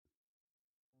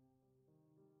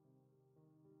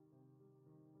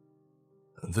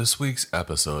This week's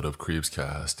episode of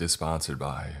Creepscast is sponsored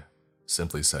by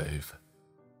SimpliSafe.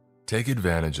 Take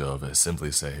advantage of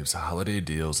SimpliSafe's holiday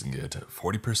deals and get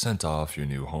 40% off your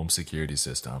new home security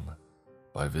system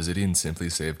by visiting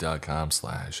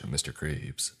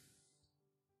simplisafe.com/MrCreeps.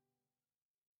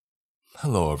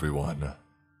 Hello everyone.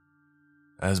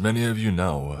 As many of you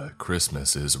know,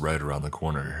 Christmas is right around the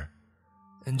corner.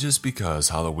 And just because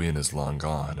Halloween is long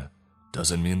gone,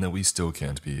 doesn't mean that we still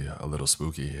can't be a little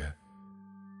spooky.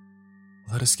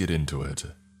 Let us get into it,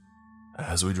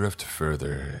 as we drift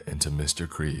further into Mr.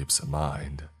 Creep's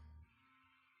mind.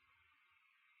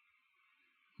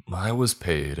 I was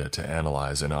paid to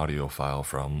analyze an audio file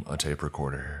from a tape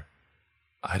recorder.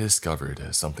 I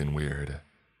discovered something weird.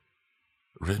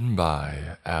 Written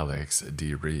by Alex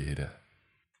D. Reed.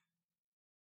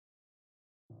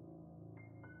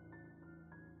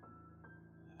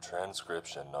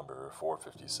 Transcription number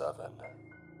 457.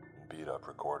 Beat up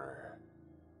recorder.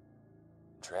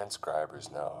 Transcriber's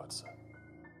notes.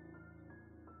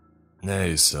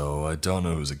 Hey, so I don't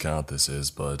know whose account this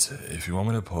is, but if you want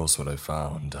me to post what I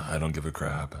found, I don't give a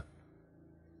crap.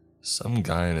 Some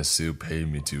guy in a suit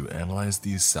paid me to analyze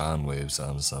these sound waves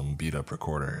on some beat up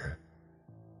recorder.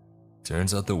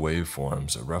 Turns out the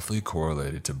waveforms are roughly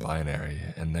correlated to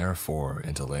binary and therefore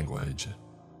into language.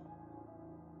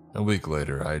 A week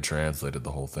later, I translated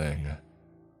the whole thing.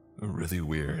 Really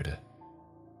weird.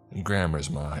 Grammar's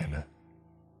mine.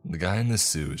 The guy in the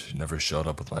suit never showed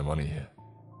up with my money.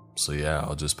 So yeah,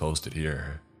 I'll just post it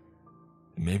here.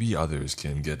 Maybe others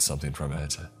can get something from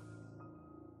it.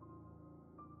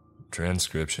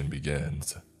 Transcription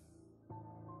begins.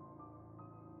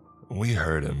 We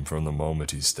heard him from the moment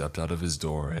he stepped out of his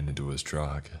door and into his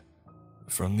truck.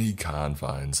 From the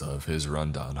confines of his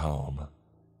rundown home,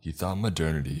 he thought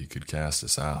modernity could cast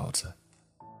us out,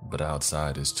 but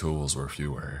outside his tools were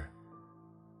fewer.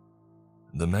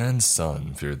 The man's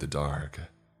son feared the dark.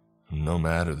 No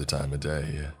matter the time of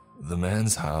day, the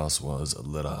man's house was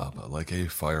lit up like a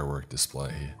firework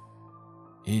display,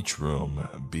 each room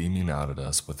beaming out at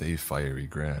us with a fiery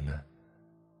grin.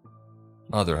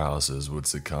 Other houses would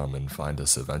succumb and find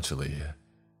us eventually,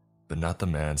 but not the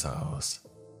man's house.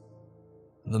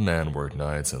 The man worked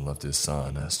nights and left his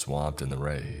son swamped in the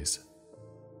rays.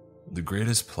 The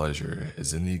greatest pleasure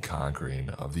is in the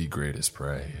conquering of the greatest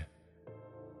prey.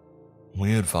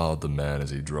 We had followed the man as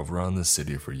he drove around the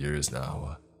city for years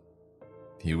now.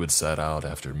 He would set out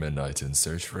after midnight and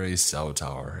search for a cell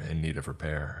tower in need of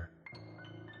repair.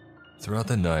 Throughout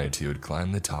the night, he would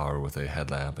climb the tower with a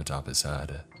headlamp atop his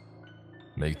head,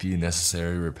 make the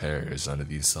necessary repairs under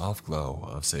the soft glow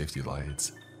of safety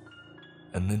lights,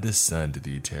 and then descend to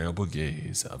the terrible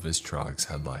gaze of his truck's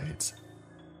headlights.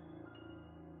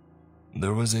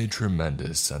 There was a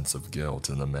tremendous sense of guilt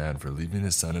in the man for leaving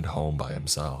his son at home by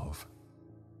himself.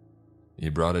 He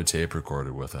brought a tape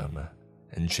recorder with him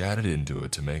and chatted into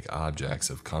it to make objects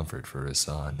of comfort for his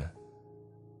son.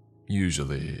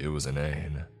 Usually it was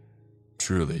inane.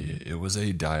 Truly, it was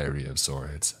a diary of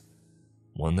sorts,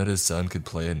 one that his son could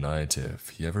play at night if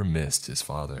he ever missed his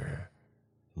father.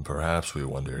 Perhaps, we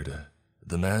wondered,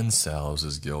 the man salves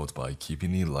his guilt by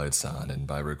keeping the lights on and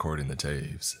by recording the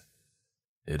tapes.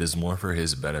 It is more for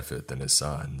his benefit than his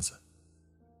son's.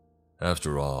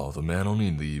 After all, the man only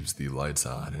leaves the lights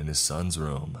on in his son's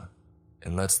room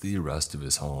and lets the rest of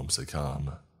his home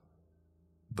succumb.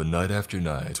 But night after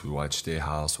night, we watched a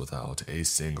house without a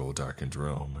single darkened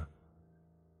room.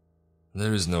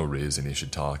 There is no reason he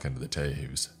should talk into the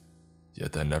tapes,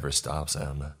 yet that never stops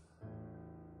him.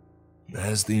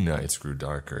 As the nights grew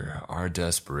darker, our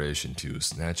desperation to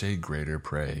snatch a greater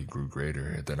prey grew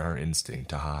greater than our instinct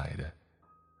to hide.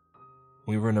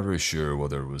 We were never sure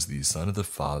whether it was the son of the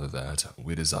father that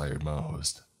we desired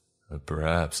most.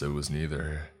 Perhaps it was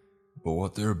neither, but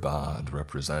what their bond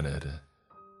represented.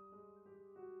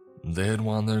 They had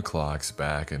wound their clocks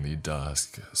back, and the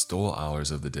dusk stole hours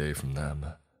of the day from them.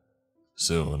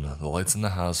 Soon, the lights in the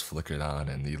house flickered on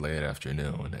in the late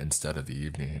afternoon instead of the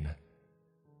evening.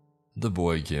 The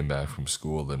boy came back from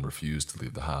school and refused to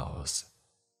leave the house,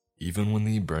 even when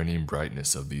the burning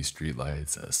brightness of the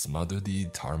streetlights smothered the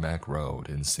tarmac road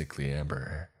in sickly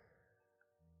amber.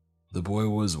 The boy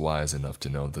was wise enough to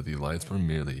know that the lights were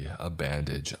merely a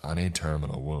bandage on a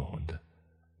terminal wound.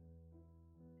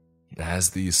 As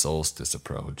the solstice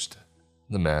approached,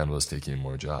 the man was taking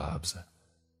more jobs.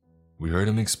 We heard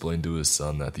him explain to his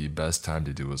son that the best time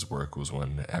to do his work was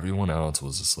when everyone else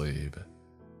was asleep.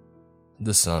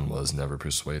 The son was never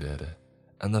persuaded,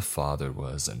 and the father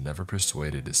was never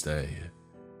persuaded to stay.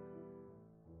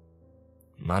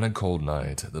 On a cold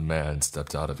night, the man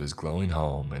stepped out of his glowing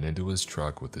home and into his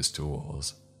truck with his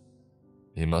tools.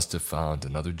 He must have found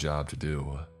another job to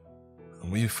do.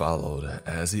 We followed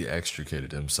as he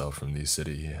extricated himself from the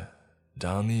city,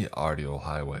 down the arterial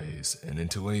highways and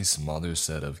into a smaller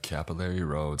set of capillary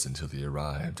roads until he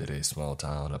arrived at a small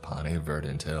town upon a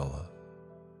verdant hill,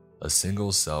 a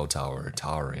single cell tower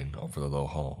towering over the low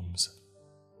homes.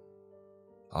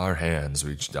 Our hands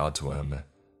reached out to him,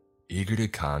 eager to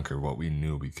conquer what we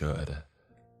knew we could,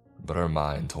 but our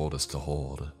mind told us to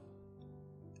hold.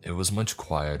 It was much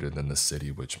quieter than the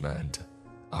city, which meant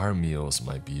our meals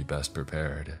might be best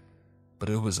prepared, but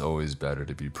it was always better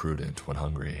to be prudent when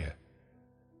hungry.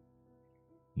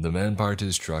 The man parked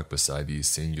his truck beside the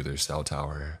singular cell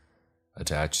tower,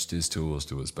 attached his tools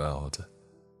to his belt,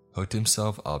 hooked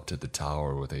himself up to the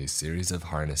tower with a series of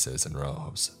harnesses and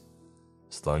ropes,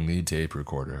 slung the tape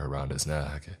recorder around his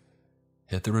neck,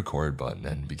 hit the record button,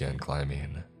 and began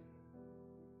climbing.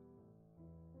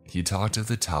 He talked of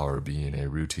the tower being a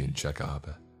routine checkup,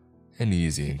 an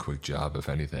easy and quick job if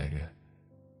anything.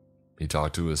 He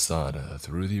talked to his son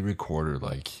through the recorder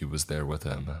like he was there with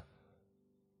him.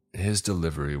 His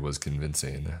delivery was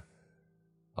convincing.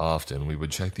 Often we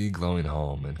would check the glowing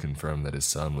home and confirm that his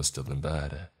son was still in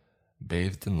bed,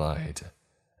 bathed in light,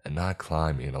 and not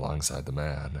climbing alongside the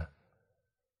man.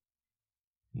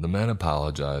 The man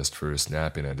apologized for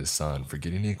snapping at his son for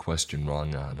getting a question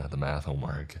wrong on the math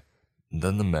homework.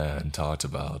 Then the man talked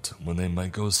about when they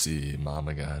might go see Mom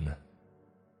again.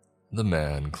 The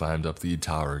man climbed up the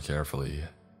tower carefully,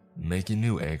 making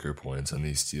new anchor points on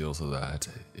the steel so that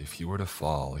if he were to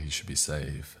fall, he should be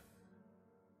safe.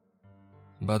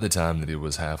 By the time that he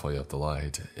was halfway up the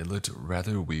light, it looked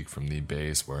rather weak from the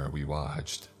base where we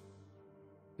watched.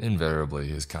 Invariably,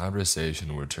 his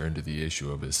conversation would turn to the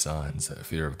issue of his son's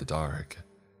fear of the dark.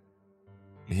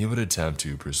 He would attempt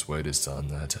to persuade his son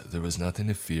that there was nothing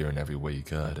to fear in every way he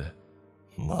could.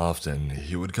 Often,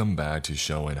 he would come back to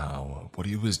showing how what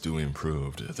he was doing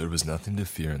proved there was nothing to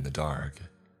fear in the dark,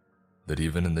 that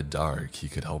even in the dark he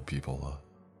could help people.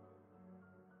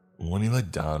 When he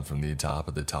looked down from the top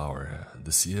of the tower,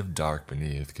 the sea of dark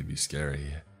beneath could be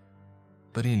scary,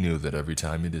 but he knew that every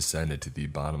time he descended to the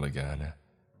bottom again,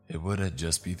 it would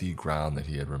just be the ground that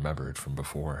he had remembered from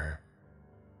before.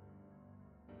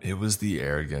 It was the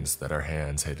arrogance that our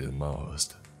hands hated the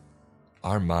most.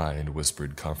 Our mind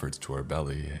whispered comforts to our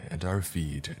belly, and our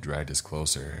feet dragged us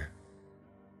closer.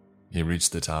 He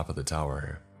reached the top of the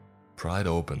tower, pried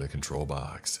open the control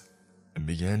box, and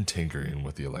began tinkering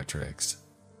with the electrics.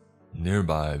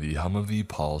 Nearby, the hum of the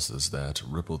pulses that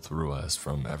rippled through us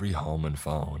from every home and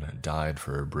phone died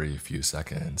for a brief few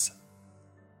seconds.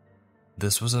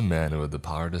 This was a man who had the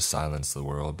power to silence the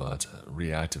world but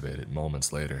reactivate it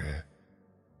moments later.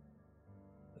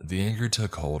 The anger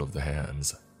took hold of the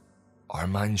hands. Our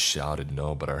minds shouted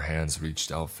no, but our hands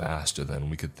reached out faster than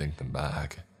we could think them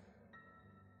back.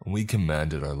 We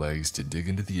commanded our legs to dig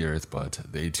into the earth, but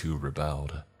they too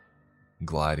rebelled,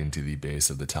 gliding to the base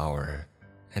of the tower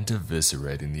and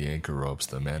eviscerating the anchor ropes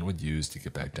the man would use to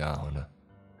get back down.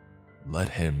 Let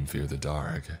him fear the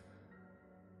dark.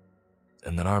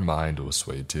 And then our mind was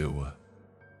swayed too.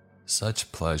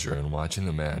 Such pleasure in watching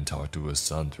the man talk to his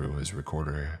son through his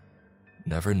recorder,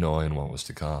 never knowing what was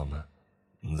to come.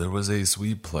 There was a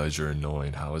sweet pleasure in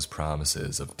knowing how his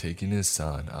promises of taking his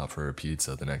son out for a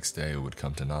pizza the next day would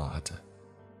come to naught.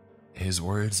 His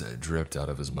words dripped out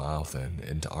of his mouth and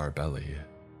into our belly.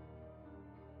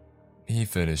 He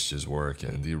finished his work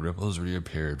and the ripples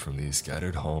reappeared from the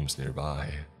scattered homes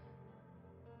nearby.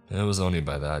 It was only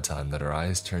by that time that our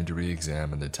eyes turned to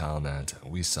re-examine the town that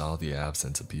we saw the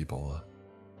absence of people.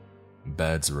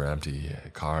 Beds were empty,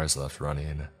 cars left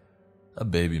running, a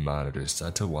baby monitor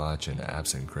set to watch an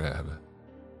absent crib.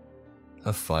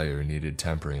 A fire needed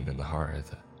tempering in the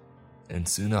hearth, and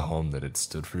soon a home that had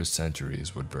stood for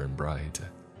centuries would burn bright.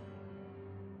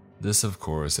 This, of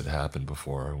course, had happened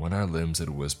before, when our limbs had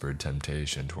whispered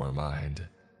temptation to our mind,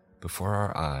 before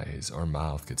our eyes or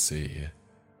mouth could see.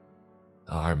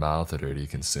 Our mouth had already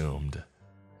consumed,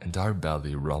 and our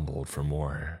belly rumbled for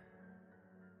more.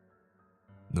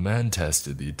 The man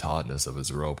tested the tautness of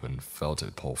his rope and felt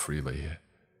it pull freely.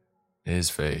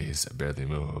 His face barely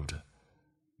moved,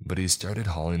 but he started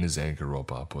hauling his anchor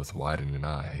rope up with widening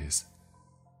eyes.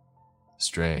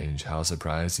 Strange how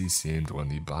surprised he seemed when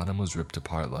the bottom was ripped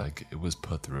apart like it was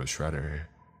put through a shredder.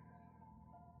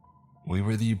 We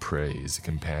were the praised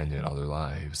companion all their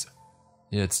lives,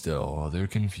 yet still they're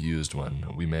confused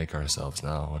when we make ourselves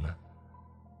known.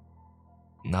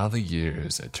 Now the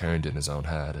gears had turned in his own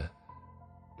head.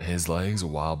 His legs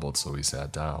wobbled, so he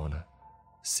sat down,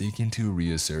 seeking to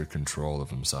reassert control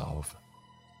of himself.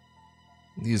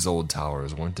 These old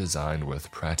towers weren't designed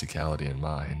with practicality in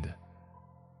mind.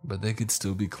 but they could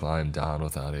still be climbed down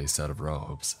without a set of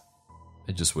ropes.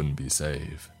 It just wouldn't be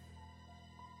safe.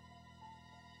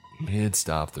 He had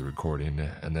stopped the recording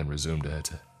and then resumed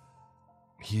it.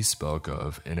 He spoke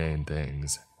of inane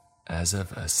things, as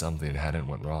if something hadn't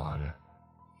went wrong.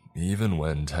 Even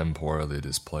when temporally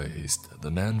displaced,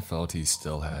 the man felt he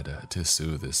still had to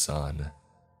soothe his son.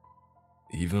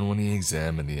 Even when he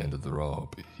examined the end of the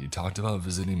rope, he talked about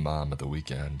visiting Mom at the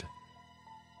weekend.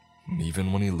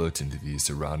 Even when he looked into the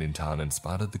surrounding town and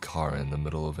spotted the car in the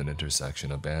middle of an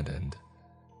intersection abandoned,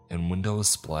 and windows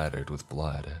splattered with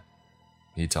blood,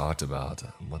 he talked about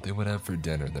what they would have for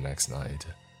dinner the next night.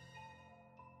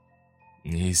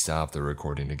 He stopped the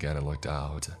recording again and looked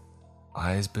out,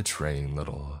 eyes betraying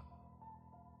little.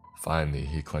 Finally,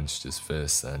 he clenched his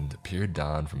fists and peered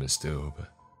down from his stoop.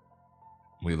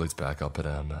 We looked back up at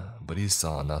him, but he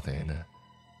saw nothing.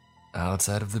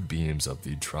 Outside of the beams of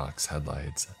the truck's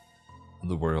headlights,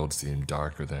 the world seemed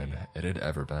darker than it had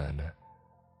ever been.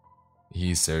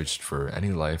 He searched for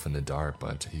any life in the dark,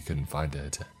 but he couldn't find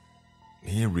it.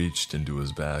 He reached into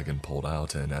his bag and pulled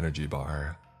out an energy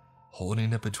bar,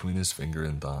 holding it between his finger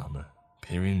and thumb,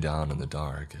 peering down in the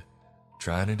dark,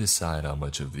 trying to decide how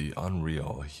much of the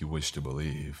unreal he wished to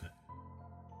believe.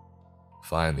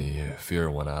 Finally, fear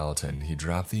went out and he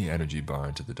dropped the energy bar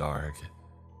into the dark.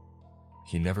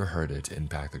 He never heard it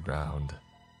impact the ground.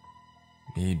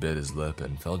 He bit his lip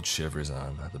and felt shivers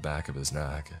on the back of his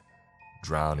neck,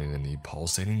 drowning in the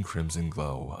pulsating crimson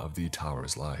glow of the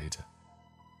tower's light.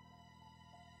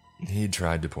 He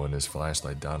tried to point his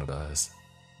flashlight down at us,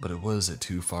 but it was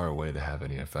too far away to have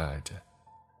any effect.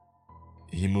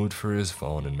 He moved for his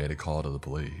phone and made a call to the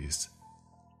police.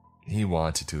 He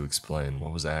wanted to explain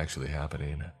what was actually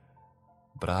happening,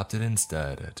 but opted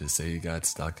instead to say he got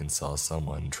stuck and saw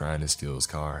someone trying to steal his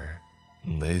car.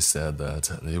 They said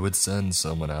that they would send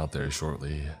someone out there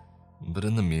shortly, but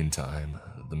in the meantime,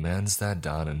 the man sat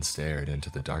down and stared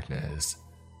into the darkness,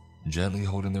 gently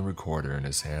holding the recorder in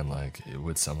his hand like it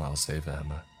would somehow save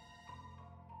him.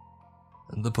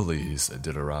 The police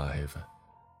did arrive.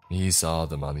 He saw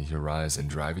them on the horizon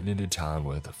driving into town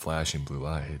with flashing blue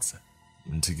lights.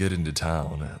 To get into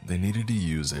town, they needed to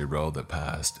use a road that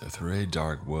passed through a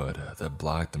dark wood that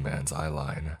blocked the man's eye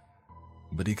line,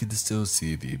 but he could still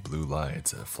see the blue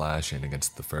lights flashing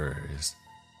against the firs.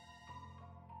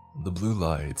 The blue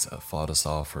lights fought us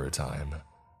off for a time,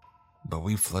 but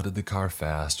we flooded the car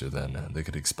faster than they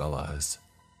could expel us.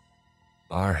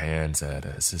 Our hands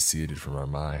had seceded from our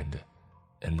mind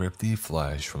and ripped the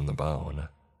flesh from the bone,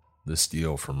 the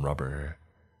steel from rubber.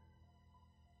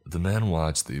 The man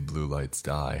watched the blue lights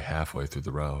die halfway through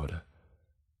the road.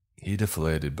 He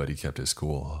deflated, but he kept his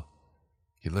cool.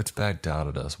 He looked back down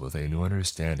at us with a new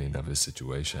understanding of his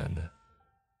situation.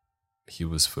 He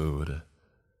was food.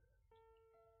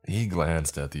 He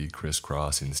glanced at the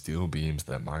crisscrossing steel beams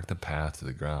that marked the path to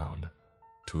the ground,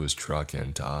 to his truck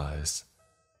and to us.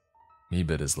 He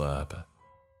bit his lip,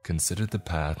 considered the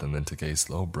path, and then took a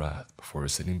slow breath before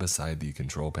sitting beside the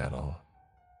control panel.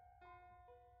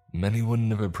 Many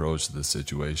wouldn't have approached the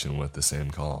situation with the same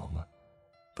calm,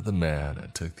 but the man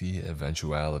took the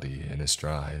eventuality in his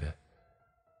stride.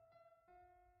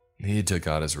 He took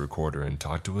out his recorder and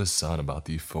talked to his son about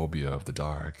the phobia of the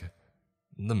dark.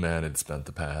 The man had spent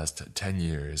the past 10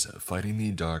 years fighting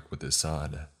the dark with his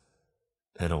son.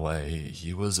 In a way,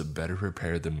 he was better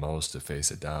prepared than most to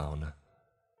face it down.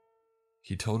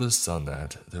 He told his son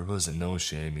that there was no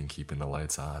shame in keeping the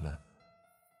lights on,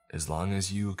 as long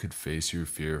as you could face your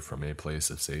fear from a place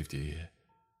of safety.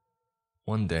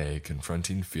 One day,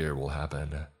 confronting fear will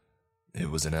happen. It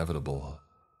was inevitable,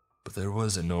 but there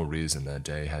was no reason that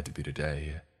day had to be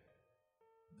today.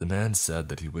 The man said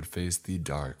that he would face the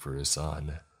dark for his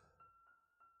son,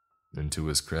 and to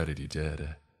his credit, he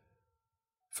did.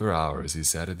 For hours, he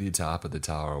sat at the top of the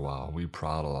tower while we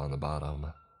prowled along the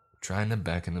bottom, trying to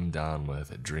beckon him down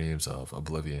with dreams of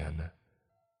oblivion.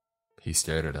 He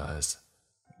stared at us,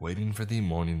 waiting for the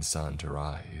morning sun to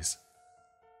rise.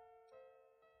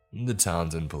 The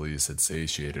Townsend police had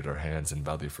satiated our hands and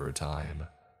belly for a time,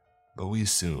 but we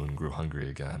soon grew hungry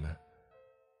again.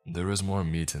 There was more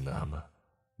meat in them,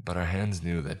 but our hands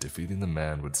knew that defeating the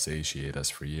man would satiate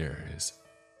us for years.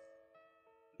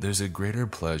 There's a greater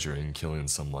pleasure in killing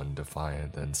someone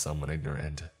defiant than someone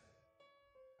ignorant.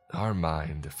 Our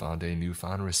mind found a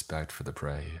newfound respect for the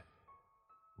prey.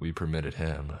 We permitted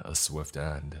him a swift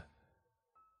end.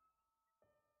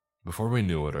 Before we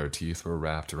knew it, our teeth were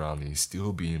wrapped around the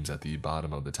steel beams at the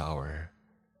bottom of the tower.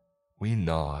 We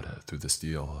gnawed through the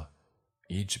steel,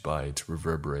 each bite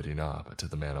reverberating up to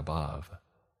the man above.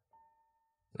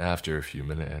 After a few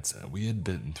minutes, we had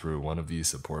bitten through one of these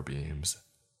support beams.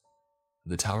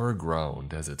 The tower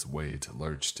groaned as its weight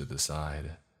lurched to the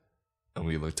side, and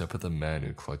we looked up at the man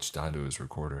who clutched onto his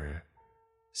recorder,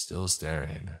 still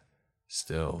staring,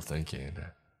 still thinking.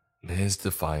 His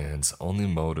defiance only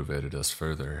motivated us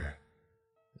further.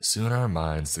 Soon our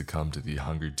minds succumbed to the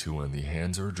hunger to when the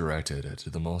hands were directed to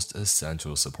the most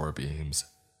essential support beams.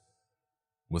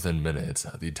 Within minutes,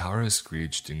 the tower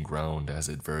screeched and groaned as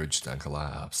it verged on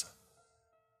collapse.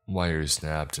 Wires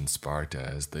snapped and sparked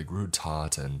as they grew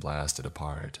taut and blasted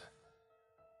apart.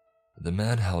 The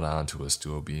man held on to a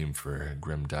steel beam for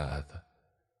grim death.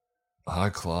 Our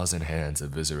claws and hands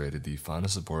eviscerated the final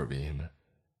support beam,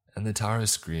 and the tower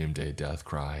screamed a death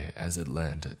cry as it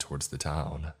leaned towards the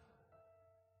town.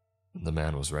 The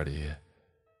man was ready.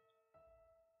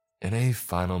 In a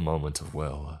final moment of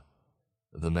will,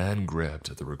 the man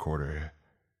gripped the recorder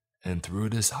and threw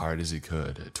it as hard as he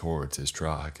could towards his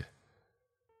truck.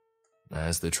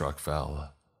 As the truck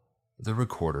fell, the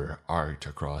recorder arced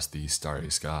across the starry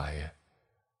sky,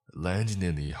 landing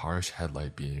in the harsh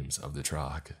headlight beams of the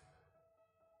truck.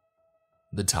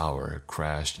 The tower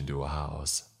crashed into a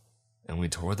house, and we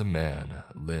tore the man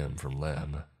limb from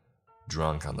limb,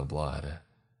 drunk on the blood.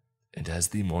 And as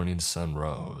the morning sun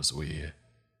rose, we...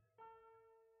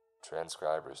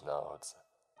 Transcriber's notes.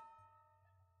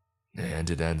 And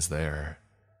it ends there.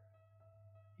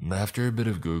 After a bit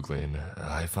of Googling,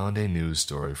 I found a news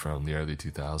story from the early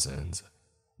 2000s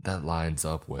that lines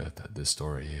up with this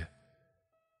story.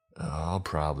 I'll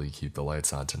probably keep the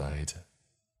lights on tonight.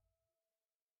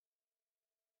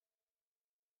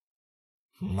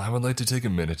 I would like to take a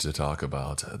minute to talk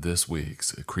about this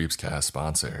week's Creepscast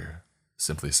sponsor,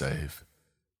 Simply Safe.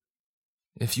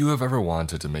 If you have ever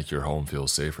wanted to make your home feel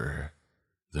safer,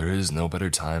 there is no better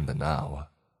time than now.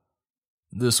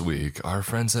 This week, our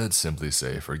friends at Simply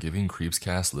Safe are giving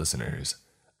Creepscast listeners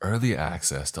early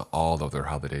access to all of their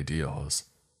holiday deals.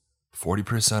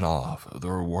 40% off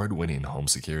their award-winning home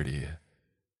security.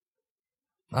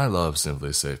 I love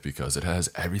Simply Safe because it has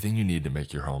everything you need to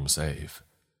make your home safe.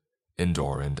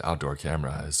 Indoor and outdoor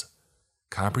cameras,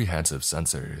 comprehensive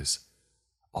sensors,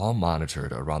 all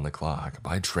monitored around the clock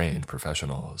by trained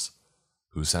professionals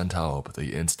who send help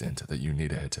the instant that you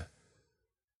need it.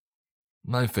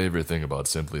 My favorite thing about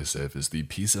Simply Safe is the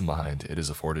peace of mind it has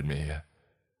afforded me.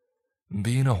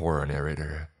 Being a horror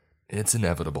narrator, it's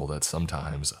inevitable that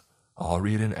sometimes I'll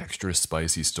read an extra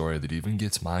spicy story that even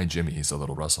gets my jimmies a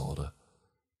little rustled.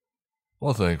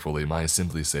 Well, thankfully, my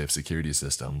Simply Safe security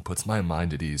system puts my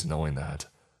mind at ease knowing that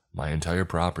my entire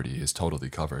property is totally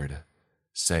covered,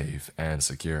 safe, and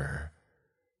secure.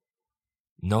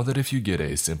 Know that if you get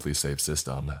a Simply Safe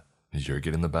system, you're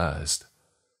getting the best.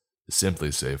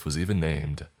 Simply Safe was even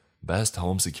named Best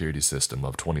Home Security System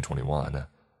of 2021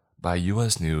 by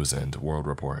US News and World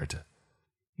Report.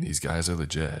 These guys are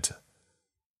legit.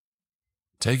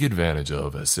 Take advantage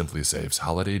of Simply Safe's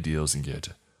holiday deals and get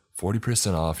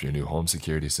 40% off your new home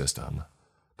security system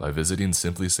by visiting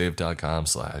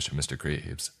simplysafe.com/Mr.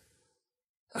 Creeps.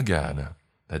 Again,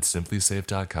 that's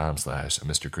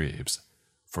simplysafe.com/Mr. Creeps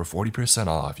for 40%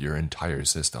 off your entire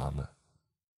system.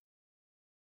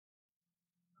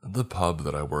 The pub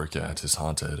that I work at is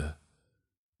haunted.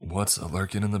 What's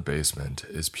lurking in the basement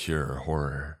is pure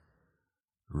horror.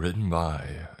 Written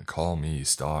by Call Me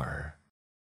Star.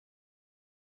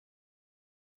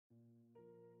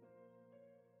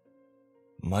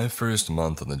 My first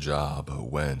month on the job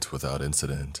went without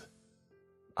incident.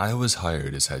 I was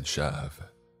hired as head chef,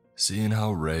 seeing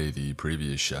how Ray, the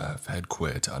previous chef, had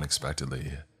quit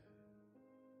unexpectedly.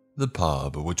 The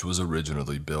pub, which was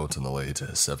originally built in the late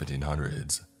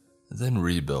 1700s, then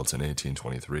rebuilt in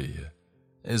 1823,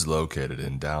 is located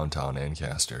in downtown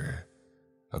Ancaster,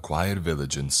 a quiet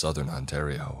village in southern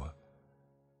Ontario.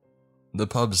 The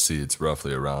pub seats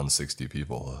roughly around 60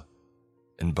 people,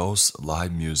 and boasts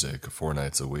live music 4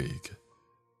 nights a week.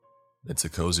 It's a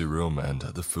cozy room and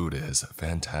the food is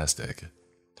fantastic,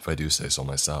 if I do say so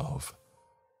myself.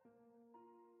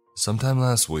 Sometime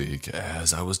last week,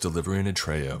 as I was delivering a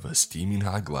tray of steaming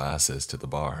hot glasses to the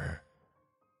bar,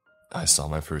 I saw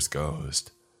my first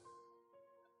ghost.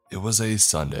 It was a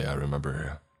Sunday, I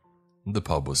remember. The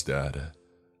pub was dead.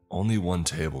 Only one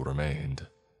table remained,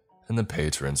 and the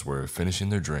patrons were finishing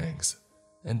their drinks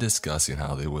and discussing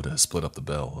how they would split up the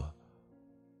bill.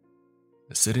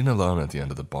 Sitting alone at the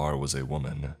end of the bar was a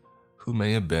woman who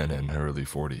may have been in her early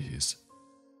 40s.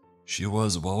 She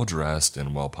was well-dressed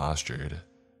and well-postured,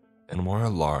 and wore a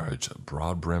large,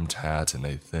 broad-brimmed hat and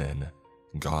a thin,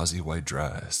 gauzy white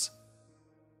dress.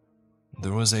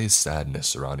 There was a sadness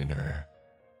surrounding her,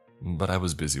 but I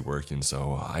was busy working,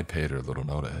 so I paid her little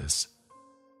notice.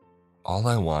 All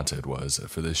I wanted was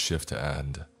for this shift to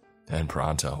end, and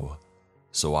pronto.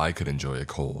 so I could enjoy a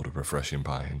cold, refreshing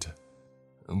pint.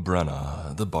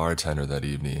 Brenna, the bartender that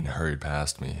evening, hurried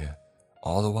past me,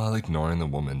 all the while ignoring the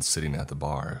woman sitting at the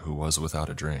bar who was without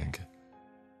a drink.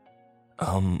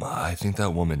 I think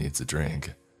that woman needs a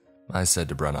drink," I said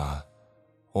to Brenna,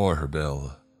 "or her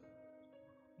bill."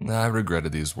 I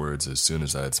regretted these words as soon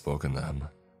as I had spoken them.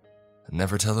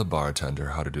 Never tell a bartender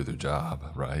how to do their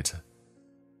job, right?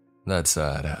 That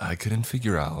said, I couldn't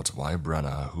figure out why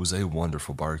Brenna, who's a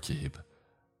wonderful barkeep,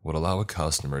 would allow a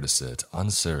customer to sit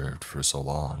unserved for so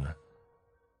long.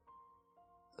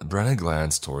 Brenna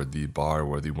glanced toward the bar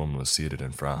where the woman was seated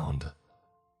and frowned.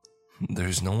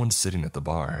 "There's no one sitting at the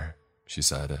bar," she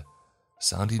said,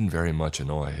 sounding very much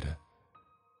annoyed.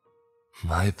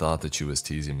 I thought that she was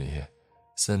teasing me,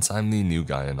 since I'm the new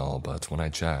guy and all, but when I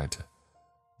checked,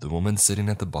 the woman sitting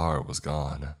at the bar was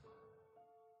gone.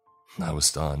 I was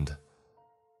stunned.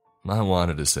 I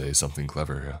wanted to say something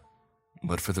clever,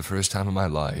 but for the first time in my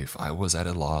life, I was at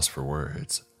a loss for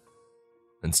words.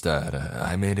 Instead,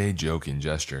 I made a joking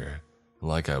gesture,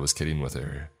 like I was kidding with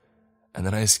her, and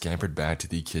then I scampered back to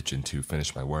the kitchen to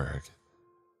finish my work.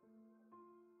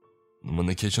 When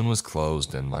the kitchen was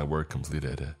closed and my work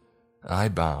completed, I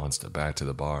bounced back to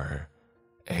the bar,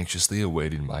 anxiously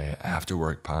awaiting my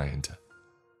after-work pint.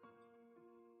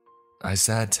 I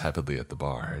sat tepidly at the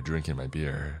bar, drinking my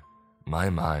beer, my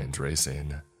mind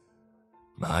racing.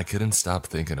 I couldn't stop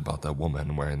thinking about that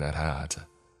woman wearing that hat.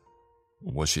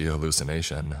 Was she a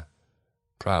hallucination?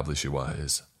 Probably she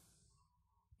was.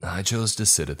 I chose to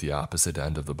sit at the opposite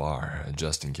end of the bar,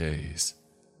 just in case.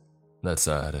 That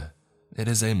said, it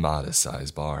is a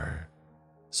modest-sized bar,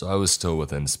 so I was still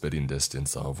within spitting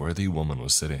distance of where the woman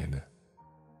was sitting.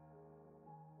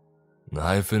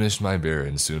 I finished my beer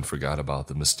and soon forgot about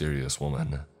the mysterious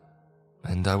woman,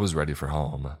 and I was ready for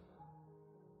home.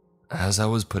 As I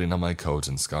was putting on my coat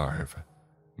and scarf,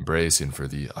 bracing for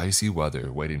the icy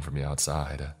weather waiting for me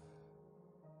outside,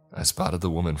 I spotted the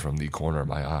woman from the corner of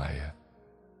my eye.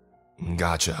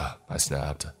 "Gotcha," I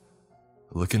snapped,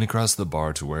 looking across the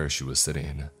bar to where she was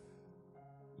sitting.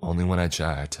 Only when I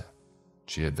checked,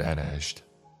 she had vanished.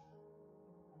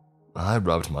 I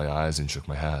rubbed my eyes and shook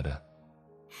my head.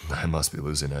 I must be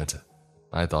losing it,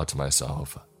 I thought to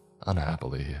myself,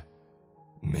 unhappily.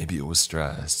 Maybe it was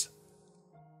stress.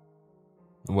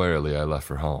 Warily, I left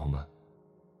for home.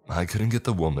 I couldn't get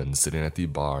the woman sitting at the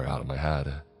bar out of my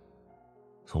head.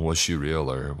 Was she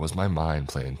real, or was my mind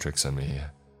playing tricks on me?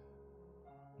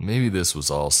 Maybe this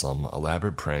was all some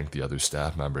elaborate prank the other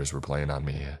staff members were playing on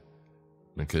me.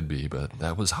 It could be, but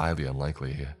that was highly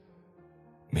unlikely.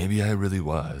 Maybe I really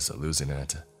was losing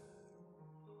it.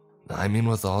 I mean,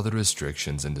 with all the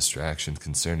restrictions and distractions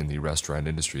concerning the restaurant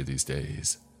industry these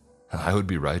days, I would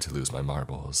be right to lose my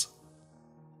marbles.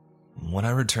 When I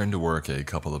returned to work a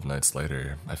couple of nights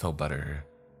later, I felt better.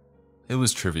 It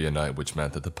was trivia night, which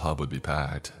meant that the pub would be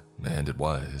packed, and it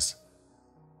was.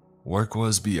 Work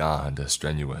was beyond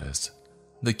strenuous.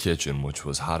 The kitchen, which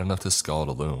was hot enough to scald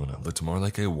a loon, looked more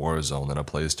like a war zone than a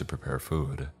place to prepare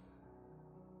food.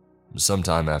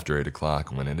 Sometime after 8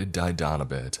 o'clock, when it had died down a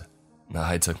bit,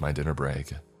 I took my dinner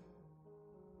break.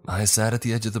 I sat at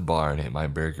the edge of the bar and ate my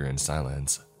burger in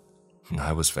silence.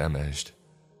 I was famished.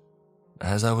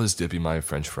 As I was dipping my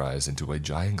French fries into a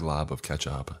giant glob of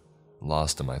ketchup,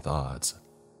 lost in my thoughts,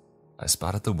 I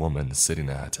spotted the woman sitting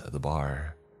at the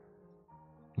bar.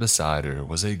 Beside her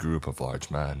was a group of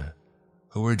large men,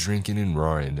 who were drinking and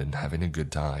roaring and having a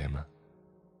good time.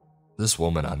 This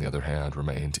woman, on the other hand,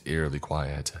 remained eerily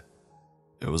quiet.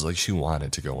 It was like she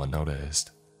wanted to go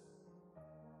unnoticed.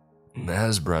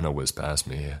 As Brenna whizzed past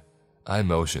me, I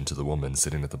motioned to the woman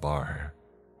sitting at the bar,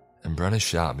 and Brenna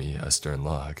shot me a stern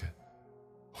look.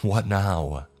 "What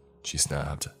now?" she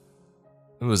snapped.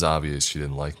 It was obvious she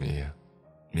didn't like me,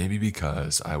 maybe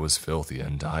because I was filthy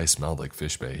and I smelled like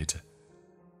fish bait.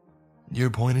 "You're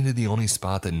pointing to the only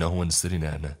spot that no one's sitting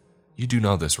in. You do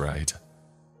know this, right?"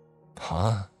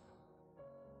 "Huh?"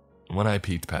 When I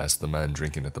peeked past the men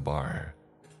drinking at the bar,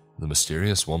 the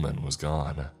mysterious woman was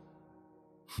gone.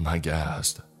 I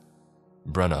gasped.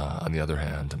 Brenna, on the other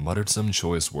hand, muttered some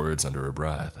choice words under her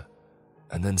breath,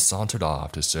 and then sauntered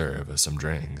off to serve some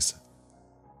drinks.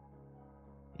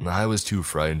 I was too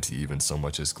frightened to even so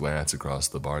much as glance across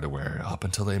the bar to where, up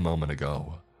until a moment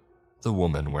ago, the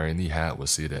woman wearing the hat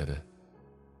was seated.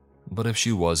 But if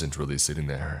she wasn't really sitting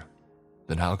there,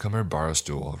 then how come her bar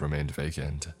stool remained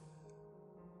vacant?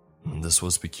 This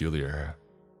was peculiar,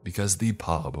 because the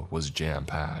pub was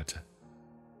jam-packed.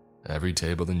 Every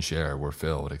table and chair were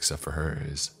filled except for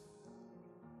hers.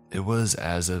 It was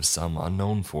as if some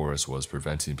unknown force was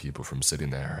preventing people from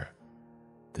sitting there.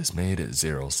 This made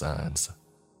zero sense.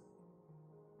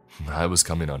 I was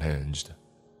coming unhinged.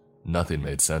 Nothing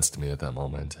made sense to me at that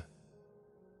moment.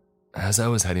 As I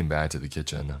was heading back to the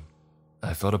kitchen,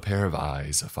 I felt a pair of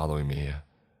eyes following me.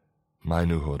 I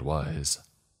knew who it was.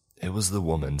 It was the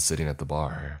woman sitting at the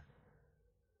bar.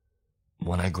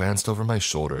 When I glanced over my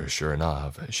shoulder, sure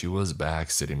enough, she was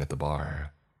back sitting at the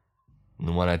bar.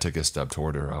 When I took a step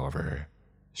toward her, however,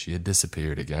 she had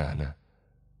disappeared again.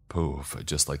 Poof,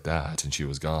 just like that, and she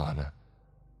was gone.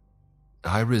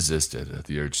 I resisted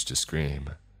the urge to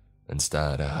scream.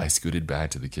 Instead, I scooted back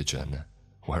to the kitchen,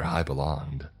 where I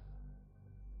belonged.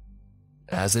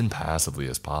 As impassively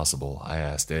as possible, I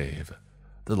asked Dave,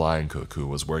 the line cook who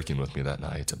was working with me that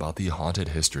night, about the haunted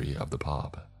history of the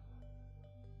pub.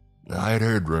 I had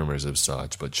heard rumors of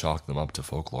such, but chalked them up to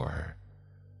folklore.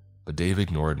 But Dave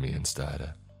ignored me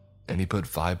instead, and he put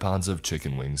 5 pounds of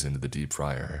chicken wings into the deep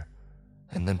fryer,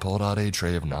 and then pulled out a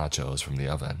tray of nachos from the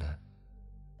oven.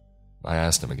 I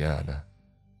asked him again.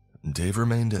 Dave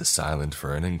remained silent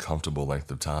for an uncomfortable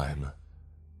length of time.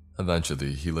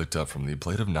 Eventually, he looked up from the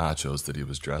plate of nachos that he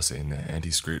was dressing, and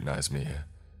he scrutinized me.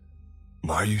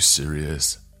 "Are you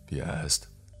serious?" he asked.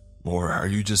 "Or are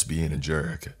you just being a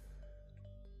jerk?"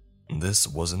 This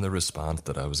wasn't the response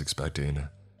that I was expecting.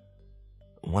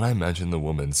 When I mentioned the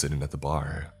woman sitting at the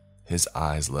bar, his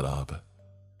eyes lit up.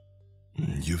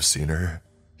 "You've seen her?"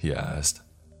 he asked.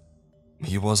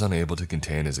 He was unable to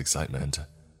contain his excitement.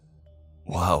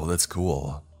 "Wow, that's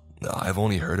cool. I've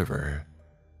only heard of her."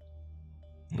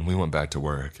 We went back to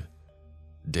work.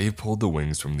 Dave pulled the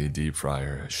wings from the deep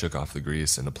fryer, shook off the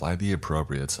grease, and applied the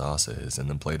appropriate sauces, and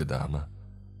then plated them.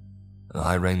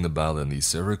 I rang the bell and the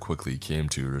server quickly came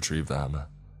to retrieve them.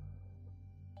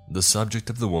 The subject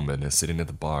of the woman sitting at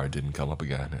the bar didn't come up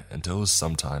again until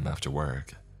sometime after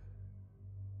work.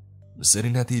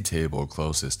 Sitting at the table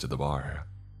closest to the bar,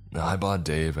 I bought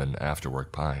Dave an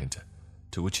after-work pint,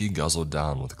 to which he guzzled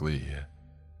down with glee.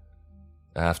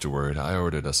 Afterward, I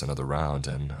ordered us another round,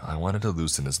 and I wanted to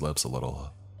loosen his lips a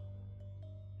little.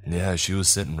 Yeah, she was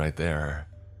sitting right there.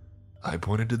 I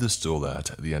pointed to the stool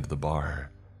at the end of the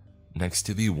bar, next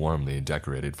to the warmly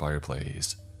decorated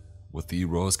fireplace, with the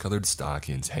rose-colored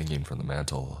stockings hanging from the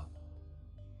mantel.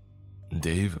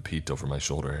 Dave peeked over my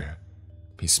shoulder.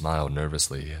 He smiled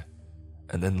nervously,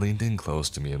 and then leaned in close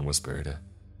to me and whispered,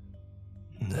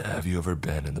 "Have you ever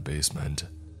been in the basement?"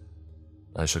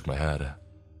 I shook my head.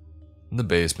 The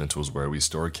basement was where we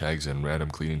store kegs and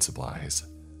random cleaning supplies,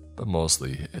 but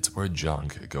mostly it's where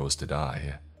junk goes to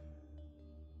die.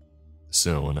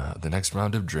 Soon, the next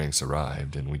round of drinks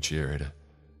arrived and we cheered.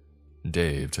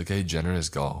 Dave took a generous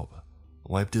gulp,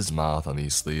 wiped his mouth on the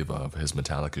sleeve of his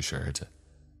Metallica shirt,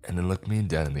 and then looked me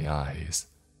dead in the eyes.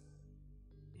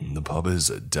 "The pub is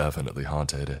definitely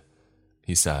haunted,"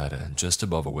 he said, just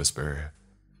above a whisper.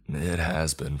 "It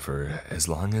has been for as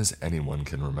long as anyone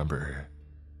can remember.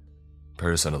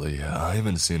 Personally, I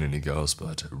haven't seen any ghosts,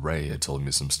 but Ray had told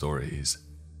me some stories.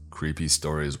 Creepy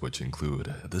stories which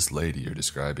include this lady you're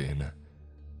describing.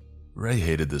 Ray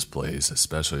hated this place,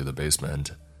 especially the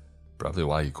basement. Probably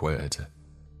why he quit."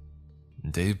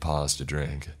 Dave paused to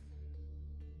drink.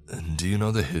 "Do you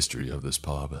know the history of this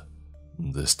pub?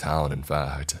 This town, in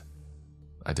fact?"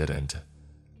 I didn't.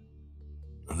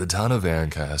 "The town of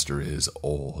Ancaster is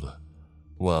old.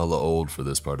 Well, old for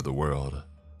this part of the world.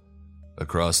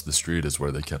 Across the street is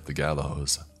where they kept the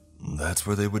gallows. That's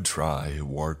where they would try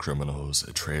war criminals,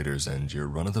 traitors, and your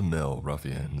run-of-the-mill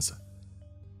ruffians.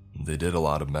 They did a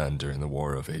lot of men during the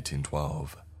War of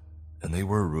 1812, and they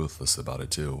were ruthless about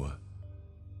it too.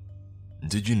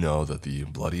 Did you know that the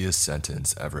bloodiest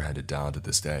sentence ever handed down to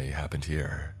this day happened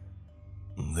here?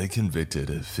 They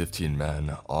convicted 15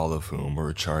 men, all of whom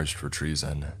were charged for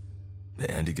treason.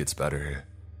 And it gets better.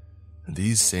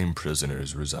 These same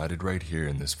prisoners resided right here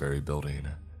in this very building,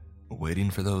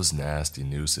 waiting for those nasty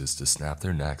nooses to snap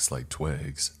their necks like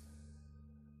twigs.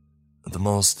 The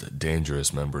most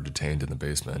dangerous men were detained in the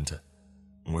basement,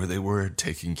 where they were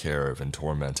taken care of and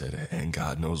tormented and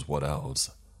God knows what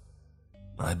else.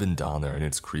 I've been down there and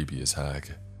it's creepy as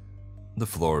heck. The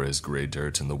floor is gray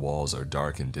dirt and the walls are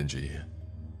dark and dingy.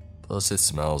 Plus it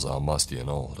smells all musty and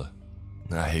old.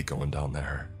 I hate going down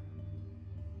there."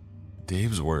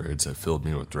 Dave's words filled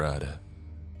me with dread.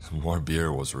 More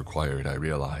beer was required, I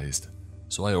realized,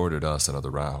 so I ordered us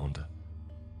another round.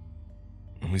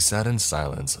 We sat in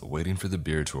silence, waiting for the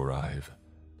beer to arrive.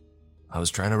 I was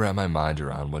trying to wrap my mind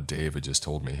around what Dave had just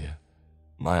told me.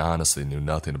 I honestly knew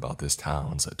nothing about this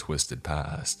town's twisted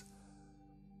past.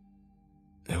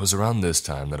 It was around this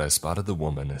time that I spotted the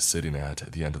woman sitting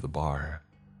at the end of the bar,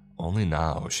 only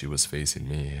now she was facing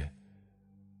me.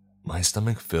 My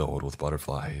stomach filled with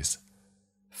butterflies.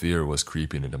 Fear was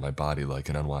creeping into my body like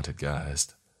an unwanted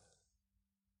guest,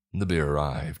 The beer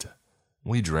arrived.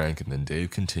 We drank and then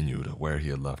Dave continued where he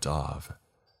had left off,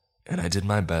 and I did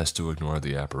my best to ignore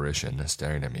the apparition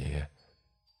staring at me.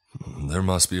 There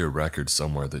must be a record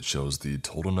somewhere that shows the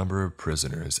total number of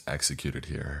prisoners executed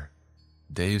here,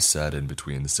 Dave said in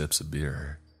between sips of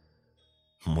beer.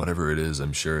 Whatever it is,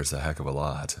 I'm sure it's a heck of a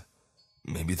lot.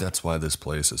 Maybe that's why this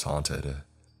place is haunted.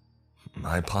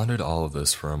 I pondered all of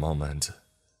this for a moment.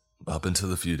 Up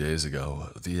until a few days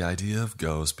ago, the idea of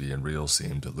ghosts being real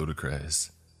seemed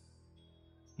ludicrous.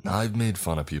 I've made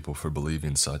fun of people for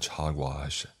believing such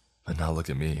hogwash, but now look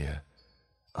at me.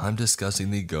 I'm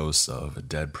discussing the ghosts of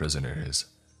dead prisoners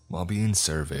while being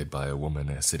surveyed by a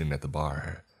woman sitting at the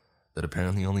bar that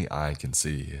apparently only I can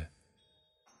see.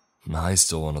 I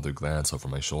stole another glance over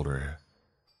my shoulder.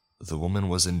 The woman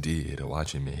was indeed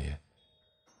watching me.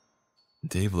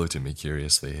 Dave looked at me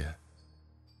curiously.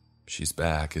 "She's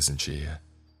back, isn't she?"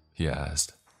 he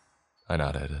asked. I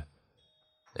nodded.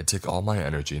 It took all my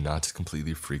energy not to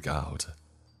completely freak out.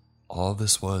 All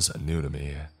this was new to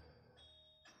me.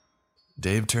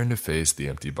 Dave turned to face the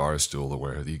empty bar stool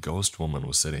where the ghost woman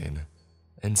was sitting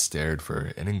and stared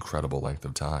for an incredible length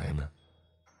of time.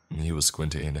 He was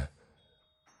squinting.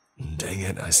 "Dang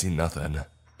it, I see nothing,"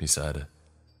 he said.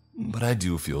 "But I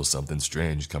do feel something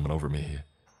strange coming over me.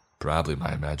 Probably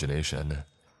my imagination."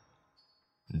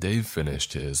 Dave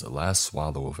finished his last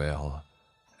swallow of ale,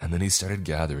 and then he started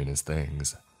gathering his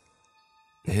things.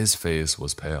 His face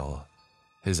was pale.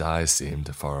 His eyes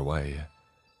seemed far away.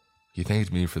 He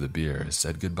thanked me for the beer,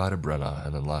 said goodbye to Brenna,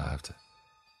 and then left.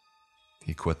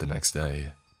 He quit the next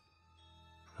day.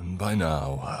 By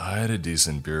now, I had a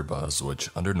decent beer buzz, which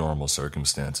under normal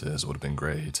circumstances would have been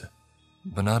great,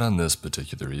 but not on this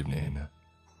particular evening.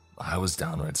 I was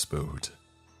downright spooked.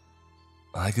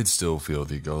 I could still feel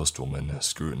the ghost woman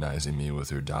scrutinizing me with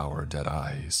her dour, dead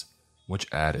eyes,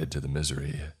 which added to the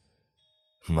misery.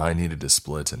 I needed to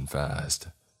split and fast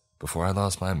before I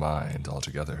lost my mind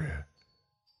altogether.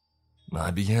 I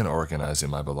began organizing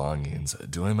my belongings,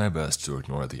 doing my best to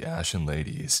ignore the ashen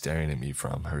lady staring at me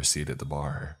from her seat at the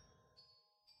bar.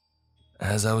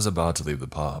 As I was about to leave the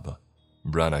pub,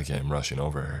 Brenna came rushing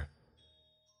over.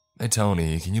 "Hey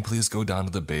Tony, can you please go down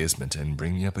to the basement and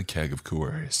bring me up a keg of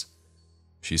Coors?"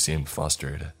 She seemed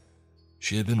flustered.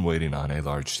 She had been waiting on a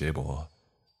large table,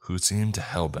 who seemed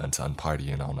hell-bent on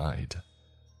partying all night.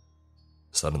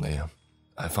 Suddenly,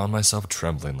 I found myself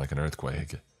trembling like an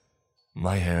earthquake.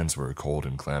 My hands were cold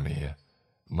and clammy,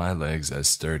 my legs as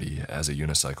sturdy as a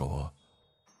unicycle.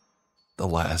 The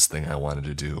last thing I wanted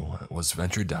to do was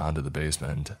venture down to the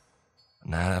basement,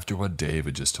 not after what Dave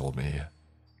had just told me.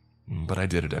 But I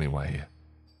did it anyway.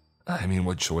 I mean,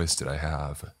 what choice did I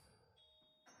have?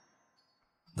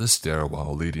 The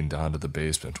stairwell leading down to the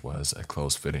basement was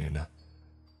close-fitting.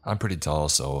 I'm pretty tall,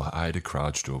 so I had to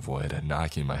crouch to avoid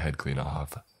knocking my head clean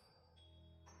off.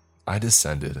 I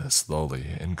descended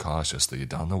slowly and cautiously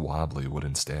down the wobbly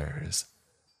wooden stairs,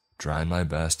 trying my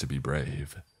best to be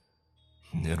brave.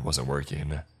 It wasn't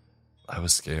working. I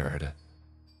was scared.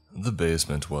 The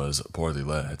basement was poorly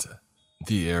lit.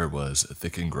 The air was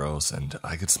thick and gross, and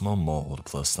I could smell mold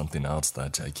plus something else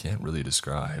that I can't really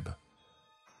describe.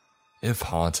 If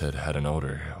haunted had an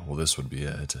odor, well, this would be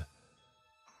it.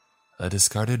 A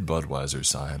discarded Budweiser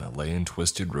sign lay in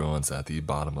twisted ruins at the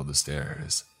bottom of the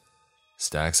stairs.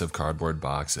 Stacks of cardboard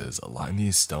boxes lined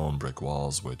these stone brick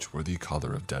walls, which were the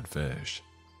color of dead fish.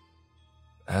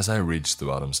 As I reached the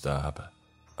bottom step,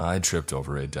 I tripped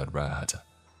over a dead rat,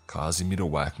 causing me to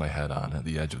whack my head on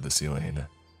the edge of the ceiling.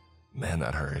 Man,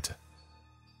 that hurt.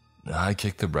 I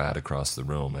kicked the rat across the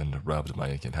room and rubbed my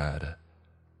aching head.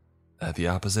 At the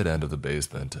opposite end of the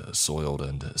basement, soiled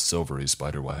and silvery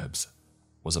spiderwebs,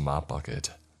 was a mop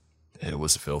bucket. It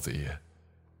was filthy.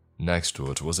 Next to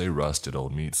it was a rusted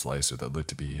old meat slicer that looked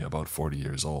to be about 40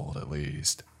 years old at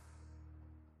least.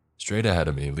 Straight ahead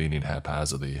of me, leaning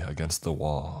haphazardly against the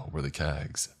wall, were the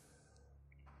kegs.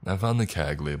 I found the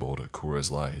keg labeled Coors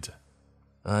Light.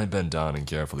 I bent down and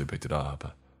carefully picked it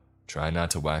up, trying not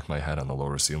to whack my head on the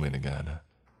lower ceiling again.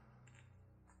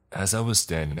 As I was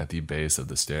standing at the base of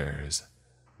the stairs,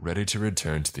 ready to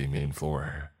return to the main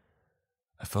floor,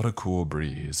 I felt a cool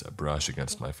breeze brush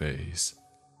against my face.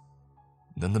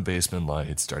 Then the basement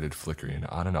lights started flickering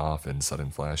on and off in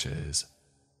sudden flashes.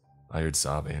 I heard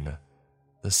sobbing.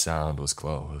 The sound was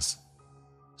close.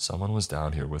 Someone was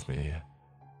down here with me.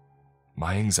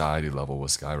 My anxiety level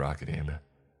was skyrocketing.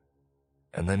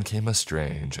 And then came a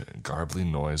strange,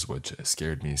 garbling noise which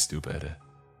scared me stupid.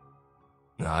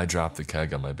 I dropped the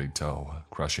keg on my big toe,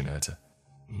 crushing it.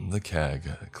 The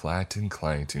keg clacked and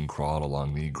clanked and crawled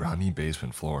along the grimy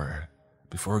basement floor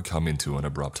before coming to an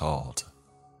abrupt halt.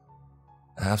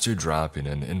 After dropping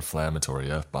an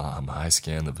inflammatory F-bomb, I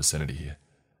scanned the vicinity,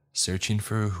 searching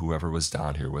for whoever was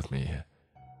down here with me.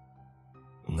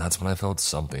 And that's when I felt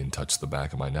something touch the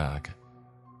back of my neck.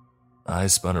 I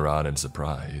spun around in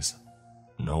surprise.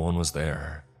 No one was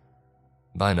there.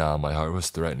 By now, my heart was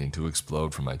threatening to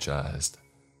explode from my chest,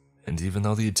 and even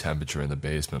though the temperature in the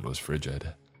basement was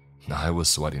frigid, I was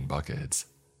sweating buckets.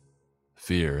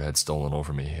 Fear had stolen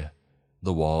over me.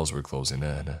 The walls were closing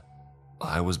in.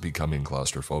 I was becoming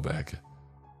claustrophobic.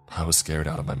 I was scared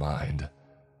out of my mind.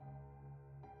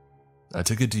 I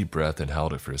took a deep breath and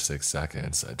held it for 6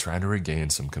 seconds, trying to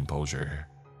regain some composure.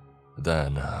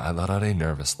 Then, I let out a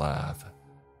nervous laugh,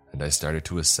 and I started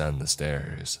to ascend the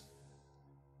stairs.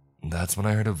 That's when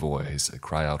I heard a voice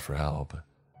cry out for help.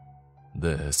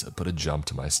 This put a jump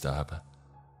to my step.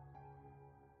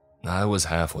 I was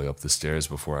halfway up the stairs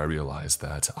before I realized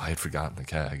that I had forgotten the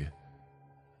keg.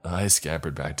 I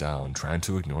scampered back down, trying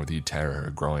to ignore the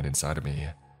terror growing inside of me,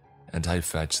 and I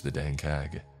fetched the dang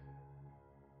keg.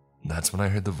 That's when I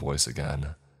heard the voice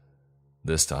again.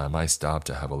 This time I stopped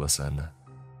to have a listen.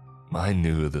 I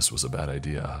knew this was a bad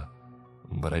idea,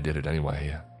 but I did it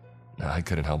anyway. I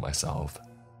couldn't help myself.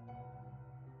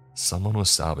 Someone was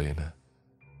sobbing.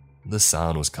 The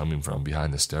sound was coming from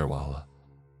behind the stairwell.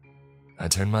 I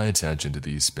turned my attention to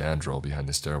the spandrel behind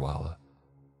the stairwell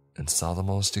and saw the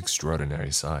most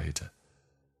extraordinary sight.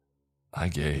 I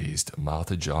gazed, mouth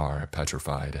ajar,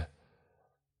 petrified.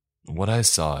 What I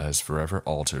saw has forever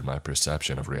altered my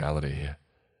perception of reality.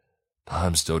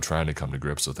 I'm still trying to come to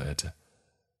grips with it.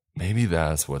 Maybe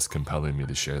that's what's compelling me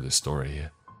to share this story,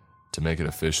 to make it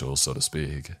official, so to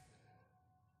speak.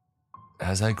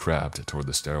 As I crept toward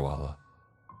the stairwell,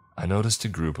 I noticed a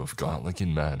group of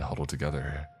gaunt-looking men huddled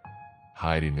together,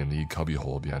 hiding in the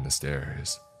cubbyhole behind the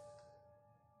stairs.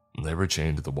 They were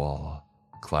chained to the wall,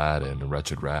 clad in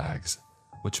wretched rags,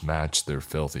 which matched their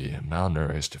filthy,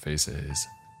 malnourished faces.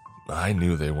 I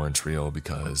knew they weren't real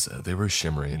because they were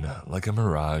shimmering like a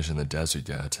mirage in the desert,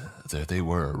 yet there they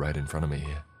were right in front of me.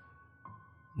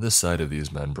 The sight of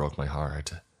these men broke my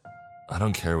heart. I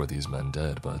don't care what these men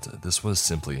did, but this was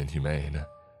simply inhumane.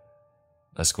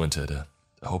 I squinted,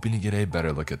 hoping to get a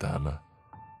better look at them.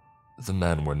 The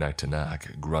men were neck to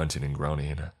neck, grunting and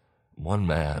groaning. One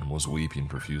man was weeping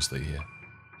profusely,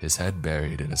 his head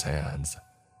buried in his hands.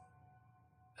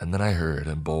 And then I heard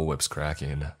bullwhips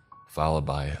cracking, followed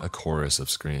by a chorus of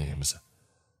screams.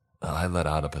 I let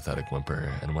out a pathetic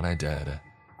whimper, and when I did,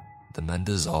 the men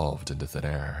dissolved into thin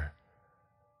air.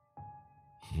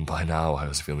 By now, I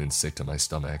was feeling sick to my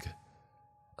stomach.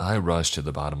 I rushed to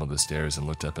the bottom of the stairs and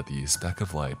looked up at the speck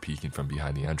of light peeking from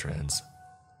behind the entrance.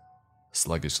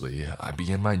 Sluggishly, I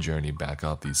began my journey back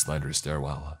up the slender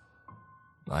stairwell.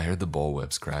 I heard the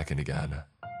bullwhips cracking again,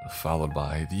 followed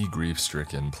by the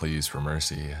grief-stricken pleas for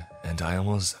mercy, and I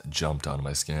almost jumped out of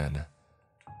my skin.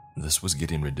 This was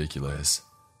getting ridiculous.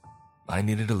 I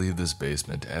needed to leave this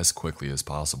basement as quickly as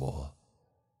possible.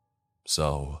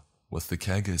 So, with the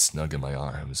keg snug in my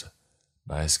arms,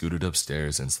 I scooted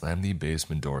upstairs and slammed the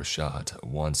basement door shut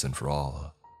once and for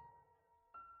all.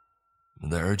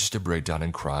 The urge to break down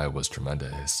and cry was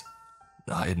tremendous.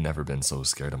 I had never been so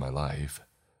scared in my life.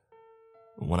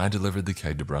 When I delivered the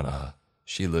keg to Brenna,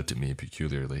 she looked at me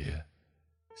peculiarly.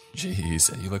 "Geez,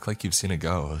 you look like you've seen a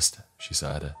ghost," she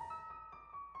said.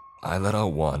 I let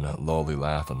out one lowly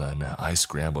laugh, and then I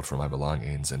scrambled for my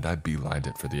belongings and I beelined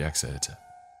it for the exit.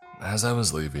 As I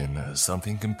was leaving,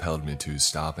 something compelled me to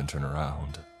stop and turn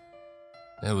around.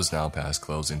 It was now past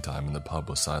closing time and the pub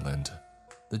was silent.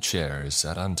 The chairs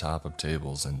sat on top of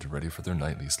tables and ready for their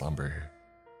nightly slumber.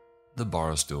 The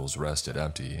bar stools rested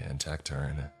empty and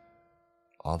taciturn,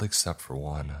 all except for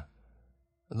one.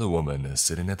 The woman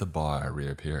sitting at the bar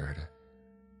reappeared.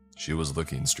 She was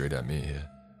looking straight at me,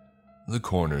 the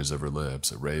corners of her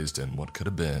lips raised in what could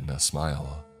have been a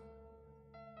smile.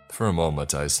 For a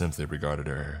moment, I simply regarded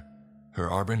her. Her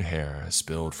auburn hair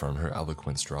spilled from her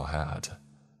eloquent straw hat,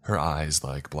 her eyes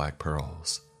like black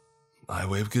pearls. I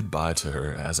waved goodbye to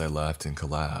her as I left and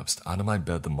collapsed onto my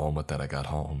bed the moment that I got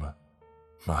home.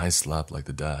 I slept like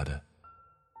the dead.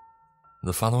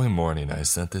 The following morning, I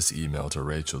sent this email to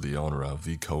Rachel, the owner of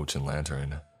the Coach and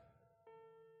Lantern.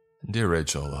 "Dear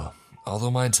Rachel,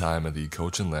 although my time at the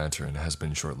Coach and Lantern has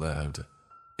been short-lived,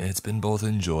 it's been both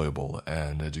enjoyable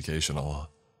and educational.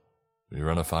 We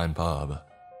run a fine pub.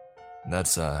 That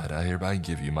said, I hereby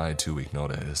give you my 2-week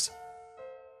notice.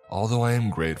 Although I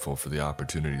am grateful for the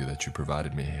opportunity that you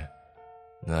provided me,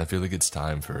 I feel like it's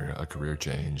time for a career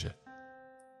change.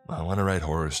 I want to write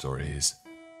horror stories.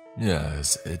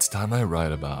 Yes, it's time I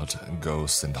write about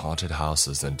ghosts and haunted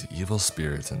houses and evil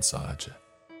spirits and such.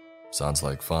 Sounds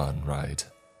like fun, right?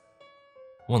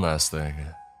 One last thing.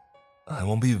 I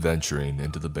won't be venturing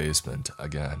into the basement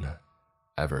again.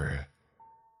 Ever.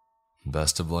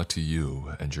 Best of luck to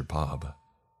you and your pub.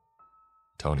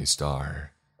 Tony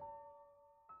Starr.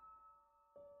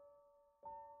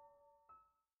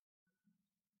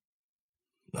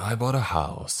 I bought a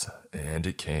house, and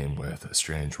it came with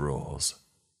strange rules.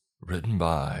 Written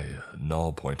by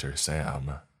Null Pointer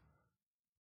Sam.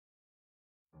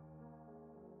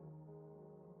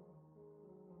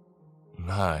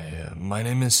 Hi, my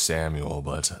name is Samuel,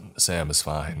 but Sam is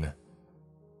fine.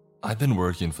 I've been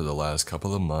working for the last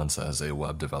couple of months as a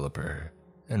web developer,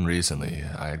 and recently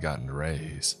I had gotten a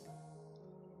raise.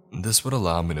 This would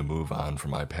allow me to move on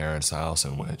from my parents' house,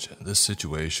 in which this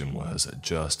situation was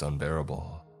just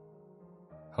unbearable.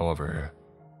 However,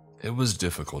 it was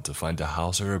difficult to find a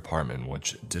house or apartment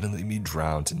which didn't leave me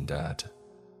drowned in debt.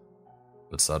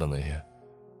 But suddenly,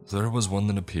 there was one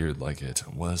that appeared like it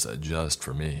was just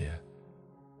for me.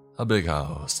 A big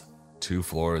house, 2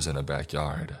 floors and a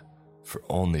backyard, for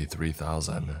only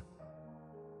 $3,000.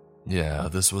 Yeah,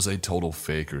 this was a total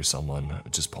fake or someone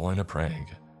just pulling a prank.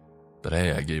 But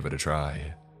hey, I gave it a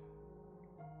try.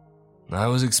 I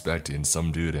was expecting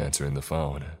some dude answering the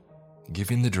phone,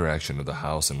 giving the direction of the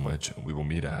house in which we will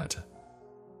meet at.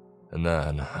 And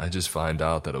then I just find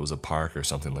out that it was a park or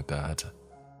something like that.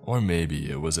 Or maybe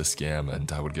it was a scam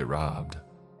and I would get robbed.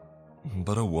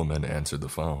 But a woman answered the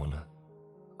phone.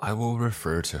 I will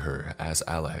refer to her as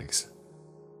Alex.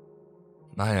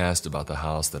 I asked about the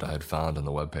house that I had found on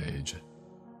the webpage.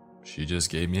 She just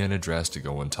gave me an address to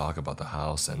go and talk about the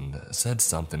house and said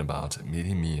something about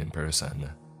meeting me in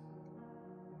person.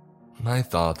 I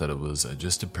thought that it was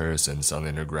just a person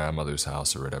selling her grandmother's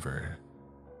house or whatever.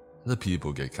 The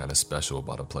people get kind of special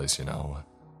about a place, you know.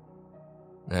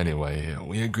 Anyway,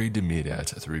 we agreed to meet at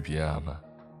 3 p.m.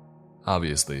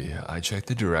 Obviously, I checked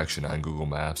the direction on Google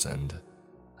Maps and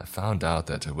I found out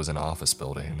that it was an office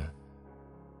building.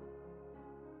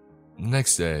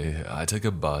 Next day, I took a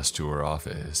bus to her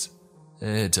office.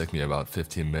 It took me about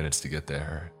 15 minutes to get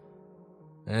there.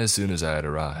 As soon as I had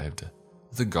arrived,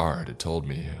 the guard told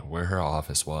me where her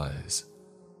office was.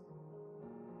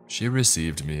 She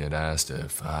received me and asked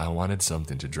if I wanted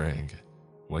something to drink,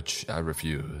 which I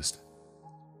refused.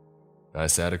 I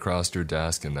sat across her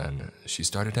desk and then she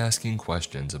started asking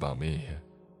questions about me,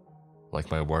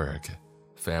 like my work,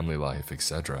 family life,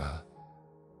 etc.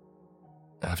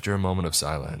 After a moment of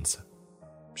silence,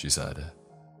 she said,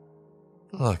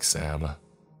 "Look, Sam,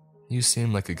 you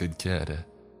seem like a good kid,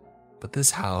 but this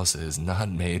house is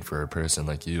not made for a person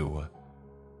like you.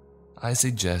 I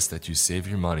suggest that you save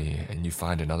your money and you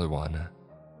find another one."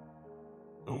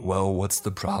 "Well, what's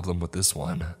the problem with this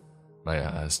one?" I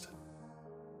asked.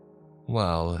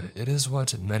 "Well, it is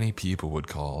what many people would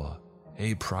call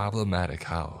a problematic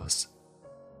house.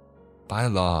 By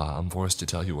law, I'm forced to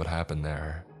tell you what happened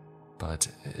there, but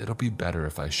it'll be better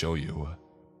if I show you."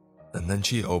 And then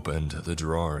she opened the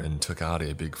drawer and took out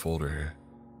a big folder,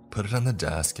 put it on the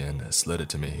desk and slid it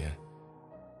to me.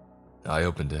 I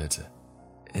opened it.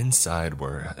 Inside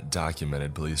were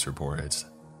documented police reports.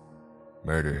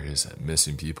 Murders,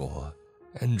 missing people,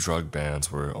 and drug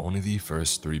bans were only the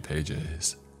first 3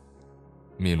 pages.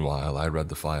 Meanwhile, I read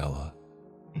the file,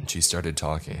 and she started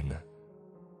talking.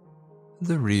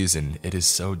 "The reason it is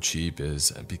so cheap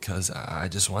is because I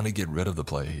just want to get rid of the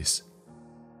place.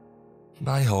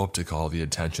 I hope to call the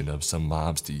attention of some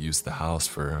mobs to use the house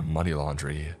for money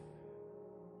laundering.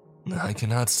 I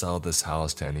cannot sell this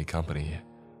house to any company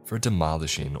for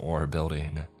demolishing or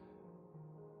building.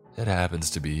 It happens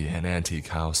to be an antique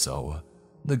house, so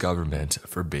the government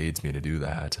forbids me to do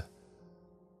that.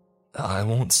 I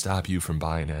won't stop you from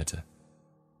buying it.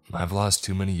 I've lost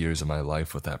too many years of my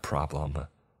life with that problem.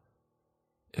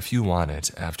 If you want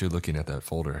it after looking at that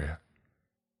folder,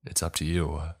 it's up to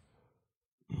you."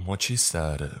 What she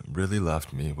said really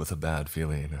left me with a bad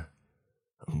feeling,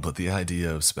 but the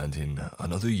idea of spending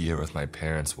another year with my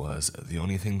parents was the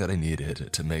only thing that I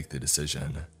needed to make the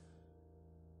decision.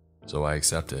 So I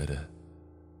accepted.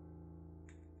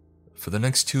 For the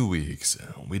next 2 weeks,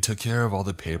 we took care of all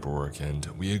the paperwork and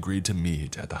we agreed to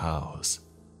meet at the house.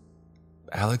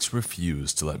 Alex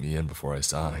refused to let me in before I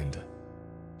signed.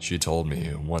 She told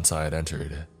me once I had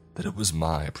entered that it was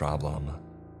my problem.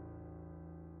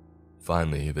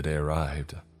 Finally, the day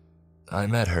arrived. I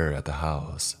met her at the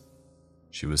house.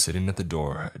 She was sitting at the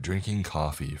door drinking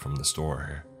coffee from the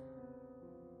store.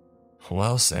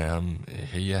 "Well, Sam,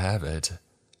 here you have it."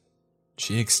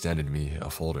 She extended me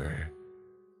a folder.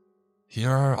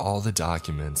 "Here are all the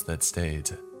documents that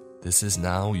state this is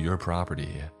now your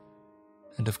property.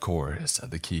 And of course,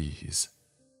 the keys."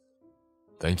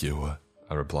 "Thank you,"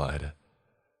 I replied.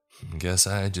 Guess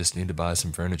I just need to buy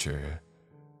some furniture.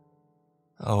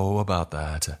 Oh, about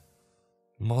that.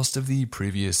 Most of the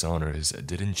previous owners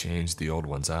didn't change the old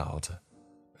ones out,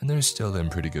 and they're still in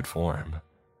pretty good form.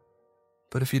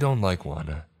 But if you don't like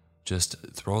one, just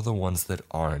throw the ones that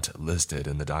aren't listed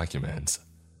in the documents.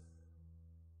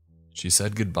 She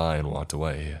said goodbye and walked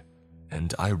away,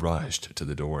 and I rushed to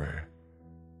the door.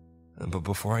 But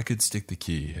before I could stick the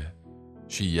key,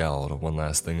 she yelled one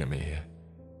last thing at me.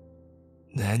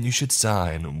 "And you should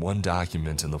sign one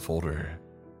document in the folder."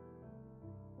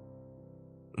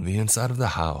 The inside of the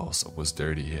house was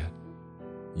dirty.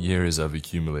 Years of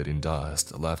accumulating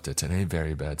dust left it in a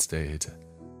very bad state,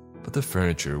 but the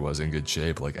furniture was in good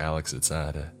shape like Alex had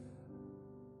said.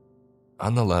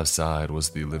 On the left side was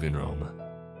the living room,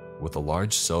 with a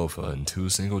large sofa and 2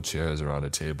 single chairs around a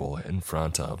table in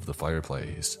front of the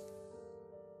fireplace.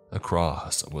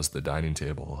 Across was the dining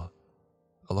table,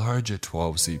 a large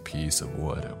 12-seat piece of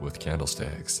wood with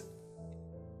candlesticks.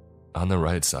 On the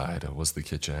right side was the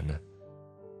kitchen.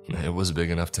 It was big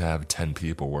enough to have 10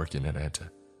 people working in it.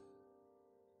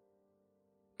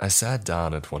 I sat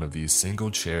down at one of these single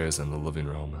chairs in the living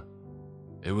room.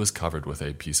 It was covered with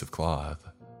a piece of cloth.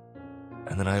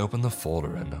 And then I opened the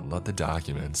folder and let the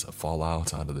documents fall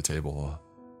out onto the table.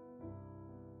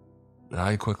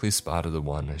 I quickly spotted the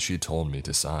one she told me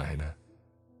to sign.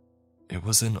 It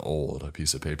was an old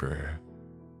piece of paper,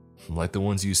 like the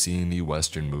ones you see in the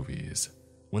Western movies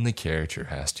when the character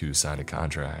has to sign a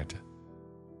contract.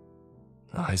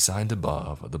 I signed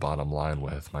above the bottom line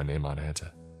with my name on it.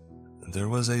 There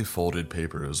was a folded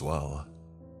paper as well.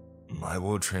 I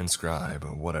will transcribe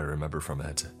what I remember from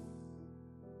it.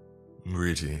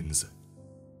 "Greetings.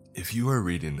 If you are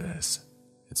reading this,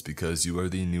 it's because you are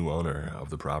the new owner of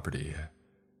the property.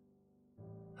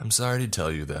 I'm sorry to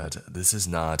tell you that this is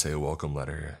not a welcome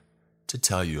letter to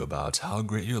tell you about how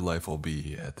great your life will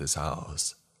be at this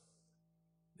house.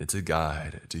 It's a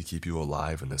guide to keep you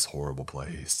alive in this horrible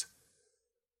place.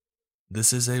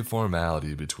 This is a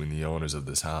formality between the owners of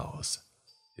this house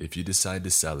if you decide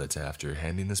to sell it after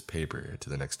handing this paper to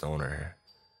the next owner.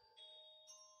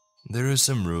 There are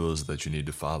some rules that you need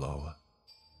to follow,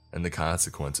 and the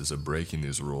consequences of breaking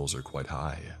these rules are quite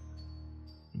high.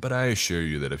 But I assure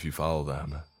you that if you follow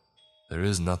them, there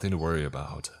is nothing to worry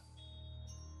about.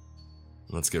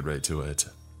 Let's get right to it.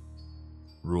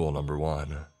 Rule number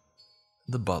 1.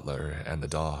 The butler and the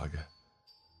dog.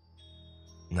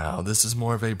 Now, this is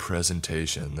more of a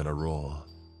presentation than a rule.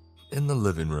 In the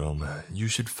living room, you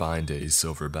should find a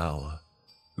silver bell.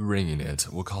 Ringing it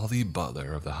will call the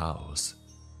butler of the house.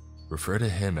 Refer to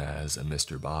him as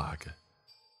Mr. Bach.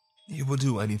 He will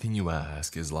do anything you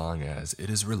ask as long as it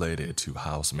is related to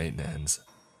house maintenance.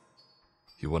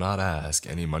 He will not ask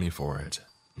any money for it.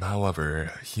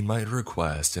 However, he might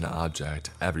request an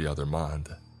object every other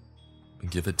month.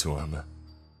 Give it to him.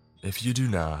 If you do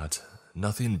not,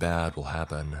 nothing bad will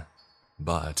happen,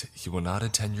 but he will not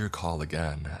attend your call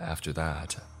again after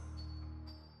that.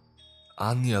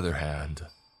 On the other hand,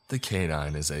 the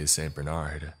canine is a Saint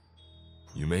Bernard.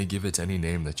 You may give it any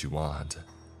name that you want.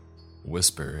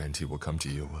 Whisper and he will come to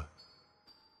you.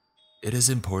 It is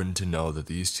important to know that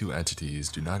these two entities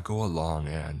do not go along,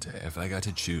 and if I got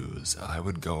to choose, I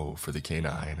would go for the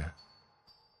canine.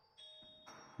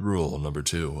 Rule number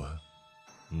 2.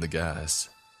 The guests.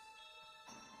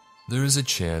 There is a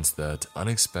chance that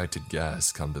unexpected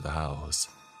guests come to the house.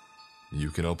 You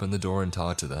can open the door and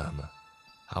talk to them.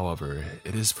 However,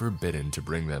 it is forbidden to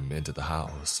bring them into the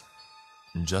house.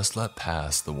 Just let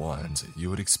pass the ones you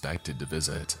would expected to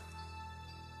visit.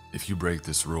 If you break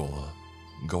this rule,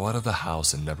 go out of the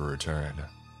house and never return.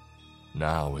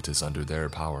 Now it is under their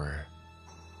power.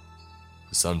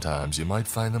 Sometimes you might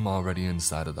find them already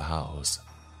inside of the house.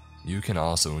 You can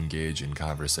also engage in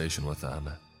conversation with them.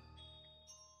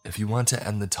 If you want to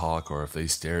end the talk, or if they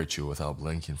stare at you without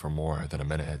blinking for more than a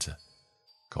minute,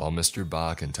 call Mr.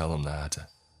 Bach and tell him that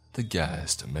the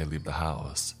guest may leave the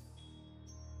house.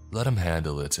 Let him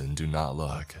handle it and do not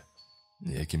look.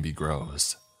 It can be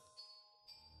gross.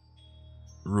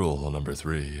 Rule number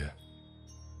 3.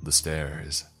 The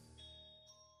stairs.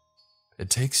 It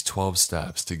takes 12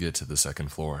 steps to get to the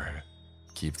second floor.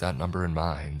 Keep that number in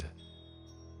mind.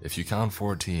 If you count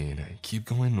 14, keep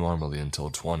going normally until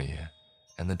 20,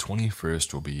 and the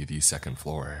 21st will be the second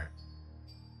floor.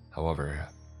 However,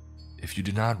 if you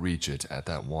do not reach it at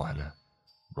that one,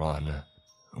 run.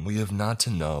 We have not to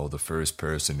know the first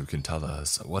person who can tell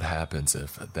us what happens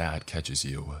if that catches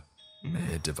you.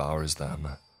 It devours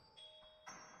them.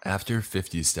 After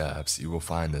 50 steps, you will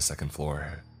find the second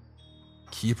floor.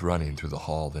 Keep running through the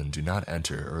hall and do not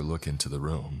enter or look into the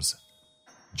rooms.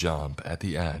 Jump at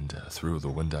the end through the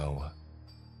window.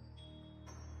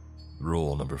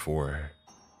 Rule number 4.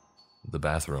 The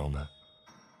bathroom.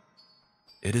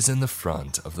 It is in the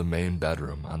front of the main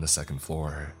bedroom on the second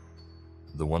floor.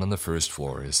 The one on the first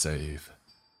floor is safe.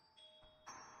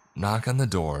 Knock on the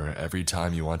door every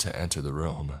time you want to enter the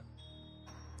room.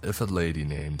 If a lady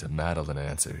named Madeline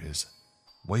answers,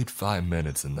 wait 5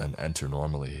 minutes and then enter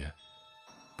normally.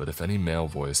 But if any male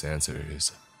voice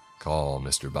answers, call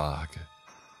Mr. Bach.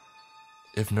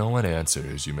 If no one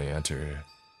answers, you may enter.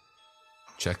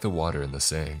 Check the water in the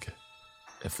sink.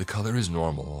 If the color is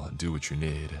normal, do what you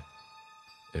need.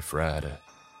 If red,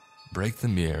 break the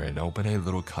mirror and open a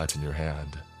little cut in your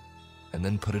hand, and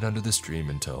then put it under the stream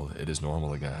until it is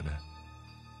normal again.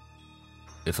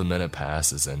 If a minute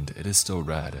passes and it is still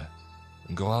red,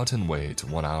 go out and wait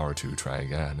 1 hour to try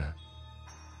again.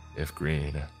 If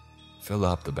green, fill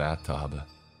up the bathtub,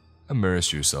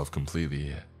 immerse yourself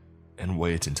completely, and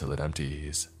wait until it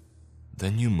empties.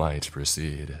 Then you might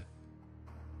proceed.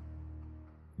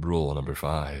 Rule number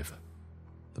 5.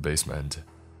 The basement.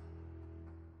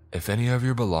 If any of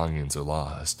your belongings are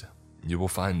lost, you will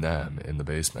find them in the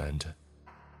basement.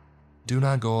 Do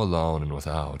not go alone and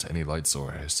without any light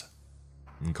source.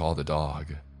 And call the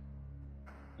dog.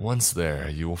 Once there,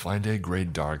 you will find a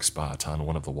great dark spot on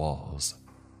one of the walls.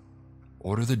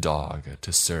 Order the dog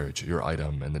to search your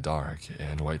item in the dark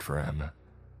and wait for him.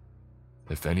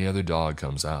 If any other dog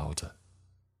comes out,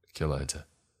 kill it.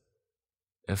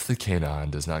 If the canine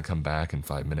does not come back in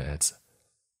 5 minutes,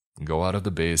 go out of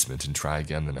the basement and try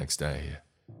again the next day.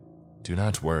 Do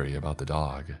not worry about the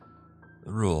dog.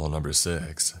 Rule number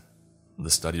 6. The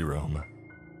study room.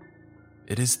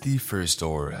 It is the first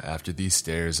door after the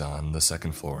stairs on the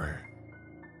second floor.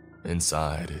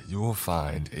 Inside, you will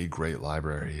find a great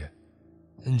library.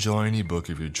 Enjoy any book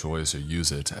of your choice or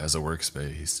use it as a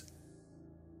workspace.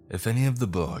 If any of the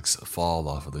books fall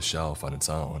off of the shelf on its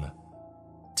own,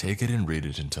 take it and read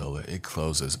it until it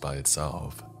closes by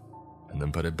itself, and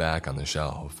then put it back on the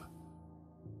shelf.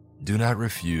 Do not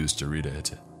refuse to read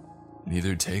it.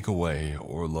 Neither take away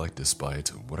or look despite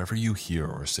whatever you hear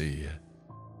or see.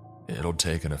 It'll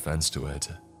take an offense to it.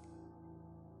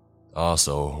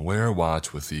 Also, wear a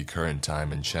watch with the current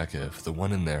time and check if the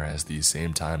one in there has the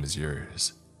same time as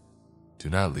yours. Do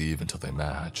not leave until they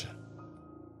match.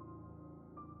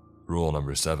 Rule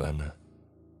number 7.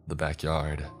 The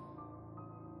backyard.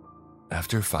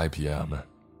 After 5 p.m.,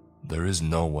 there is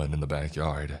no one in the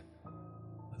backyard.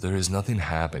 There is nothing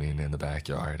happening in the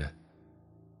backyard.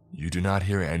 You do not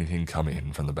hear anything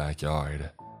coming from the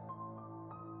backyard.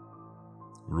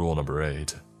 Rule number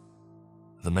 8.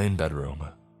 The main bedroom.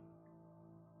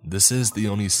 This is the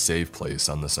only safe place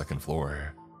on the second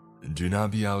floor. Do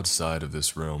not be outside of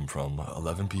this room from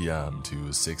 11 p.m.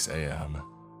 to 6 a.m.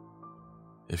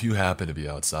 If you happen to be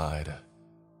outside,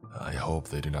 I hope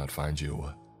they do not find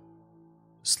you.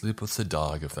 Sleep with the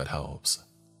dog if that helps.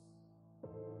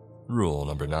 Rule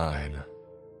number 9.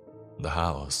 The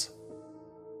house.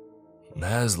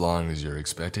 As long as your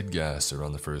expected guests are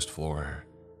on the first floor,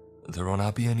 there will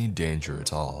not be any danger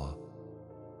at all.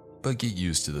 But get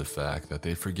used to the fact that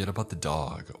they forget about the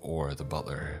dog or the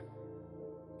butler.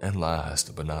 And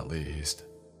last but not least,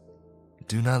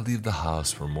 do not leave the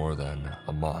house for more than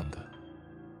a month.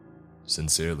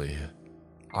 Sincerely,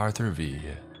 Arthur V.,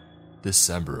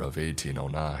 December of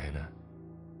 1809.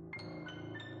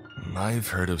 I've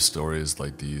heard of stories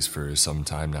like these for some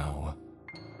time now,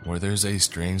 where there's a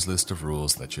strange list of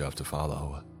rules that you have to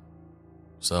follow.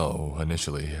 So,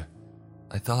 initially,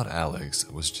 I thought Alex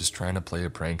was just trying to play a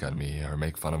prank on me or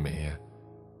make fun of me.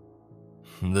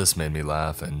 This made me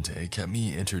laugh and it kept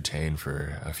me entertained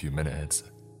for a few minutes.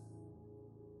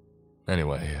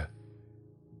 Anyway,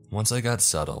 once I got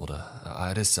settled,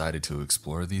 I decided to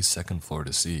explore the second floor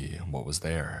to see what was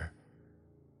there.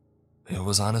 It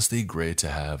was honestly great to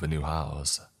have a new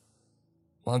house.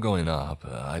 While going up,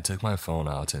 I took my phone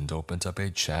out and opened up a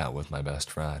chat with my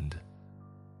best friend.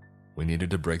 We needed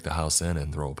to break the house in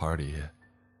and throw a party.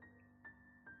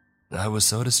 I was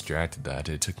so distracted that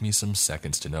it took me some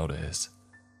seconds to notice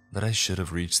that I should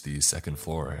have reached the second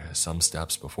floor some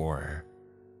steps before.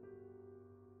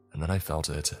 And then I felt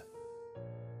it.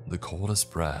 The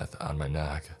coldest breath on my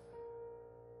neck.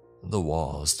 The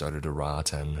walls started to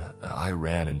rot and I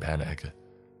ran in panic.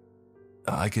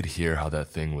 I could hear how that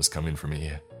thing was coming for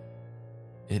me.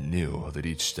 It knew that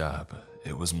each step,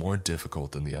 it was more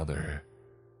difficult than the other.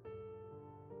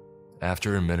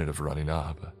 After a minute of running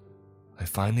up, I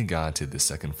finally got to the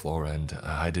second floor and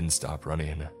I didn't stop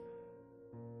running.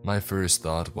 My first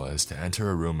thought was to enter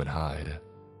a room and hide.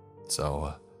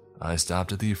 So, I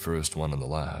stopped at the first one on the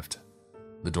left.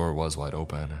 The door was wide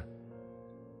open.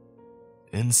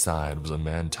 Inside was a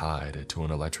man tied to an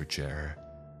electric chair.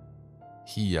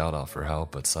 He yelled out for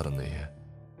help, but suddenly,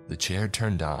 the chair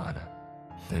turned on,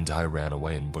 and I ran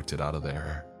away and booked it out of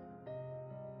there.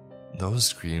 Those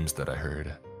screams that I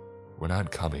heard were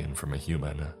not coming from a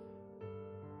human.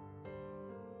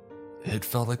 It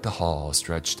felt like the hall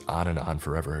stretched on and on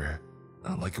forever,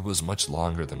 like it was much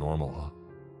longer than normal.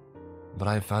 But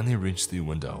I finally reached the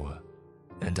window,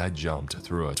 and I jumped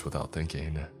through it without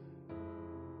thinking.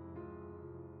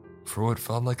 For what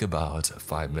felt like about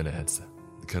 5 minutes,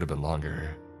 it could have been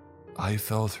longer, I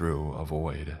fell through a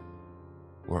void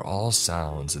where all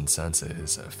sounds and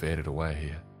senses faded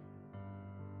away.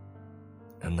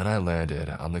 And then I landed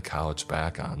on the couch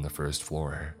back on the first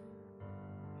floor,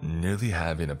 nearly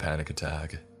having a panic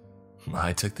attack.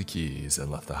 I took the keys and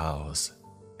left the house,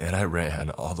 and I ran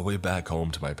all the way back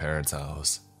home to my parents'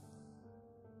 house.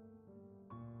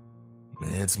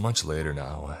 It's much later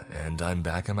now, and I'm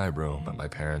back in my room at my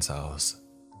parents' house.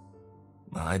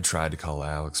 I tried to call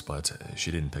Alex, but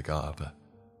she didn't pick up.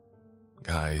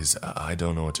 Guys, I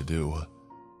don't know what to do.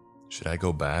 Should I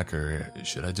go back, or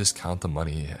should I just count the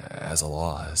money as a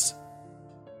loss?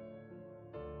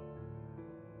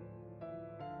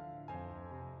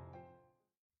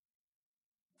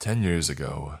 "10 years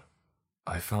ago,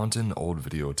 I found an old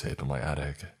videotape in my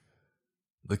attic.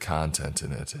 The content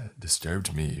in it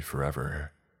disturbed me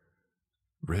forever.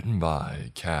 Written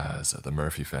by Kaz, the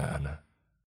Murphy fan.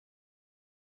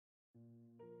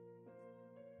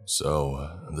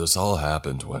 So, this all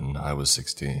happened when I was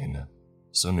 16,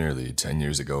 so nearly 10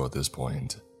 years ago at this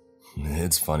point.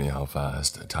 It's funny how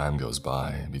fast time goes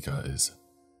by because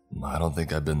I don't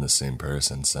think I've been the same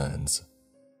person since.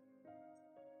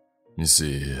 You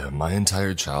see, my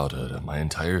entire childhood, my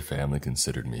entire family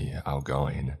considered me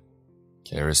outgoing,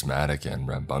 charismatic, and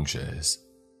rambunctious.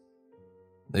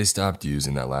 They stopped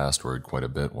using that last word quite a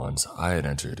bit once I had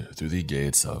entered through the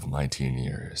gates of my teen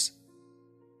years.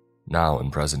 Now, in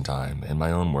present time, in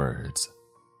my own words,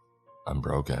 I'm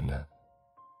broken.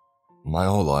 My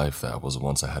whole life that was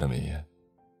once ahead of me,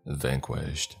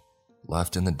 vanquished,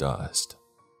 left in the dust,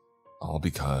 all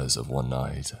because of one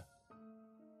night.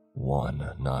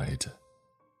 One night.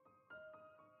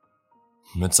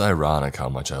 It's ironic how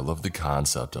much I loved the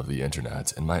concept of the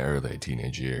internet in my early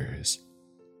teenage years.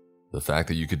 The fact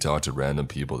that you could talk to random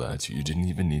people that you didn't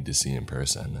even need to see in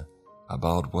person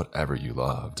about whatever you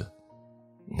loved.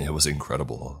 It was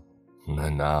incredible.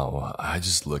 And now I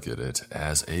just look at it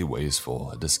as a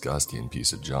wasteful, disgusting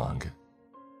piece of junk.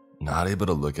 Not able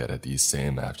to look at it the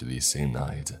same after the same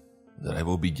night that I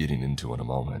will be getting into in a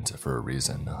moment for a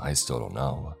reason I still don't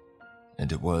know.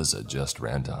 And it was just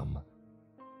random.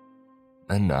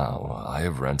 And now I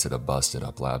have rented a busted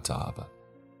up laptop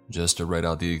just to write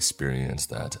out the experience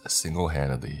that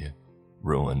single-handedly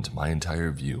ruined my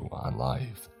entire view on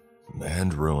life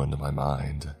and ruined my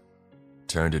mind.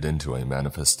 Turned it into a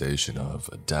manifestation of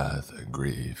death,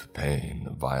 grief, pain,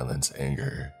 violence,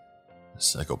 anger.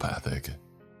 Psychopathic.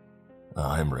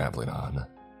 I'm rambling on.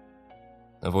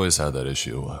 I've always had that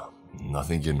issue.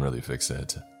 Nothing can really fix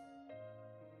it.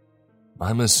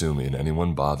 I'm assuming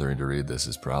anyone bothering to read this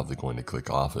is probably going to click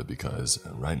off it because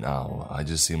right now I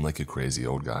just seem like a crazy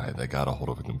old guy that got a hold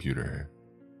of a computer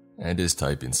and is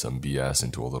typing some BS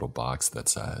into a little box that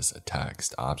says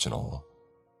text optional.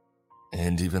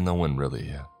 And even though when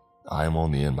really, I'm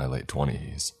only in my late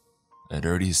 20s, it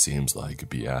already seems like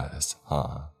BS,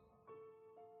 huh?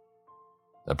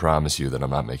 I promise you that I'm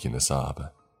not making this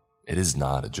up. It is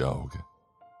not a joke.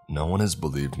 No one has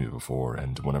believed me before,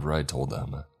 and whenever I told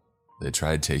them, they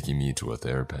tried taking me to a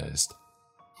therapist.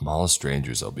 All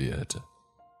strangers, albeit.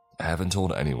 I haven't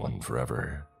told anyone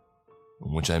forever,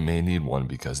 which I may need one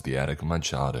because the attic of my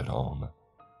childhood home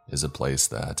is a place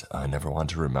that I never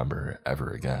want to remember ever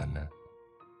again.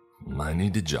 I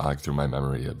need to jog through my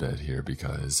memory a bit here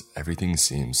because everything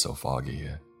seems so foggy.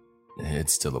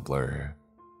 It's still a blur,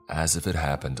 as if it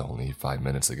happened only 5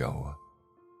 minutes ago.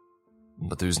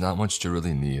 But there's not much to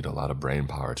really need a lot of brain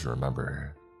power to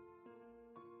remember.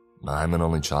 I'm an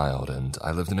only child and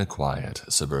I lived in a quiet,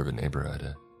 suburban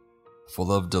neighborhood,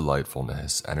 full of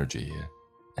delightfulness, energy,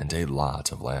 and a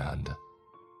lot of land.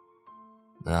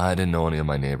 I didn't know any of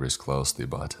my neighbors closely,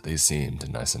 but they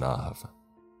seemed nice enough.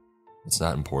 It's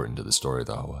not important to the story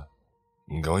though.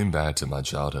 Going back to my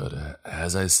childhood,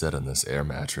 as I sit on this air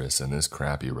mattress in this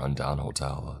crappy rundown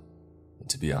hotel,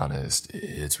 to be honest,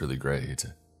 it's really great.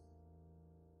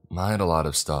 I had a lot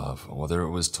of stuff, whether it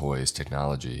was toys,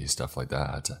 technology, stuff like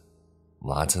that.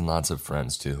 Lots and lots of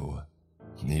friends too,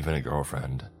 even a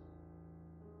girlfriend.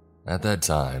 At that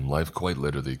time, life quite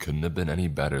literally couldn't have been any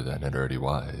better than it already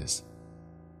was.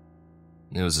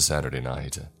 It was a Saturday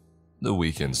night, the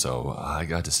weekend, so I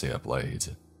got to stay up late.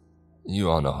 You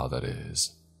all know how that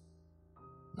is.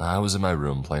 I was in my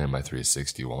room playing my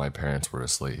 360 while my parents were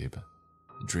asleep,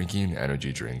 drinking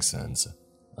energy drinks since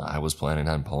I was planning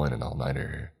on pulling an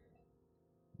all-nighter.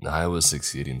 I was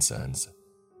succeeding since,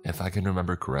 if I can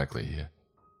remember correctly,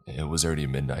 it was already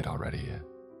midnight already.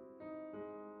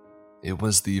 It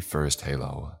was the first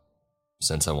Halo,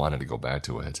 since I wanted to go back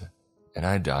to it, and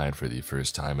I died for the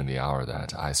first time in the hour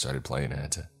that I started playing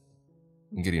it.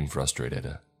 Getting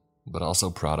frustrated, but also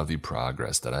proud of the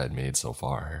progress that I had made so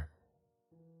far.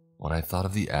 When I thought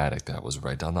of the attic that was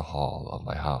right down the hall of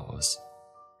my house,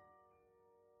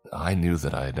 I knew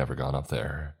that I had never gone up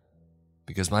there,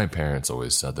 because my parents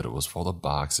always said that it was full of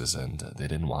boxes and they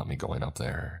didn't want me going up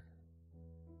there.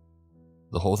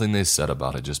 The whole thing they said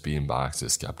about it just being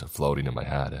boxes kept floating in my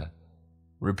head,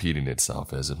 repeating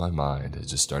itself as if my mind had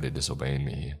just started disobeying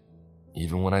me,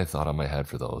 even when I thought on my head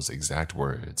for those exact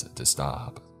words to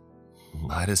stop.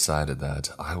 I decided that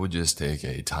I would just take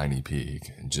a tiny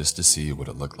peek just to see what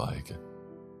it looked like.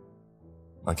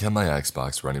 I kept my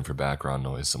Xbox running for background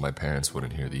noise so my parents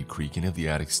wouldn't hear the creaking of the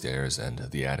attic stairs and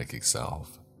the attic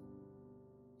itself.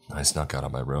 I snuck out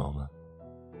of my room,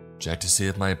 checked to see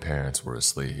if my parents were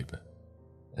asleep,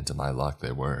 and to my luck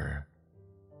they were.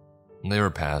 They were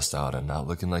passed out and not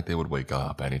looking like they would wake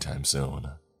up anytime soon.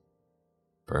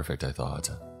 Perfect, I thought,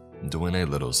 doing a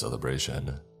little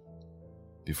celebration,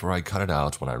 before I cut it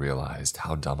out when I realized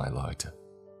how dumb I looked.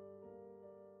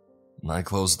 I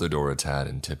closed the door a tad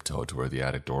and tiptoed to where the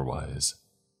attic door was.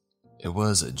 It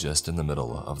was just in the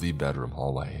middle of the bedroom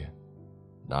hallway,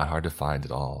 not hard to find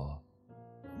at all.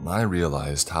 I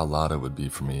realized how loud it would be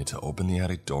for me to open the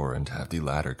attic door and have the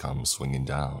ladder come swinging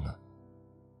down.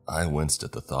 I winced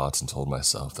at the thoughts and told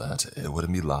myself that it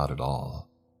wouldn't be loud at all,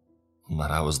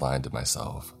 but I was lying to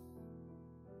myself.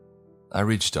 I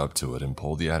reached up to it and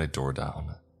pulled the attic door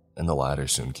down, and the ladder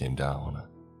soon came down.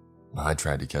 I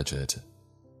tried to catch it.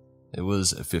 It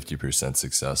was 50%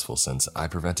 successful since I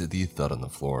prevented the thud on the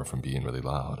floor from being really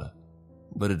loud,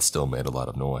 but it still made a lot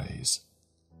of noise.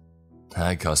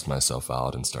 I cussed myself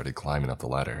out and started climbing up the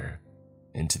ladder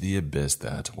into the abyss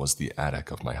that was the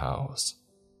attic of my house.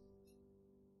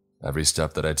 Every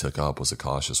step that I took up was a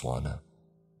cautious one,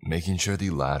 making sure the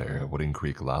ladder wouldn't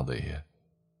creak loudly,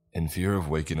 in fear of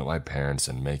waking up my parents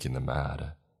and making them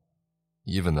mad,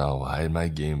 even though I had my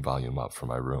game volume up for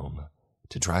my room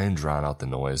to try and drown out the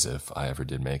noise if I ever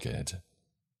did make it.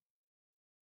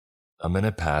 A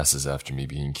minute passes after me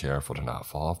being careful to not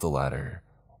fall off the ladder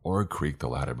or creak the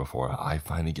ladder before I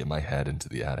finally get my head into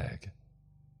the attic.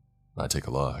 I take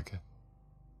a look.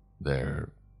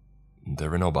 There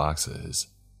were no boxes.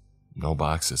 No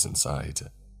boxes in sight.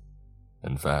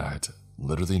 In fact,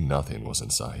 literally nothing was in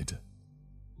sight.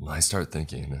 I start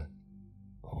thinking,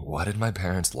 why did my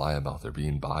parents lie about there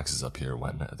being boxes up here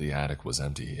when the attic was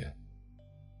empty?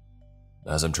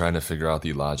 As I'm trying to figure out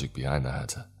the logic behind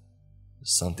that,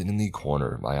 something in the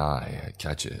corner of my eye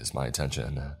catches my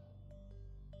attention.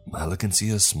 I look and see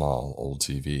a small old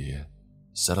TV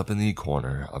set up in the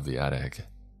corner of the attic,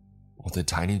 with a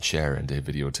tiny chair and a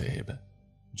videotape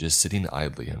just sitting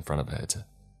idly in front of it.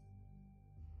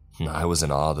 I was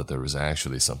in awe that there was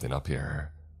actually something up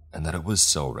here, and that it was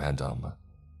so random.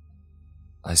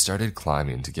 I started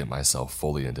climbing to get myself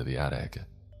fully into the attic.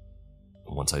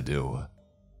 Once I do,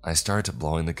 I start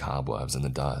blowing the cobwebs and the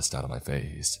dust out of my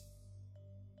face.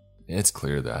 It's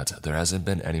clear that there hasn't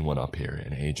been anyone up here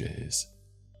in ages.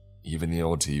 Even the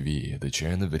old TV, the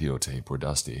chair, and the videotape were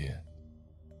dusty.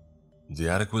 The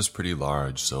attic was pretty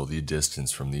large, so the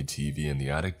distance from the TV and the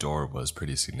attic door was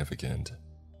pretty significant.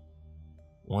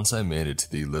 Once I made it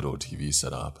to the little TV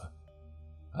setup,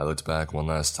 I looked back one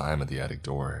last time at the attic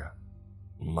door.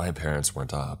 My parents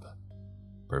weren't up.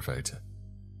 Perfect.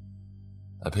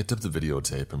 I picked up the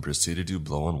videotape and proceeded to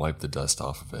blow and wipe the dust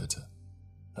off of it.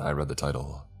 I read the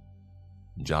title,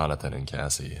 Jonathan and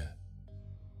Cassie.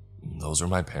 Those were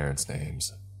my parents'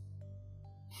 names.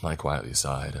 I quietly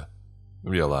sighed,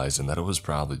 realizing that it was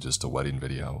probably just a wedding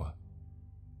video.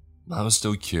 I was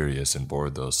still curious and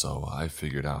bored though, so I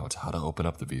figured out how to open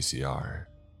up the VCR.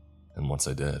 And once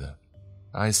I did,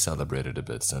 I celebrated a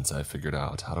bit since I figured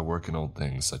out how to work an old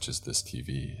thing such as this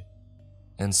TV,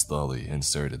 and slowly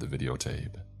inserted the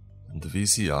videotape. The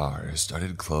VCR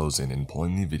started closing and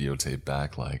pulling the videotape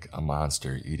back like a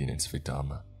monster eating its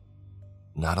victim,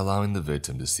 not allowing the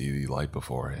victim to see the light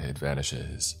before it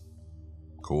vanishes.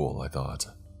 Cool, I thought.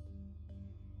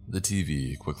 The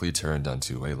TV quickly turned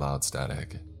onto a loud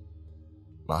static.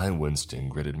 I winced and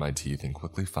gritted my teeth and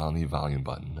quickly found the volume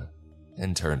button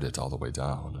and turned it all the way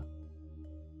down.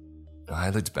 I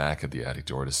looked back at the attic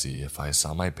door to see if I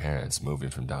saw my parents moving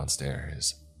from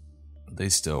downstairs. They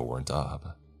still weren't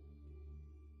up.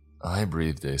 I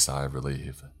breathed a sigh of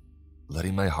relief,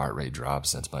 letting my heart rate drop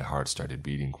since my heart started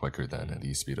beating quicker than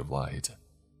the speed of light,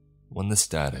 when the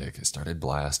static started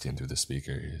blasting through the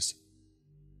speakers.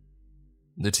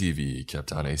 The TV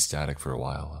kept on a static for a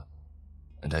while,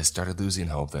 and I started losing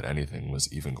hope that anything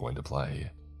was even going to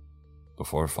play,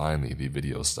 before finally the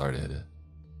video started,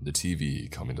 the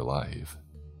TV coming to life.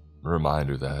 A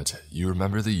reminder that you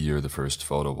remember the year the first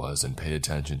photo was and pay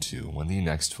attention to when the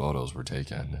next photos were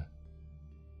taken.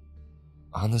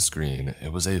 On the screen,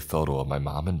 it was a photo of my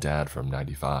mom and dad from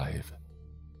 '95,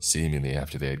 seemingly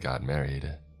after they had gotten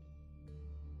married.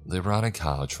 They were on a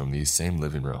couch from the same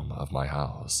living room of my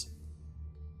house.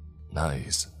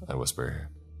 "Nice," I whisper.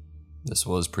 This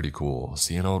was pretty cool,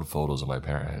 seeing old photos of my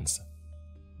parents.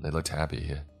 They looked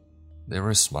happy. They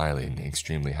were smiling,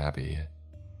 extremely happy.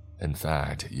 In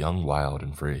fact, young, wild,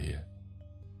 and free.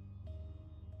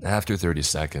 After 30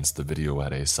 seconds, the video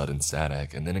had a sudden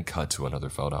static, and then it cut to another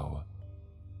photo.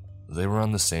 They were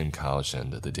on the same couch,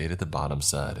 and the date at the bottom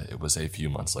said it was a few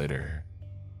months later.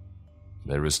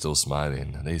 They were still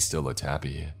smiling, they still looked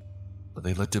happy, but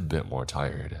they looked a bit more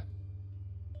tired.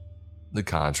 The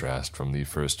contrast from the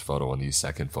first photo and the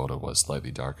second photo was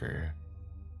slightly darker,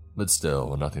 but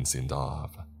still nothing seemed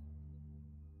off.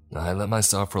 I let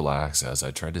myself relax as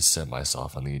I tried to sit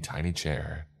myself on the tiny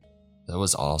chair that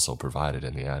was also provided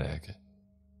in the attic.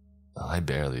 I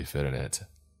barely fit in it.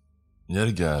 Yet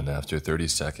again, after 30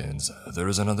 seconds, there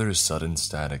was another sudden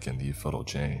static and the photo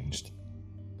changed.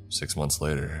 6 months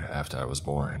later, after I was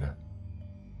born.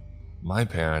 My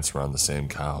parents were on the same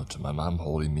couch, my mom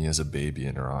holding me as a baby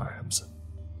in her arms.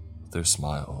 Their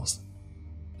smiles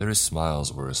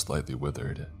were slightly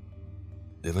withered.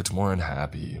 They looked more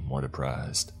unhappy, more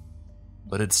depressed,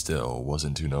 but it still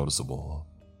wasn't too noticeable.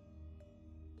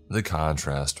 The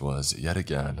contrast was, yet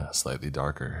again, slightly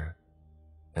darker,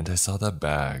 and I saw that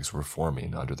bags were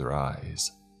forming under their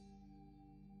eyes.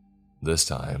 This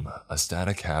time, a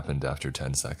static happened after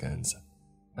 10 seconds,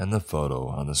 and the photo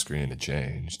on the screen had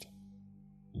changed.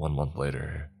 1 month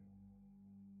later.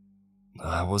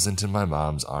 I wasn't in my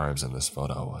mom's arms in this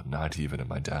photo, not even in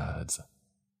my dad's.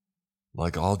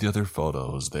 Like all the other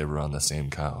photos, they were on the same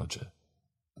couch.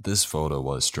 This photo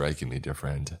was strikingly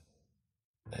different,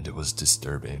 and it was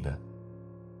disturbing.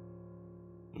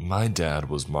 My dad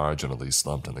was marginally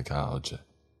slumped on the couch,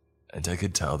 and I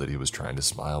could tell that he was trying to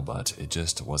smile, but it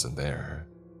just wasn't there.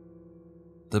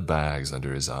 The bags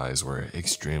under his eyes were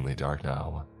extremely dark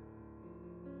now.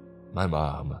 My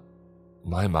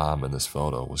mom in this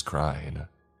photo was crying.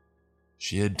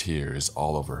 She had tears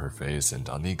all over her face and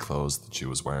on the clothes that she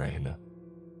was wearing.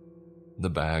 The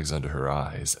bags under her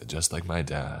eyes, just like my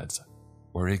dad's,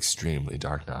 were extremely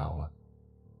dark now.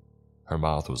 Her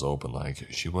mouth was open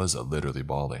like she was literally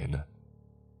bawling.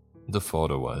 The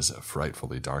photo was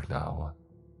frightfully dark now.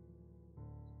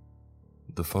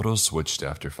 The photo switched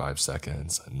after 5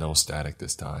 seconds, no static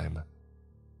this time.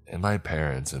 And my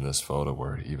parents in this photo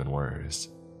were even worse.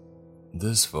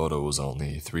 This photo was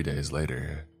only 3 days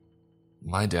later.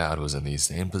 My dad was in the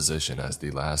same position as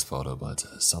the last photo, but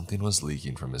something was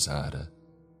leaking from his head.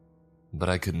 But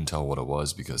I couldn't tell what it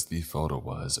was because the photo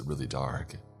was really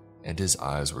dark, and his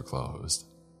eyes were closed.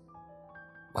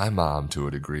 My mom, to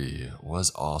a degree, was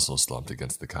also slumped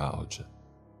against the couch,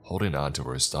 holding onto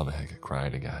her stomach,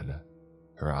 crying again,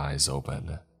 her eyes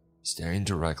open, staring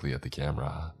directly at the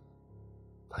camera.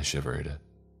 I shivered.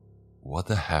 What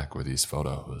the heck were these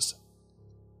photos?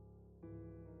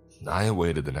 I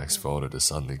awaited the next photo to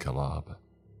suddenly come up,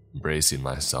 bracing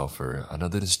myself for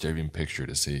another disturbing picture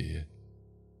to see.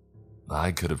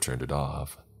 I could have turned it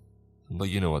off, but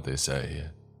you know what they say,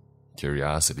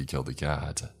 curiosity killed the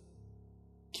cat.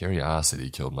 Curiosity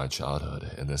killed my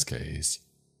childhood in this case.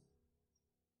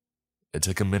 It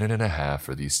took a minute and a half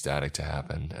for the static to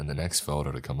happen and the next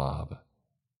photo to come up,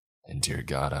 and dear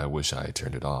God, I wish I had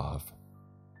turned it off.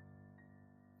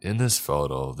 In this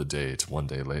photo, the date 1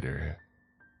 day later,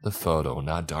 the photo,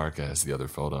 not dark as the other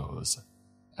photos,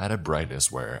 had a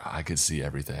brightness where I could see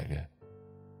everything.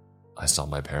 I saw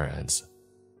my parents,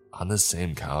 on the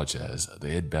same couch as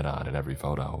they had been on in every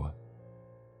photo.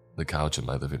 The couch in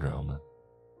my living room.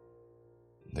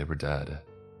 They were dead.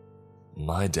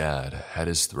 My dad had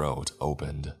his throat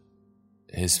opened.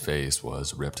 His face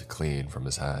was ripped clean from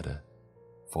his head,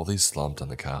 fully slumped on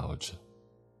the couch.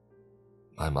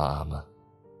 My mom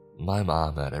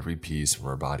had every piece from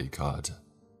her body cut,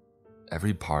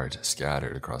 every part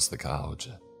scattered across the couch.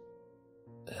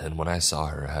 And when I saw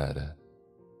her head,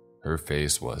 her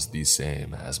face was the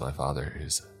same as my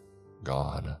father's,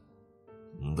 gone.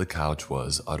 The couch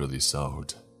was utterly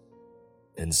soaked,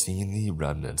 and seeing the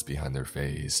remnants behind their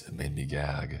face made me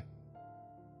gag.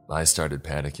 I started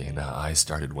panicking, I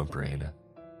started whimpering,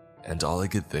 and all I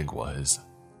could think was,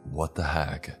 what the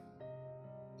heck?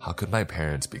 How could my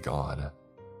parents be gone?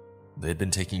 They'd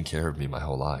been taking care of me my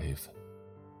whole life.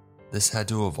 This had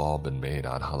to have all been made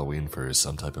on Halloween for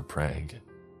some type of prank.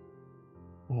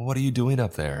 What are you doing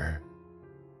up there?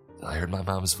 I heard my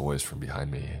mom's voice from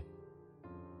behind me.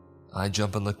 I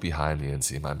jump and look behind me and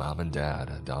see my mom and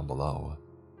dad down below,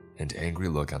 an angry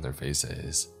look on their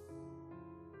faces.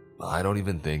 I don't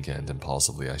even think, and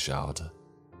impulsively I shout,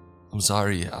 "I'm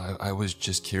sorry, I was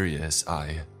just curious,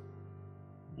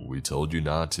 We told you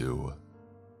not to."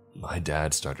 My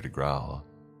dad started to growl.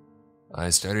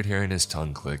 I started hearing his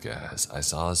tongue click as I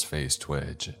saw his face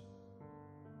twitch.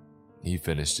 He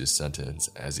finished his sentence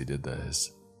as he did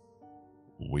this.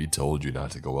 "We told you not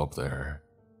to go up there."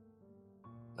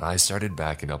 I started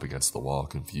backing up against the wall,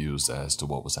 confused as to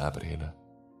what was happening.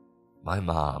 My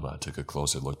mom took a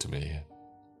closer look to me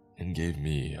and gave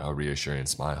me a reassuring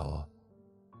smile,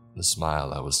 the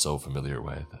smile I was so familiar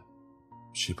with.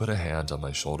 She put a hand on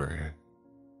my shoulder.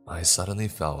 I suddenly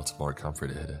felt more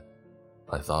comforted.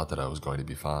 I thought that I was going to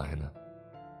be fine.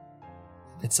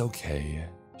 "It's okay,"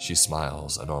 she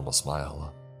smiles, a normal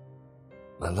smile.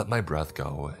 I let my breath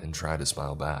go and try to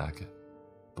smile back,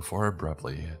 before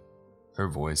abruptly, her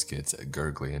voice gets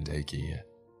gurgly and achy,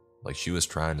 like she was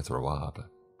trying to throw up,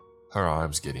 her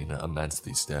arms getting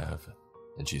immensely stiff,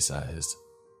 and she says,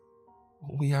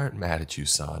 "We aren't mad at you,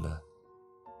 son."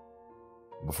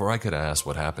 Before I could ask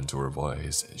what happened to her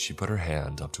voice, she put her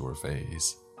hand up to her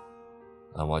face.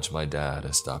 I watch my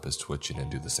dad stop his twitching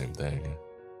and do the same thing,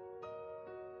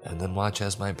 and then watch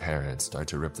as my parents start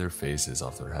to rip their faces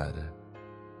off their head,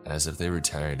 as if they were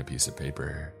tearing a piece of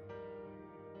paper.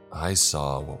 I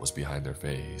saw what was behind their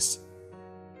face.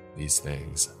 These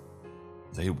things,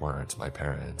 they weren't my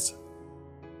parents.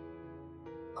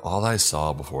 All I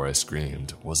saw before I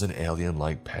screamed was an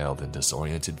alien-like paled and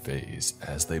disoriented face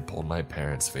as they pulled my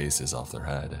parents' faces off their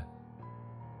head.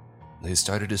 They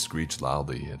started to screech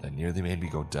loudly that nearly made me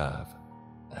go deaf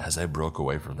as I broke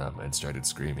away from them and started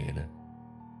screaming,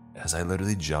 as I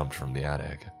literally jumped from the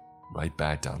attic right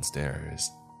back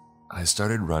downstairs. I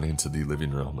started running to the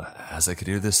living room as I could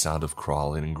hear the sound of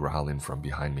crawling and growling from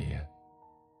behind me.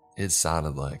 It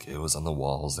sounded like it was on the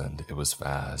walls and it was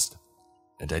fast,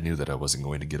 and I knew that I wasn't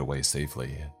going to get away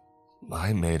safely.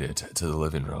 I made it to the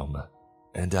living room,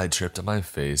 and I tripped on my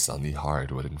face on the hard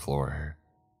wooden floor.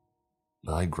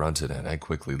 I grunted and I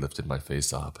quickly lifted my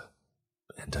face up,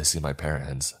 and I see my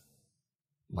parents.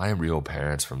 My real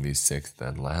parents from the 6th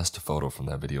and last photo from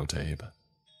that videotape.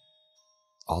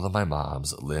 All of my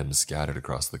mom's limbs scattered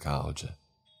across the couch.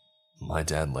 My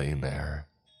dad laying there,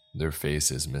 their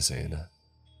faces missing.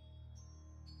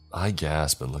 I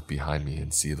gasp and look behind me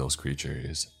and see those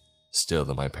creatures, still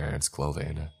in my parents'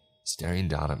 clothing, staring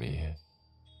down at me.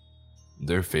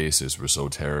 Their faces were so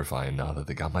terrifying now that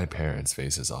they got my parents'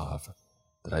 faces off,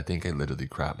 that I think I literally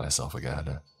crapped myself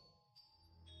again.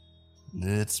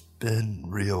 "It's been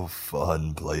real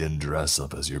fun playing dress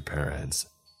up as your parents."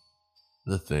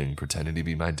 The thing pretending to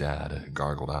be my dad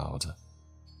gargled out,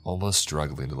 almost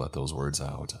struggling to let those words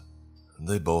out.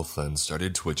 They both then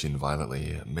started twitching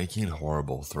violently, making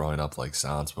horrible throwing up like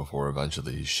sounds before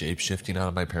eventually shape-shifting out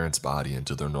of my parents' body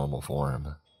into their normal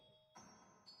form.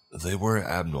 They were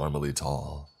abnormally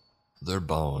tall, their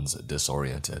bones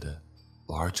disoriented,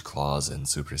 large claws and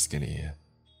super skinny.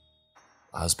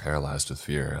 I was paralyzed with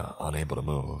fear, unable to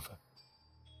move.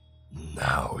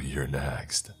 "Now you're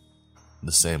next,"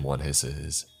 the same one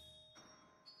hisses.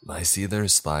 I see their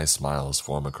sly smiles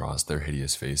form across their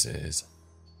hideous faces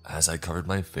as I covered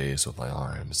my face with my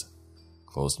arms,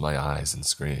 closed my eyes and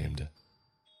screamed,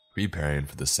 preparing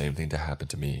for the same thing to happen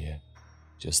to me,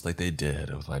 just like they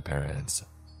did with my parents.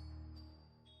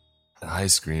 I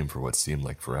screamed for what seemed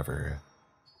like forever,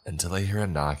 until I hear a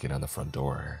knocking on the front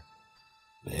door.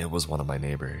 It was one of my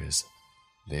neighbors.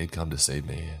 They had come to save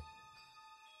me.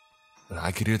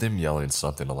 I could hear them yelling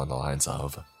something along the lines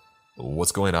of,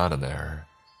 "What's going on in there?"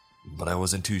 But I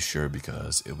wasn't too sure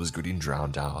because it was getting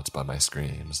drowned out by my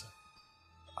screams.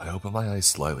 I opened my eyes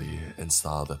slightly and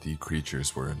saw that the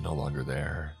creatures were no longer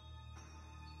there.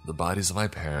 The bodies of my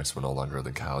parents were no longer on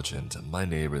the couch, and my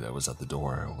neighbor that was at the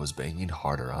door was banging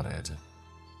harder on it.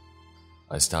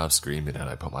 I stopped screaming and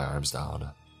I put my arms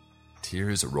down,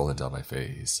 tears rolling down my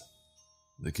face,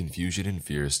 the confusion and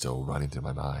fear still running through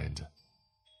my mind.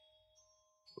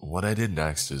 What I did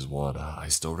next is one I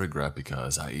still regret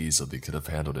because I easily could have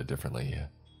handled it differently.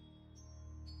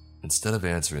 Instead of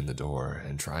answering the door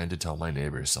and trying to tell my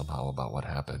neighbors somehow about what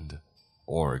happened,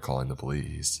 or calling the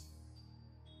police,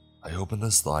 I opened the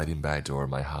sliding back door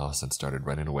of my house and started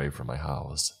running away from my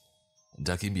house,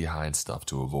 ducking behind stuff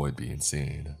to avoid being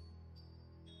seen.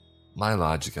 My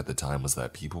logic at the time was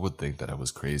that people would think that I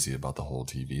was crazy about the whole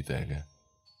TV thing.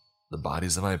 The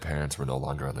bodies of my parents were no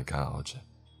longer on the couch,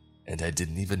 and I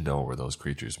didn't even know where those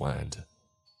creatures went,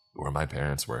 where my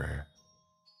parents were.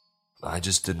 I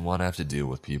just didn't want to have to deal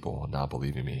with people not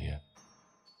believing me.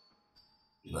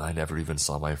 I never even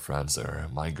saw my friends or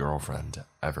my girlfriend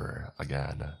ever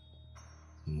again.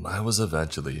 I was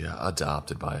eventually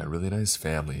adopted by a really nice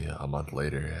family a month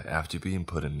later after being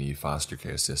put in the foster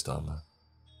care system.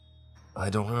 I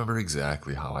don't remember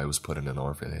exactly how I was put in an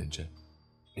orphanage.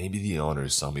 Maybe the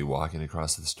owners saw me walking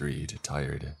across the street,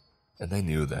 tired, and they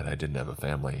knew that I didn't have a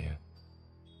family.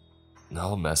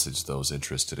 I'll message those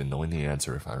interested in knowing the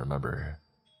answer if I remember,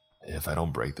 if I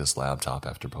don't break this laptop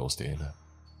after posting.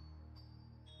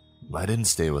 I didn't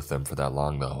stay with them for that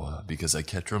long though, because I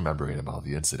kept remembering about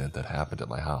the incident that happened at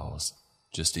my house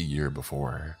just a year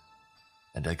before,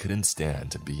 and I couldn't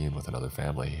stand being with another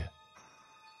family.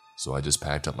 So I just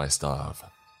packed up my stuff,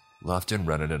 left and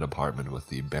rented an apartment with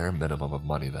the bare minimum of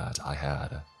money that I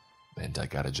had, and I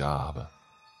got a job.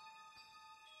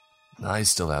 I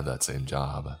still have that same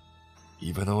job,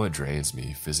 even though it drains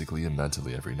me physically and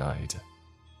mentally every night.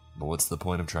 But what's the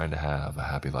point of trying to have a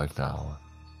happy life now?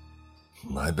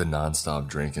 I've been non-stop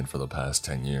drinking for the past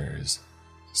 10 years,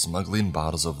 smuggling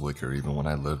bottles of liquor even when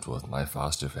I lived with my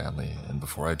foster family and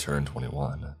before I turned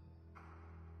 21.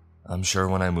 I'm sure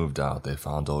when I moved out they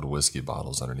found old whiskey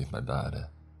bottles underneath my bed,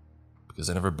 because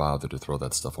I never bothered to throw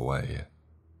that stuff away.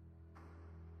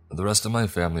 The rest of my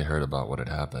family heard about what had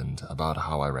happened, about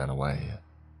how I ran away,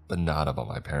 but not about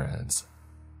my parents.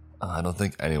 I don't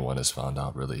think anyone has found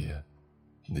out really.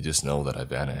 They just know that I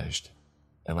vanished,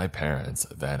 and my parents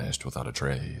vanished without a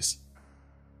trace.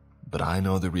 But I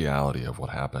know the reality of what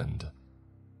happened.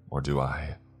 Or do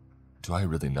I? Do I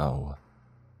really know?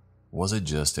 Was it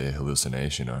just a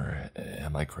hallucination, or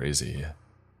am I crazy?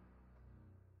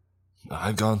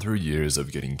 I've gone through years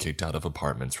of getting kicked out of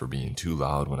apartments for being too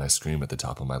loud when I scream at the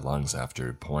top of my lungs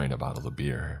after pouring a bottle of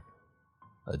beer,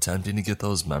 attempting to get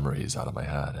those memories out of my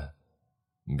head,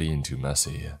 being too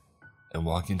messy, and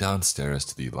walking downstairs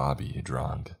to the lobby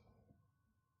drunk.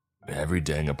 Every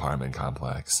dang apartment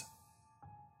complex.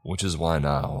 Which is why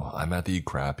now I'm at the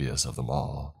crappiest of them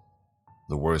all.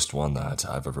 The worst one that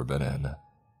I've ever been in.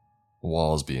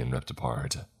 Walls being ripped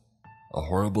apart. A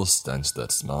horrible stench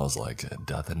that smells like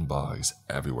death and bugs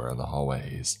everywhere in the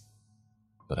hallways.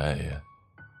 But hey,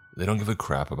 they don't give a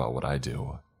crap about what I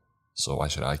do, so why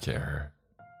should I care?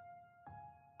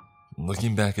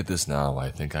 Looking back at this now, I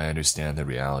think I understand the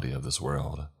reality of this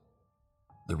world.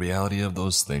 The reality of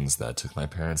those things that took my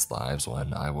parents' lives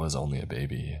when I was only a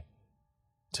baby,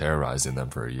 terrorizing them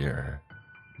for a year,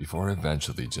 before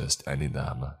eventually just ending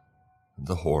them.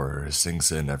 The horror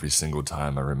sinks in every single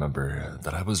time I remember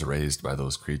that I was raised by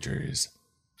those creatures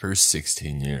for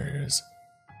 16 years,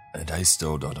 and I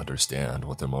still don't understand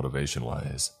what their motivation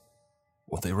was,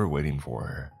 what they were waiting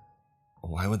for.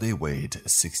 Why would they wait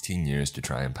 16 years to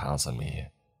try and pounce on me,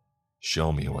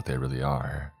 show me what they really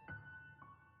are?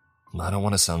 I don't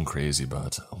want to sound crazy,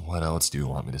 but what else do you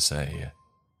want me to say?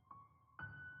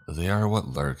 They are what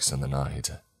lurks in the night.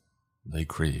 They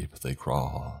creep, they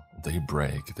crawl, they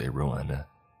break, they ruin.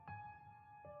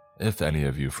 If any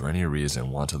of you for any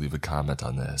reason want to leave a comment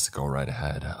on this, go right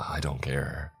ahead, I don't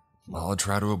care. I'll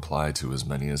try to apply to as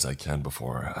many as I can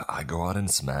before I go out and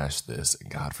smash this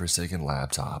godforsaken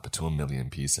laptop to 1,000,000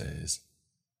 pieces.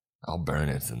 I'll burn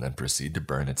it and then proceed to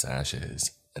burn its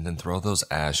ashes, and then throw those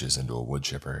ashes into a wood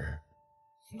chipper.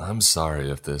 I'm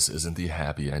sorry if this isn't the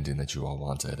happy ending that you all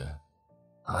wanted.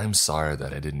 I'm sorry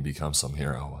that I didn't become some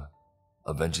hero,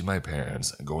 avenging my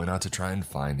parents, going out to try and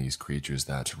find these creatures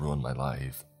that ruined my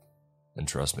life. And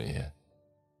trust me,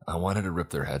 I wanted to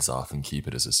rip their heads off and keep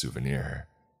it as a souvenir,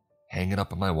 hang it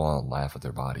up on my wall and laugh at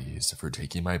their bodies for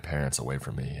taking my parents away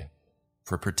from me,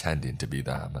 for pretending to be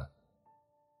them.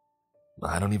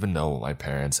 I don't even know what my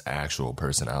parents' actual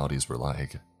personalities were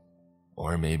like,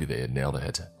 or maybe they had nailed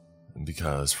it,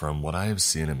 because from what I have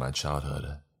seen in my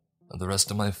childhood, the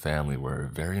rest of my family were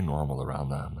very normal around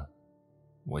them.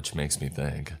 Which makes me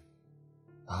think,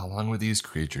 how long were these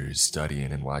creatures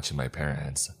studying and watching my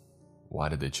parents? Why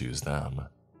did they choose them?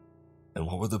 And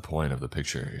what were the point of the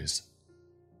pictures?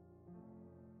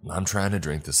 I'm trying to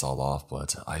drink this all off,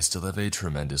 but I still have a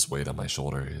tremendous weight on my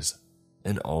shoulders,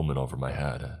 an omen over my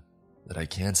head, that I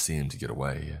can't seem to get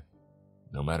away,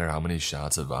 no matter how many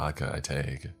shots of vodka I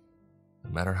take, no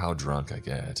matter how drunk I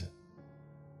get.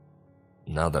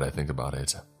 Now that I think about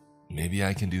it, maybe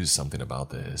I can do something about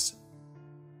this.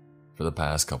 For the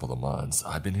past couple of months,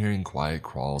 I've been hearing quiet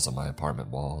crawls on my apartment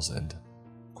walls and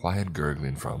quiet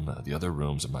gurgling from the other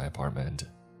rooms of my apartment.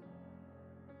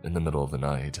 In the middle of the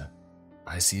night,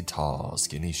 I see tall,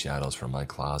 skinny shadows from my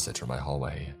closet or my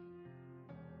hallway.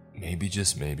 Maybe,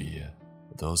 just maybe,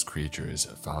 those creatures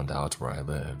found out where I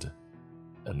lived,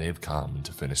 and they've come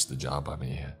to finish the job on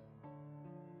me.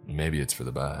 Maybe it's for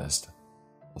the best,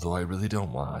 although I really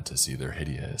don't want to see their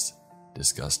hideous,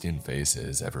 disgusting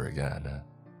faces ever again.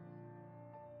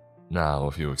 Now,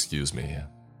 if you excuse me,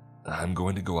 I'm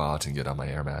going to go out and get on my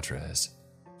air mattress,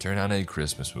 turn on a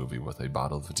Christmas movie with a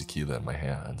bottle of tequila in my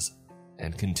hands,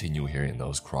 and continue hearing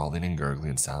those crawling and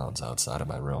gurgling sounds outside of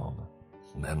my room,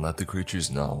 and let the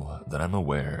creatures know that I'm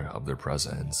aware of their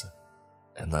presence,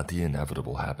 and let the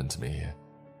inevitable happen to me.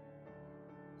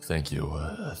 Thank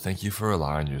you for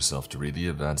allowing yourself to read the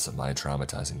events of my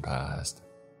traumatizing past.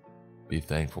 Be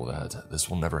thankful that this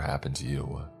will never happen to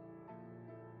you.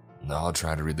 I'll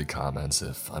try to read the comments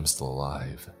if I'm still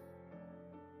alive.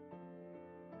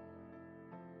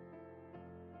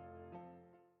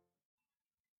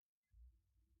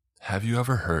 Have you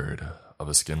ever heard of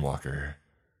a skinwalker?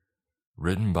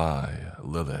 Written by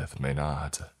Lilith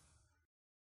Maynard.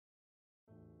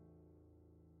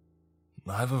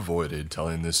 I've avoided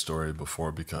telling this story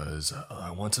before because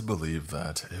I want to believe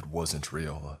that it wasn't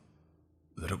real,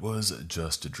 that it was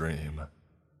just a dream.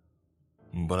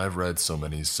 But I've read so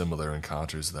many similar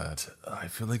encounters that I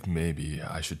feel like maybe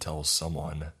I should tell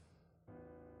someone.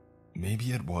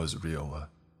 Maybe it was real,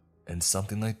 and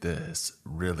something like this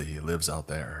really lives out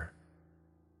there.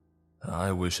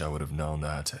 I wish I would have known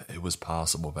that it was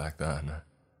possible back then.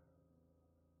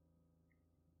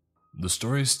 The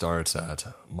story starts at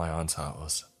my aunt's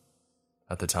house.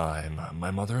 At the time,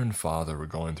 my mother and father were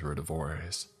going through a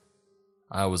divorce.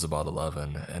 I was about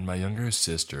 11, and my younger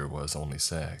sister was only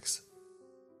 6.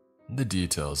 The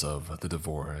details of the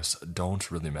divorce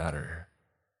don't really matter,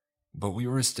 but we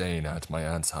were staying at my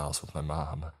aunt's house with my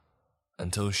mom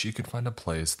until she could find a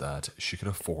place that she could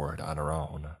afford on her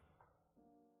own.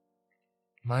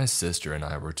 My sister and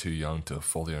I were too young to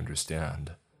fully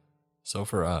understand, so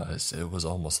for us, it was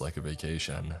almost like a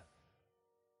vacation.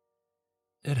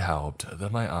 It helped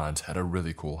that my aunt had a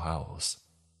really cool house.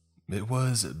 It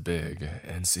was big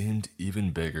and seemed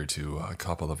even bigger to a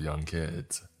couple of young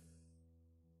kids.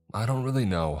 I don't really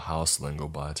know house lingo,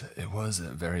 but it was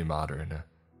very modern,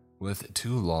 with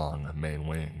 2 long main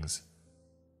wings.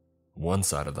 One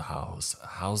side of the house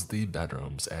housed the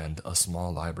bedrooms and a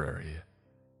small library.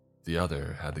 The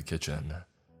other had the kitchen.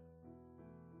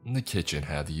 The kitchen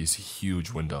had these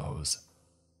huge windows,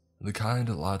 the kind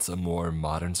lots of more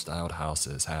modern-styled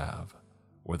houses have,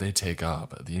 where they take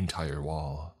up the entire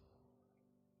wall.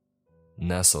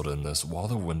 Nestled in this wall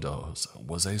of windows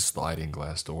was a sliding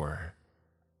glass door,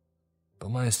 but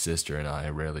my sister and I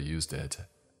rarely used it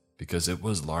because it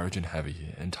was large and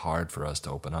heavy and hard for us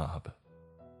to open up.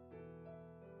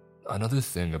 Another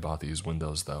thing about these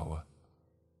windows, though,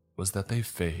 was that they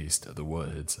faced the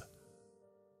woods.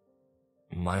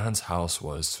 My aunt's house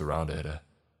was surrounded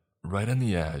right on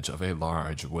the edge of a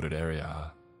large wooded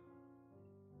area.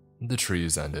 The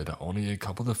trees ended only a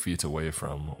couple of feet away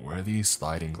from where the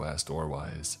sliding glass door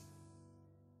was.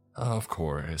 Of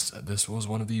course, this was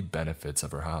one of the benefits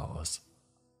of her house.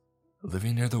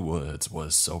 Living near the woods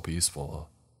was so peaceful,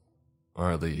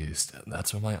 or at least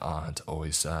that's what my aunt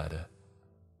always said.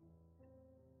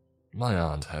 My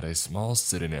aunt had a small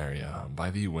sitting area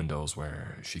by the windows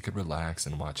where she could relax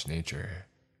and watch nature.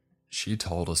 She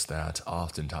told us that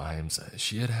oftentimes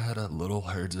she had little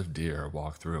herds of deer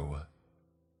walk through,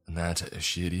 and that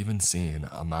she had even seen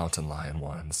a mountain lion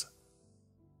once.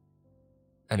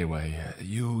 Anyway,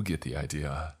 you get the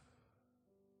idea.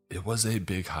 It was a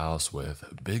big house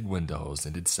with big windows,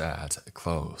 and it sat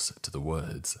close to the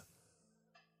woods.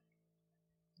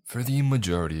 For the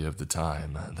majority of the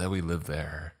time that we lived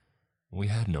there, we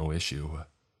had no issue.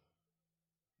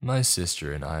 My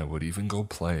sister and I would even go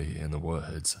play in the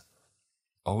woods,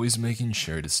 always making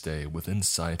sure to stay within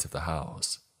sight of the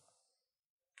house.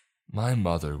 My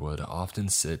mother would often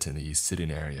sit in the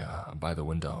sitting area by the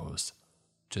windows,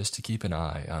 just to keep an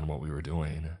eye on what we were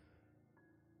doing.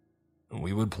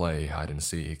 We would play hide and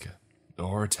seek,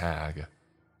 or tag,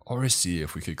 or see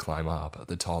if we could climb up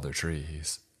the taller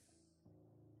trees.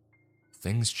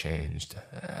 Things changed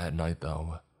at night,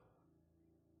 though.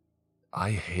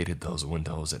 I hated those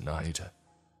windows at night.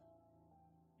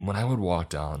 When I would walk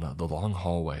down the long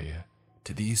hallway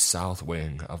to the south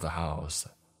wing of the house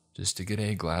just to get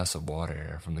a glass of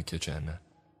water from the kitchen,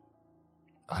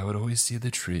 I would always see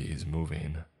the trees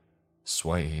moving,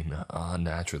 swaying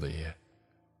unnaturally.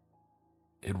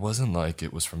 It wasn't like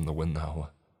it was from the wind, though,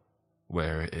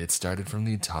 where it started from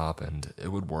the top and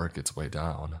it would work its way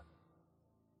down.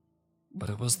 but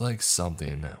it was like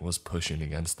something was pushing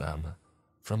against them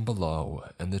from below,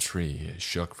 and the tree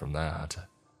shook from that.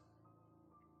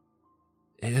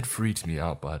 It had freaked me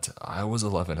out, but I was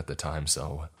 11 at the time,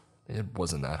 so it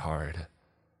wasn't that hard.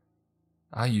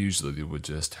 I usually would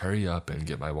just hurry up and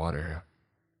get my water,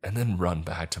 and then run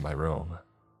back to my room.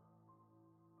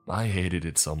 I hated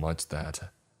it so much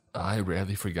that I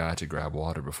rarely forgot to grab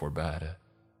water before bed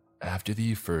after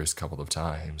the first couple of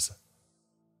times.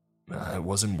 It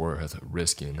wasn't worth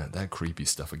risking that creepy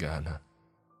stuff again.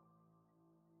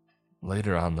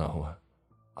 Later on, though,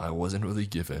 I wasn't really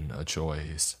given a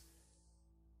choice.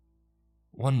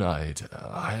 One night,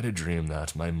 I had a dream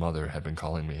that my mother had been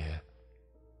calling me.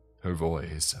 Her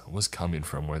voice was coming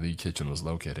from where the kitchen was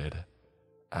located,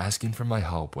 asking for my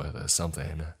help with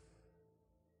something.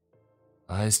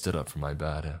 I stood up from my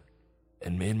bed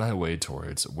and made my way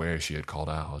towards where she had called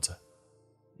out,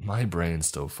 my brain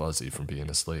still fuzzy from being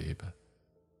asleep.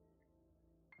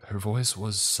 Her voice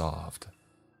was soft,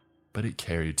 but it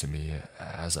carried to me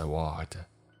as I walked,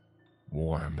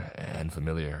 warm and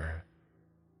familiar.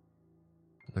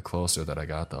 The closer that I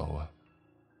got, though,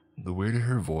 the weirder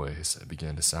her voice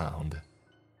began to sound,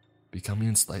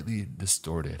 becoming slightly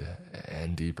distorted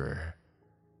and deeper.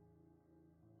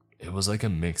 It was like a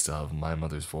mix of my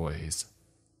mother's voice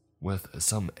with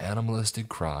some animalistic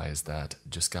cries that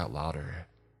just got louder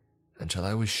until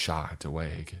I was shocked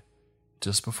awake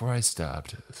just before I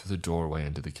stepped through the doorway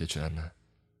into the kitchen.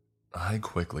 I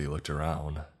quickly looked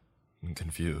around,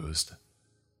 confused.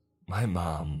 My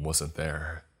mom wasn't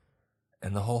there,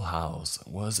 and the whole house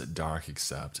was dark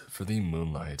except for the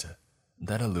moonlight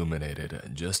that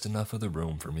illuminated just enough of the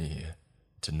room for me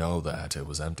to know that it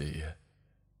was empty.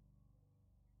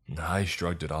 I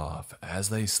shrugged it off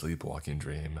as a sleepwalking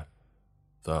dream,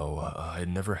 though I'd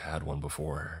never had one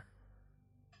before.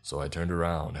 So I turned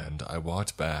around and I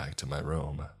walked back to my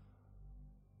room.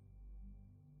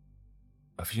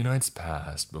 A few nights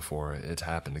passed before it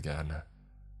happened again.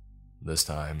 This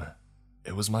time,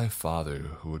 it was my father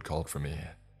who had called for me.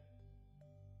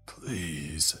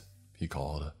 "Please," he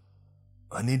called.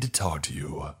 "I need to talk to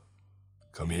you.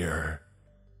 Come here."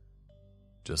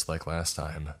 Just like last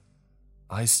time,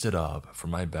 I stood up from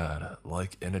my bed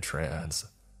like in a trance,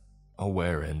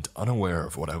 aware and unaware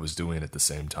of what I was doing at the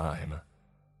same time.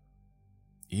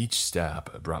 Each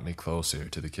step brought me closer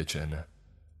to the kitchen,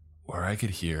 where I could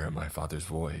hear my father's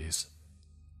voice,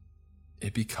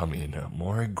 it becoming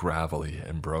more gravelly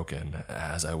and broken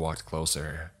as I walked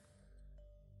closer.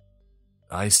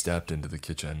 I stepped into the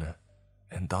kitchen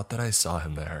and thought that I saw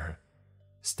him there,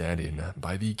 standing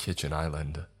by the kitchen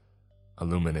island,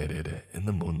 illuminated in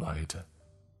the moonlight.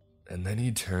 And then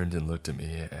he turned and looked at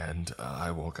me, and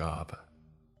I woke up,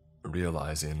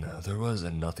 realizing there was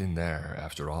nothing there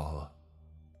after all.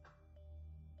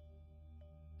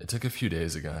 It took a few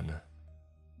days again,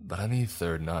 but on the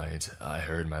third night, I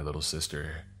heard my little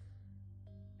sister.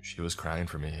 She was crying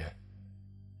for me,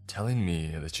 telling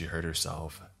me that she hurt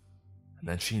herself and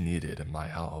that she needed my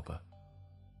help.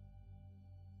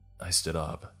 I stood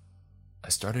up. I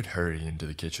started hurrying to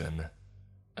the kitchen,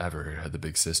 ever the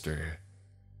big sister.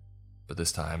 But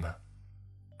this time,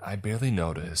 I barely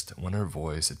noticed when her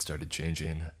voice had started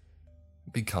changing,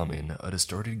 becoming a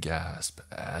distorted gasp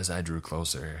as I drew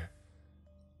closer.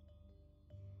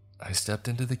 I stepped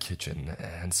into the kitchen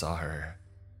and saw her.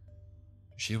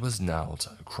 She was knelt,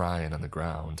 crying on the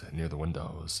ground near the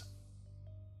windows.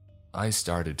 I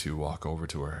started to walk over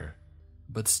to her,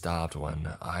 but stopped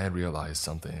when I had realized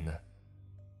something.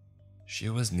 She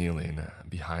was kneeling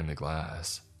behind the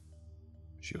glass.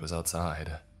 She was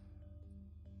outside.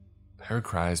 Her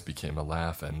cries became a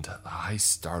laugh and I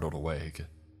startled awake,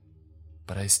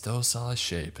 but I still saw a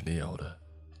shape kneeled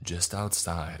just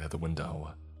outside of the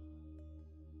window.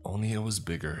 Only it was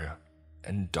bigger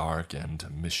and dark and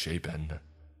misshapen.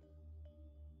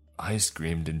 I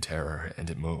screamed in terror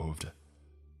and it moved,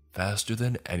 faster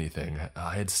than anything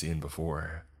I had seen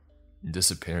before,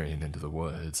 disappearing into the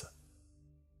woods.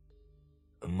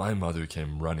 My mother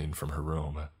came running from her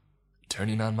room,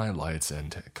 turning on my lights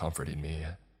and comforting me.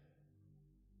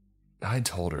 I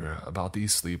told her about the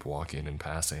sleepwalking in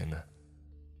passing,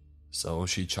 so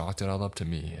she chalked it all up to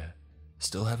me,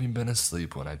 still having been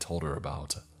asleep when I told her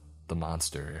about the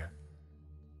monster.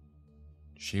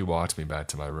 She walked me back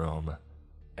to my room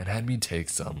and had me take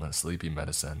some sleepy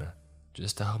medicine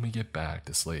just to help me get back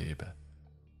to sleep.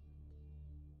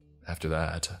 After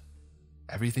that,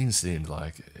 everything seemed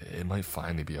like it might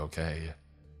finally be okay.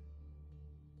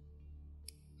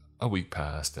 A week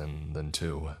passed and then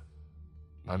two.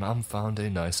 My mom found a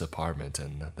nice apartment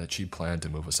and that she planned to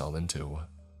move us all into.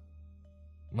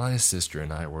 My sister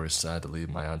and I were sad to leave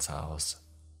my aunt's house,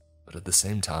 but at the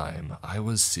same time, I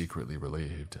was secretly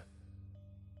relieved.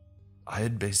 I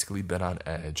had basically been on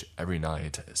edge every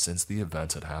night since the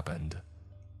events had happened,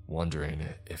 wondering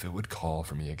if it would call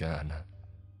for me again.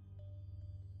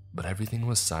 But everything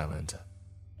was silent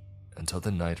until the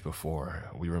night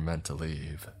before we were meant to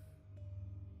leave.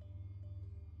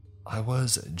 I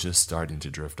was just starting to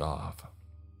drift off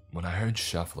when I heard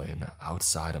shuffling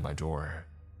outside of my door.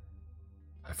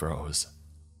 I froze,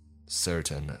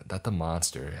 certain that the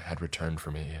monster had returned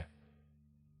for me,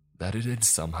 that it had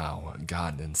somehow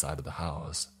gotten inside of the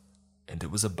house, and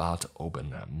it was about to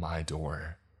open my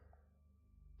door.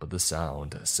 But the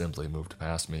sound simply moved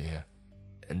past me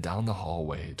and down the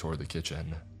hallway toward the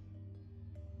kitchen.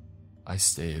 I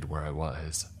stayed where I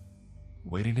was,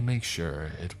 waiting to make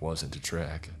sure it wasn't a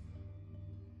trick,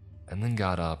 and then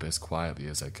got up as quietly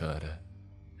as I could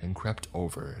and crept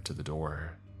over to the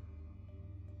door.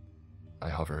 I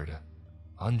hovered,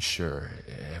 unsure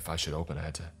if I should open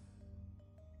it.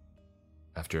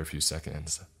 After a few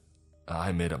seconds,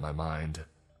 I made up my mind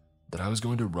that I was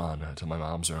going to run to my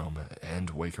mom's room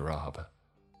and wake her up.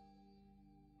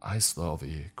 I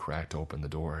slowly cracked open the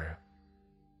door,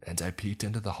 and I peeked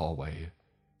into the hallway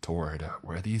toward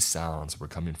where these sounds were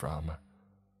coming from.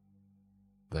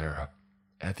 There,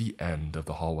 at the end of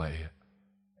the hallway,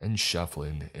 and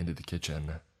shuffling into the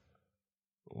kitchen,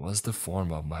 was the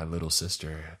form of my little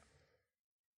sister.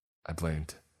 I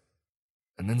blinked,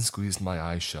 and then squeezed my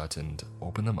eyes shut and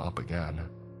opened them up again,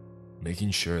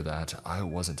 making sure that I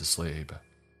wasn't asleep.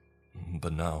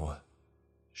 But no,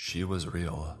 she was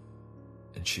real,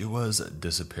 and she was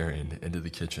disappearing into the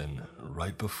kitchen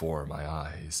right before my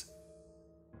eyes.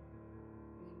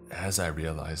 As I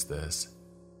realized this,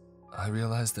 I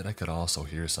realized that I could also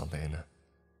hear something,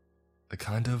 a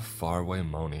kind of faraway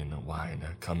moaning whine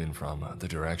coming from the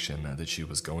direction that she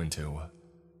was going to.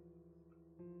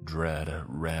 Dread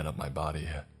ran up my body,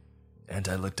 and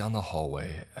I looked down the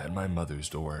hallway at my mother's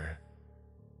door,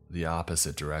 the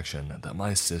opposite direction that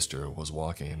my sister was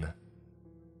walking.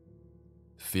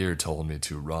 Fear told me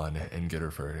to run and get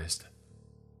her first,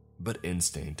 but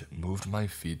instinct moved my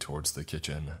feet towards the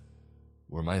kitchen,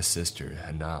 where my sister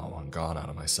had now gone out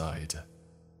of my sight.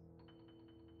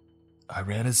 I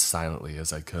ran as silently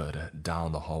as I could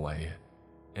down the hallway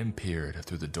and peered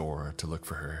through the door to look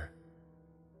for her.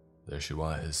 There she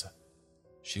was.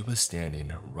 She was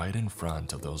standing right in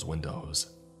front of those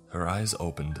windows, her eyes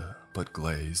opened but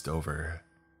glazed over.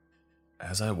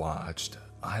 As I watched,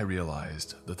 I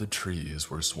realized that the trees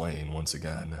were swaying once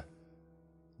again,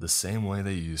 the same way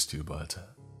they used to, but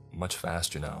much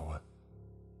faster now,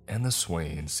 and the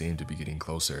swaying seemed to be getting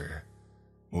closer,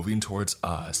 moving towards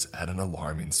us at an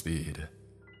alarming speed.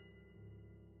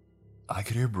 I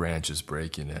could hear branches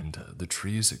breaking and the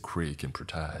trees creak in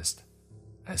protest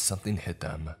as something hit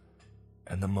them,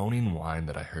 and the moaning whine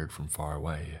that I heard from far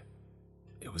away,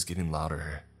 it was getting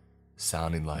louder,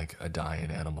 sounding like a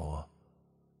dying animal.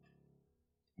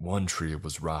 One tree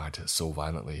was rocked so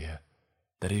violently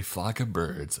that a flock of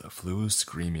birds flew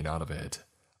screaming out of it,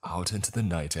 out into the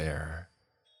night air.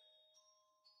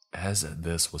 As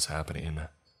this was happening,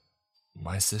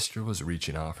 my sister was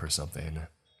reaching out for something,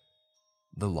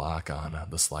 the lock on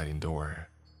the sliding door.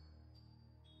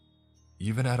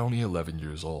 Even at only 11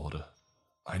 years old,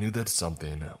 I knew that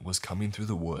something was coming through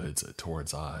the woods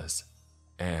towards us,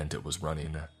 and it was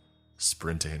running,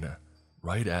 sprinting,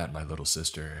 right at my little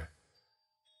sister.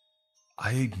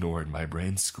 I ignored my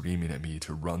brain screaming at me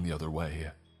to run the other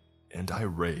way, and I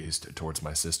raced towards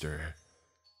my sister.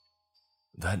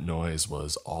 That noise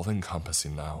was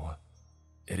all-encompassing now.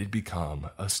 It had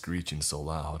become a screeching so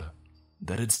loud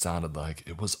that it sounded like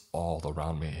it was all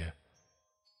around me.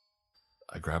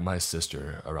 I grabbed my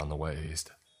sister around the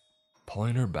waist,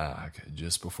 pulling her back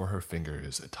just before her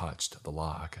fingers touched the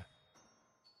lock,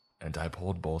 and I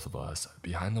pulled both of us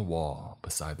behind the wall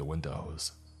beside the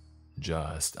windows,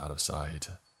 just out of sight.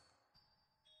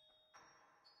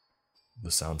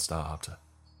 The sound stopped.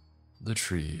 The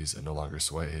trees no longer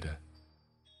swayed,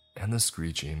 and the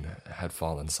screeching had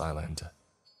fallen silent.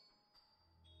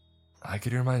 I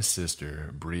could hear my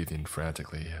sister breathing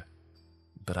frantically,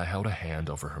 but I held a hand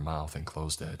over her mouth and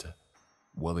closed it,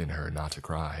 willing her not to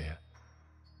cry.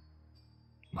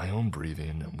 My own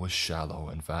breathing was shallow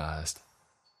and fast,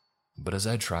 but as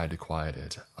I tried to quiet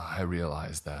it, I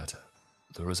realized that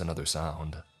there was another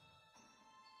sound.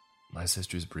 My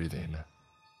sister's breathing,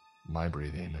 my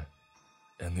breathing,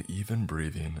 and the even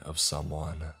breathing of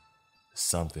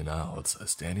something else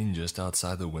standing just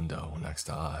outside the window next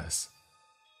to us.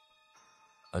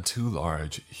 A too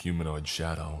large humanoid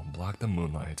shadow blocked the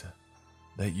moonlight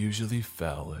that usually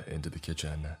fell into the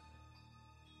kitchen.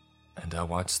 and I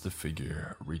watched the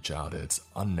figure reach out its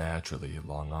unnaturally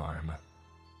long arm.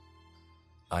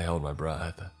 I held my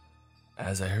breath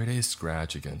as I heard a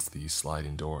scratch against the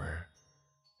sliding door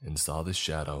and saw the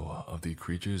shadow of the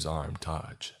creature's arm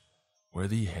touch where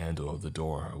the handle of the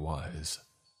door was.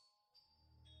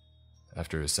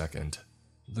 After a second,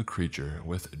 the creature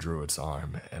withdrew its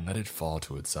arm and let it fall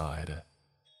to its side.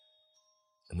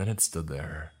 And then it stood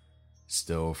there,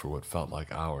 still for what felt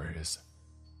like hours.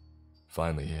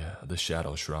 Finally, the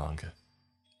shadow shrunk,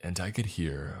 and I could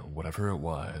hear whatever it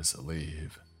was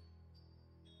leave.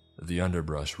 The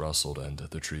underbrush rustled and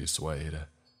the trees swayed,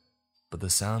 but the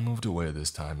sound moved away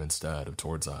this time instead of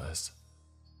towards us.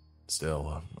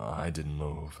 Still, I didn't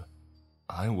move.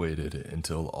 I waited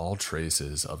until all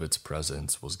traces of its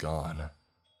presence was gone,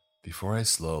 before I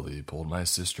slowly pulled my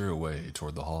sister away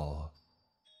toward the hall,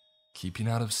 keeping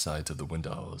out of sight of the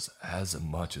windows as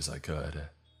much as I could.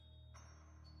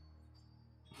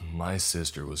 My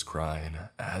sister was crying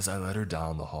as I led her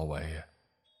down the hallway,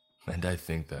 and I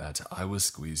think that I was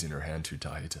squeezing her hand too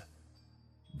tight,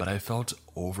 but I felt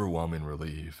overwhelming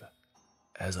relief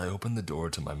as I opened the door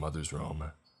to my mother's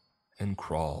room and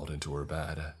crawled into her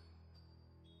bed.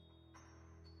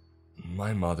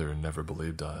 My mother never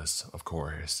believed us, of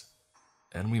course,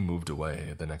 and we moved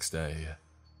away the next day.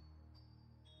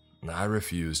 I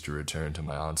refused to return to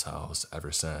my aunt's house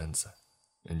ever since,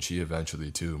 and she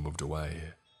eventually too moved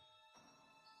away.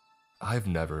 I've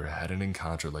never had an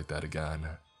encounter like that again,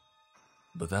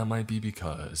 but that might be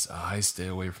because I stay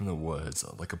away from the woods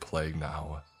like a plague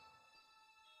now.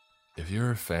 If you're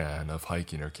a fan of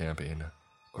hiking or camping,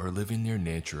 or living near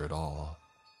nature at all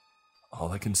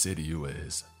I can say to you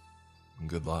is,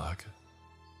 good luck.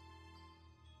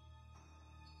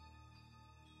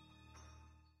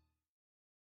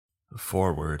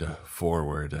 Forward,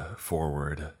 forward,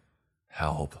 forward.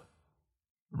 Help.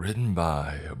 Written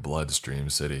by Bloodstream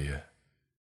City.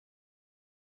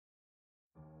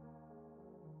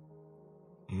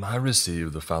 I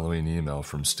received the following email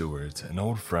from Stuart, an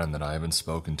old friend that I haven't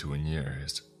spoken to in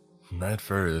years. At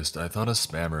first, I thought a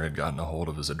spammer had gotten a hold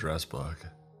of his address book.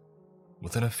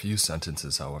 Within a few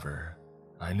sentences, however,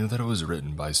 I knew that it was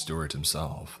written by Stuart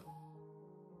himself.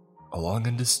 A long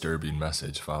and disturbing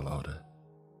message followed.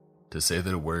 To say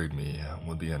that it worried me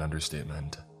would be an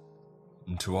understatement.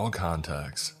 To all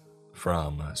contacts,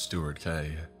 from Stuart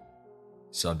K.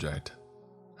 Subject: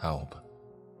 help.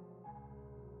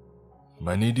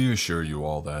 I need to assure you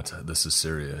all that this is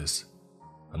serious.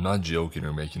 I'm not joking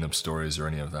or making up stories or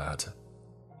any of that.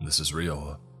 This is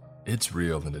real. It's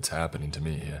real and it's happening to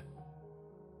me.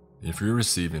 If you're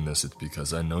receiving this, it's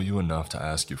because I know you enough to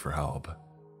ask you for help,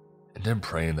 and I'm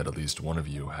praying that at least one of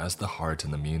you has the heart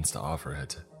and the means to offer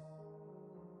it.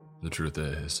 The truth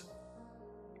is,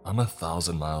 I'm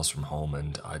 1,000 miles from home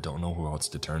and I don't know who else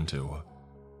to turn to.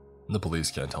 The police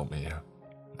can't help me.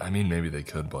 I mean, maybe they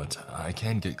could, but I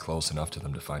can't get close enough to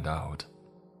them to find out.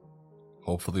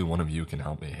 Hopefully one of you can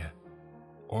help me,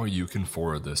 or you can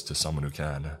forward this to someone who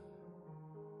can.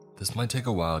 This might take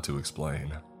a while to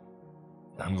explain.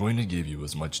 I'm going to give you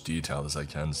as much detail as I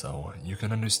can so you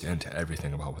can understand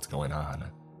everything about what's going on,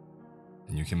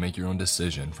 and you can make your own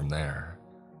decision from there.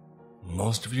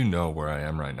 Most of you know where I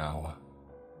am right now.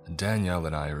 Danielle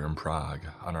and I are in Prague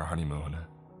on our honeymoon.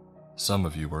 Some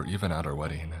of you were even at our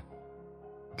wedding.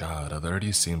 God, it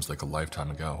already seems like a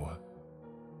lifetime ago.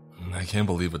 I can't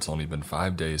believe it's only been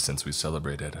 5 days since we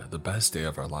celebrated the best day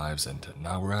of our lives, and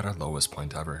now we're at our lowest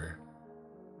point ever.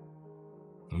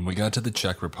 We got to the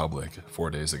Czech Republic 4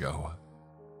 days ago.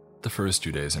 The first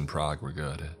 2 days in Prague were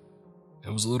good. It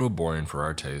was a little boring for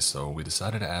our taste, so we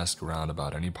decided to ask around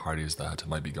about any parties that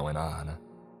might be going on.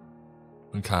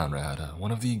 Conrad,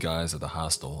 one of the guys at the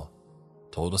hostel,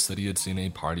 told us that he had seen a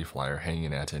party flyer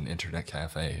hanging at an internet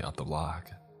cafe up the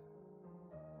block.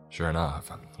 Sure enough,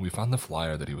 we found the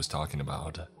flyer that he was talking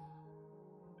about.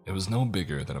 It was no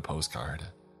bigger than a postcard,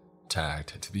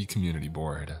 tacked to the community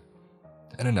board,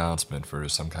 an announcement for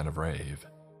some kind of rave.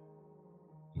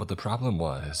 But the problem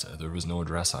was there was no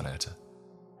address on it,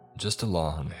 just a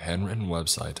long, handwritten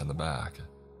website on the back.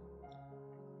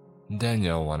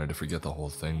 Danielle wanted to forget the whole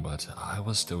thing, but I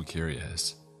was still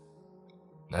curious.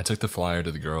 I took the flyer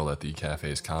to the girl at the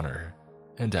cafe's counter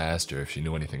and asked her if she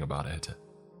knew anything about it.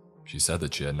 She said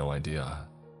that she had no idea.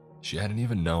 She hadn't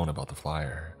even known about the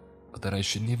flyer, but that I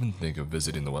shouldn't even think of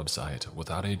visiting the website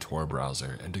without a Tor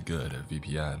browser and a good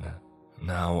VPN.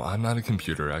 Now, I'm not a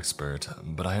computer expert,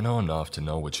 but I know enough to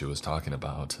know what she was talking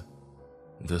about.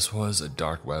 This was a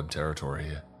dark web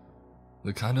territory,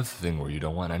 the kind of thing where you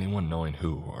don't want anyone knowing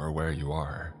who or where you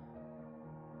are.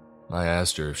 I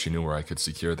asked her if she knew where I could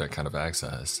secure that kind of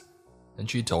access, and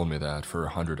she told me that for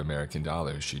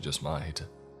 $100 she just might.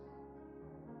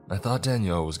 I thought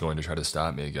Danielle was going to try to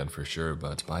stop me again for sure,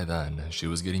 but by then, she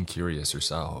was getting curious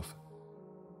herself.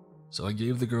 So I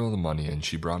gave the girl the money and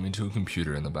she brought me to a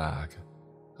computer in the back,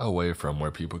 away from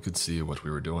where people could see what we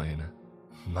were doing.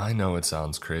 I know it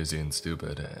sounds crazy and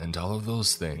stupid, and all of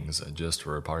those things just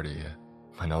for a party.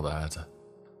 I know that.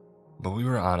 But we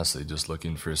were honestly just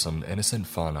looking for some innocent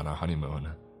fun on our honeymoon.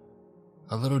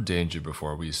 A little danger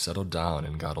before we settled down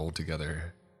and got old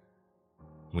together.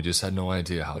 We just had no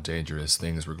idea how dangerous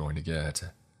things were going to get.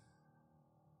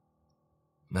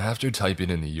 After typing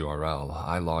in the URL,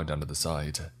 I logged onto the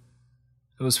site.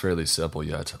 It was fairly simple,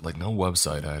 yet like no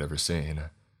website I had ever seen.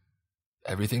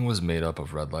 Everything was made up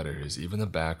of red letters, even the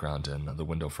background and the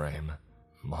window frame.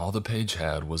 All the page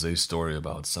had was a story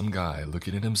about some guy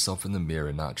looking at himself in the mirror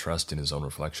and not trusting his own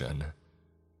reflection.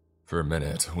 For a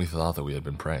minute, we thought that we had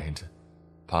been pranked,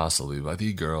 possibly by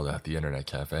the girl at the internet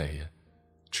cafe,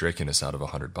 tricking us out of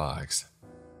 $100.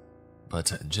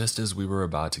 But just as we were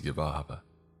about to give up,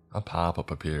 a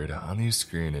pop-up appeared on the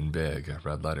screen in big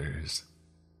red letters.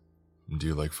 Do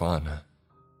you like fun?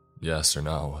 Yes or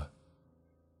no?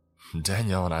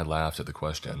 Danielle and I laughed at the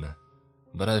question,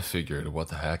 but I figured what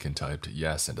the heck and typed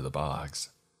yes into the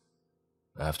box.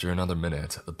 After another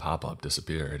minute, the pop-up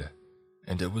disappeared,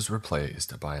 and it was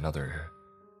replaced by another.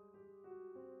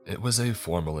 It was a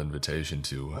formal invitation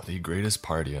to the greatest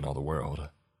party in all the world.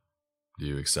 Do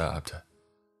you accept?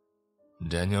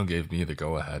 Danielle gave me the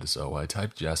go-ahead, so I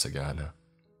typed yes again.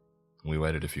 We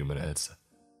waited a few minutes,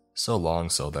 so long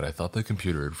so that I thought the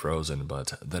computer had frozen,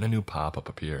 but then a new pop-up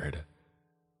appeared.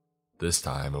 This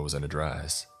time it was an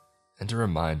address, and a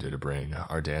reminder to bring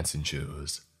our dancing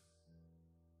shoes.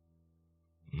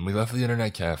 We left the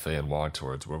internet cafe and walked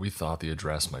towards where we thought the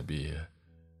address might be,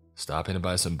 stopping to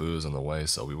buy some booze on the way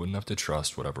so we wouldn't have to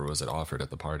trust whatever was offered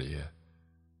at the party.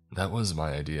 That was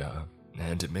my idea,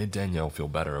 and it made Danielle feel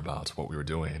better about what we were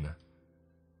doing.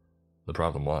 The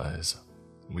problem was,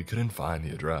 we couldn't find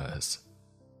the address.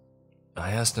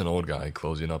 I asked an old guy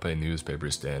closing up a newspaper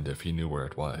stand if he knew where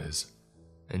it was,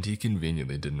 and he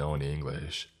conveniently didn't know any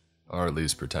English, or at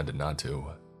least pretended not to.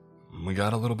 We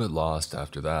got a little bit lost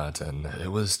after that, and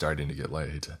it was starting to get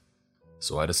late,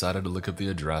 so I decided to look up the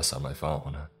address on my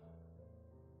phone.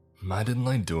 I didn't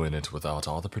like doing it without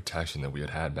all the protection that we had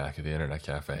had back at the internet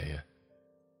cafe,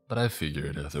 but I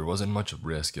figured there wasn't much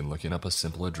risk in looking up a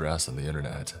simple address on the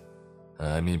internet.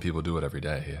 I mean, people do it every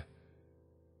day.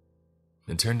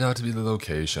 It turned out to be the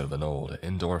location of an old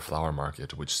indoor flower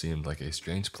market, which seemed like a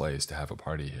strange place to have a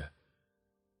party.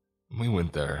 We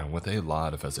went there with a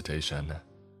lot of hesitation,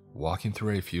 walking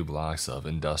through a few blocks of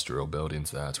industrial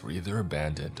buildings that were either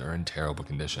abandoned or in terrible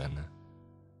condition.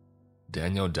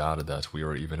 Danielle doubted that we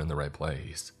were even in the right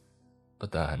place,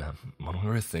 but then, when we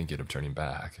were thinking of turning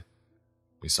back,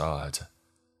 we saw it.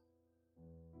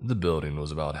 The building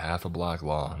was about half a block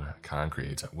long,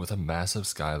 concrete, with a massive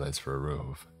skylights for a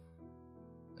roof.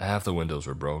 Half the windows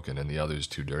were broken and the others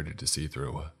too dirty to see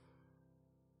through.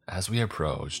 As we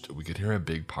approached, we could hear a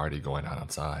big party going on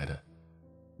outside,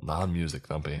 loud music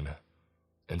thumping,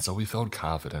 and so we felt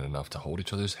confident enough to hold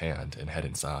each other's hand and head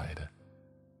inside.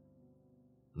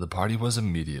 The party was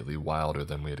immediately wilder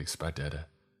than we had expected.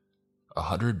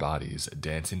 100 bodies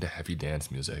dancing to heavy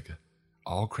dance music,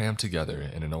 all crammed together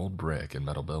in an old brick and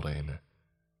metal building.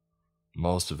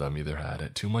 Most of them either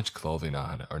had too much clothing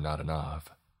on or not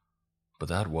enough. But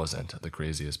that wasn't the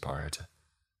craziest part.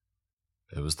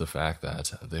 It was the fact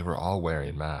that they were all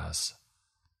wearing masks.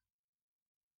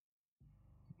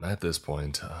 At this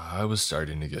point, I was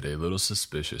starting to get a little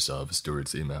suspicious of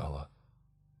Stuart's email.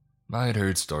 I had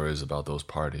heard stories about those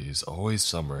parties always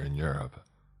somewhere in Europe,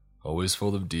 always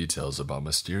full of details about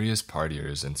mysterious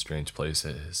partiers in strange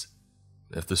places.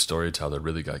 If the storyteller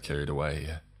really got carried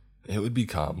away, it would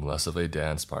become less of a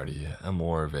dance party and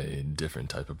more of a different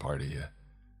type of party.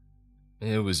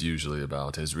 It was usually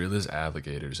about as real as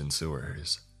alligators in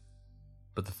sewers.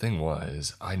 But the thing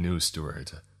was, I knew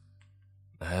Stuart.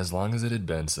 As long as it had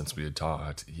been since we had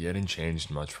talked, he hadn't changed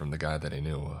much from the guy that I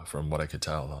knew, from what I could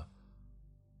tell.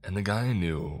 And the guy I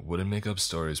knew wouldn't make up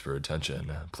stories for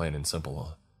attention, plain and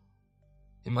simple.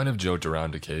 He might have joked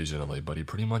around occasionally, but he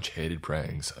pretty much hated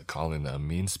pranks, calling them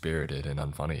mean-spirited and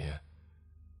unfunny.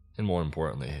 And more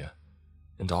importantly,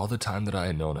 in all the time that I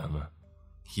had known him,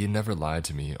 he had never lied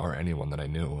to me or anyone that I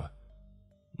knew.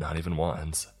 Not even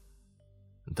once.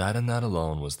 That and that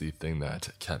alone was the thing that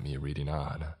kept me reading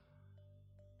on.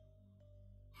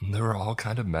 There were all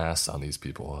kind of masks on these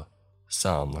people.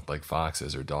 Some looked like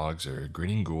foxes or dogs or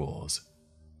grinning ghouls.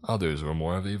 Others were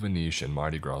more of a Venetian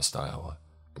Mardi Gras style,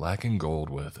 black and gold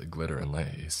with glitter and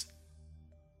lace.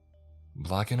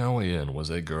 Blocking our way in was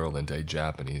a girl in a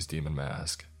Japanese demon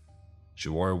mask. She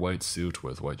wore a white suit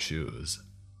with white shoes.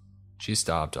 She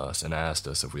stopped us and asked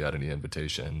us if we had any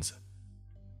invitations.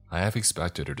 I half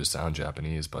expected her to sound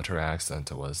Japanese, but her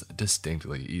accent was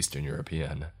distinctly Eastern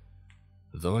European,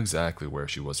 though exactly where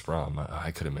she was from,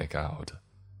 I couldn't make out.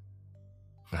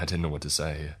 I didn't know what to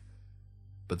say,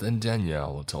 but then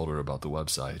Danielle told her about the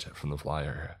website from the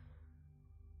flyer.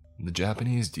 The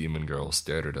Japanese demon girl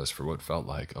stared at us for what felt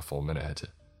like a full minute.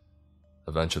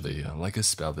 Eventually, like a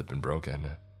spell had been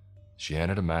broken, she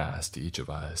handed a mask to each of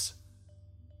us.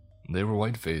 They were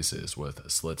white faces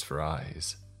with slits for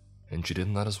eyes, and she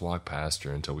didn't let us walk past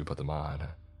her until we put them on.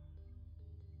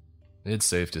 It's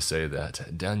safe to say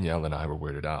that Danielle and I were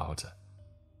weirded out,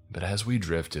 but as we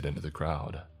drifted into the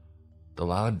crowd, the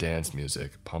loud dance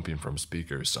music pumping from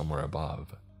speakers somewhere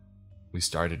above, we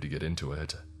started to get into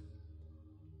it.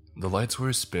 The lights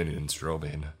were spinning and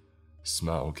strobing,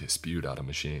 smoke spewed out of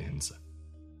machines.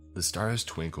 The stars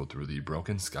twinkled through the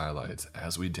broken skylights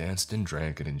as we danced and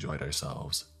drank and enjoyed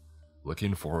ourselves,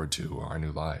 looking forward to our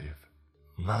new life.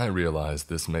 I realize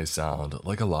this may sound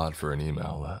like a lot for an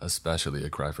email, especially a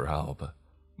cry for help,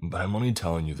 but I'm only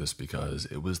telling you this because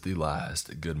it was the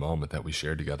last good moment that we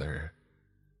shared together.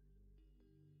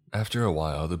 After a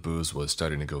while, the booze was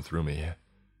starting to go through me.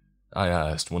 I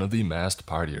asked one of the masked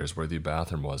partiers where the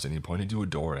bathroom was, and he pointed to a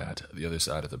door at the other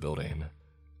side of the building.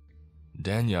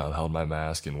 Danielle held my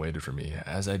mask and waited for me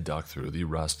as I ducked through the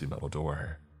rusty metal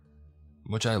door,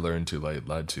 which I learned too late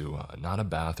led to not a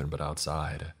bathroom but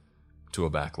outside, to a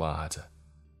back lot.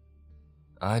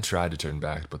 I tried to turn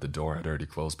back, but the door had already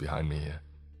closed behind me.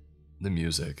 The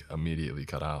music immediately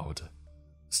cut out.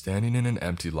 Standing in an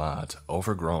empty lot,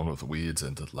 overgrown with weeds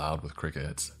and loud with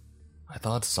crickets, I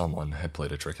thought someone had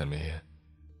played a trick on me.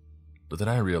 But then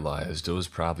I realized it was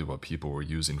probably what people were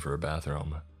using for a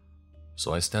bathroom,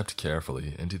 so I stepped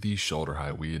carefully into the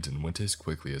shoulder-high weeds and went as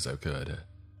quickly as I could.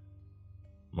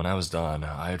 When I was done,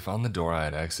 I had found the door I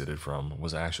had exited from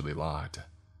was actually locked,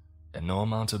 and no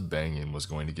amount of banging was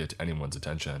going to get anyone's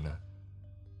attention.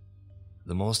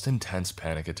 The most intense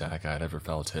panic attack I had ever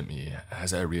felt hit me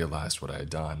as I realized what I had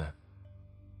done.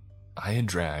 I had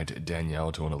dragged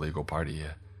Danielle to an illegal party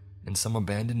in some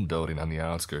abandoned building on the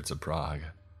outskirts of Prague,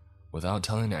 without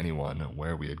telling anyone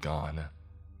where we had gone,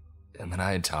 and then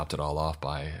I had topped it all off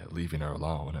by leaving her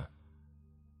alone.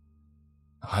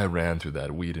 I ran through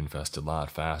that weed-infested lot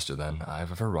faster than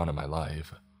I've ever run in my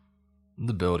life.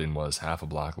 The building was half a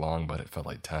block long, but it felt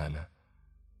like 10.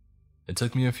 It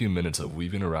took me a few minutes of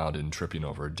weaving around and tripping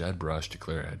over dead brush to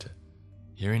clear it,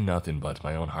 hearing nothing but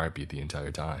my own heartbeat the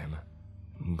entire time.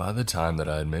 By the time that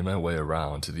I had made my way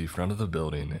around to the front of the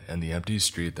building and the empty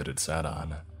street that it sat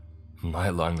on, my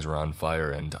lungs were on fire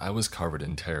and I was covered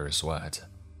in terror sweat.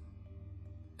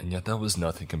 And yet that was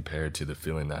nothing compared to the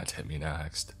feeling that hit me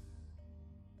next.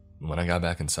 When I got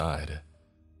back inside,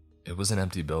 it was an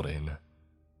empty building.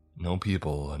 No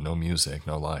people, no music,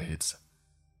 no lights.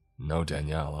 No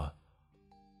Danielle.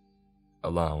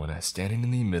 Alone, standing in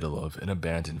the middle of an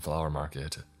abandoned flower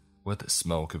market, with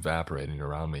smoke evaporating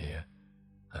around me,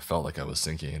 I felt like I was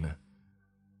sinking.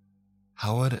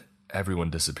 How had everyone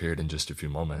disappeared in just a few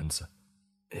moments?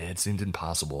 It seemed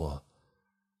impossible.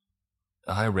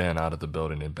 I ran out of the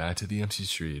building and back to the empty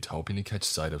street, hoping to catch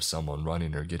sight of someone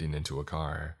running or getting into a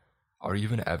car, or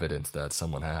even evidence that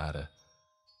someone had.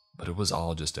 But it was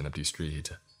all just an empty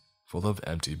street, full of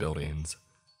empty buildings.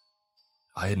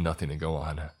 I had nothing to go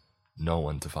on, no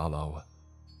one to follow.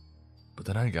 But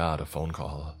then I got a phone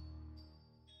call.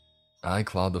 I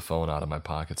clawed the phone out of my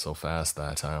pocket so fast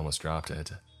that I almost dropped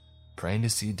it, praying to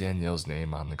see Danielle's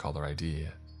name on the caller ID.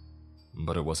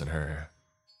 But it wasn't her.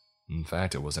 In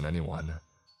fact, it wasn't anyone.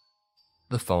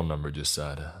 The phone number just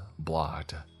said,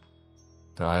 blocked.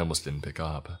 I almost didn't pick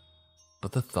up,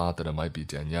 but the thought that it might be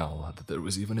Danielle, that there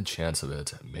was even a chance of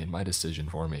it, made my decision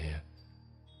for me.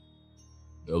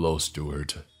 "Hello,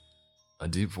 Stuart," a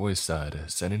deep voice said,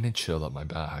 sending a chill up my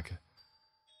back.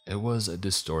 It was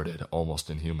distorted, almost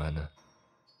inhuman.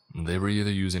 They were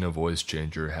either using a voice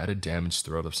changer or had a damaged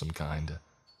throat of some kind.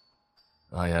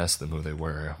 I asked them who they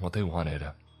were, what they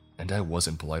wanted, and I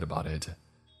wasn't polite about it.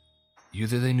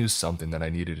 Either they knew something that I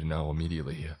needed to know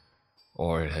immediately,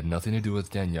 or it had nothing to do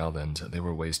with Danielle and they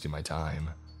were wasting my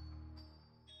time.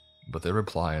 But their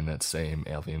reply in that same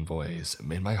alien voice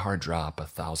made my heart drop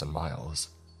 1,000 miles.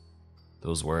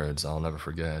 Those words I'll never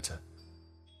forget.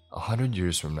 100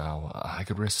 years from now, I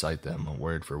could recite them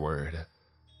word for word.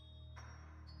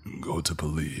 "Go to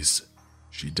police.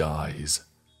 She dies.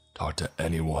 Talk to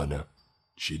anyone.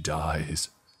 She dies.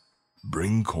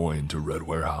 Bring coin to Red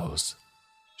Warehouse.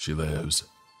 She lives."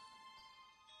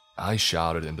 I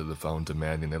shouted into the phone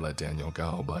demanding they let Daniel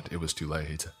go, but it was too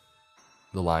late.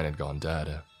 The line had gone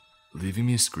dead, leaving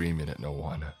me screaming at no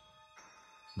one.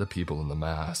 The people in the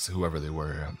mass, whoever they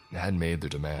were, had made their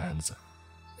demands,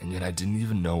 and yet I didn't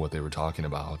even know what they were talking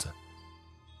about.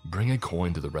 Bring a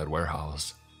coin to the Red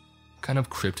Warehouse. What kind of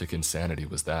cryptic insanity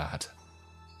was that?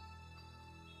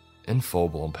 In full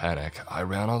blown panic, I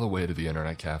ran all the way to the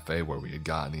internet cafe where we had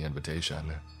gotten the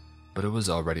invitation, but it was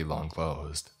already long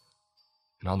closed.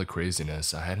 In all the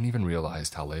craziness, I hadn't even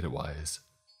realized how late it was.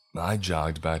 I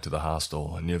jogged back to the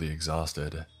hostel, nearly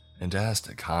exhausted, and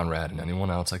asked Conrad and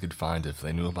anyone else I could find if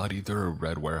they knew about either a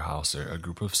Red Warehouse or a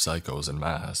group of psychos en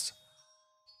masse.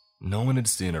 No one had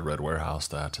seen a Red Warehouse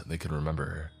that they could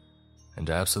remember, and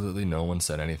absolutely no one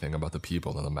said anything about the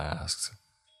people in the masks.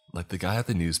 Like the guy at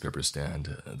the newspaper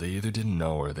stand, they either didn't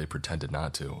know or they pretended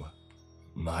not to.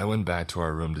 I went back to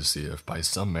our room to see if by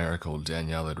some miracle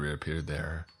Danielle had reappeared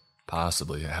there,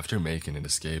 possibly after making an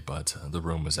escape, but the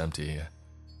room was empty.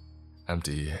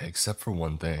 Empty except for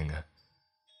one thing.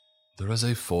 There was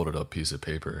a folded up piece of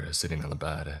paper sitting on the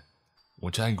bed,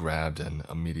 which I grabbed and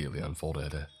immediately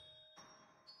unfolded.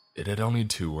 It had only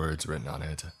 2 words written on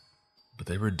it, but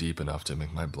they were deep enough to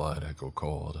make my blood go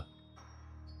cold.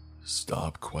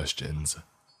 Stop questions.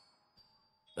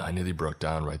 I nearly broke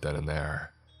down right then and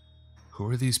there. Who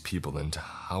were these people and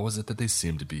how was it that they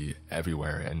seemed to be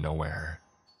everywhere and nowhere?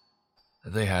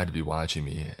 They had to be watching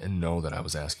me and know that I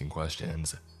was asking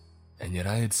questions, and yet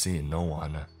I had seen no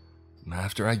one.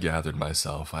 After I gathered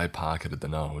myself, I pocketed the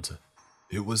note.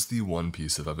 It was the one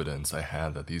piece of evidence I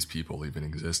had that these people even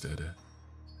existed,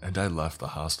 and I left the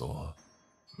hostel.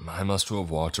 I must have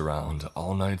walked around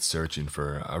all night searching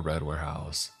for a Red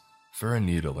Warehouse, for a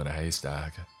needle in a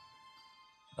haystack.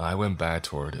 I went back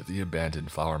toward the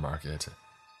abandoned flower market,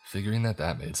 figuring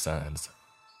that made sense.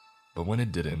 But when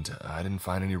it didn't, I didn't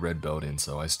find any red buildings,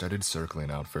 so I started circling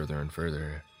out further and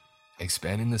further,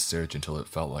 expanding the search until it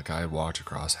felt like I had walked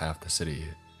across half the city.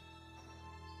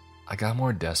 I got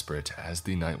more desperate as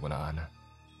the night went on,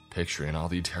 picturing all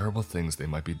the terrible things they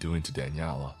might be doing to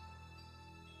Danielle.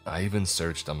 I even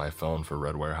searched on my phone for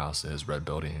red warehouses, red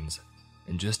buildings,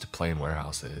 and just plain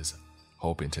warehouses,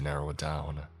 hoping to narrow it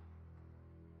down.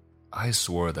 I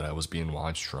swore that I was being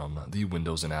watched from the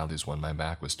windows and alleys when my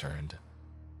back was turned,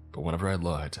 but whenever I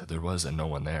looked, there was no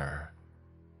one there.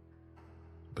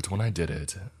 But when I did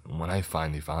it, when I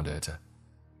finally found it,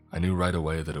 I knew right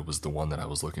away that it was the one that I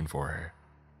was looking for.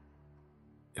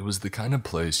 It was the kind of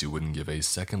place you wouldn't give a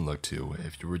second look to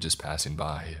if you were just passing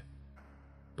by.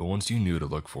 But once you knew to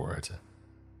look for it,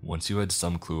 once you had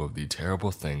some clue of the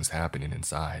terrible things happening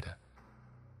inside,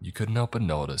 you couldn't help but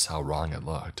notice how wrong it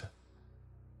looked.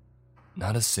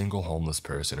 Not a single homeless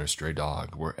person or stray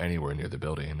dog were anywhere near the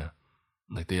building,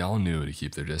 like they all knew to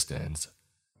keep their distance.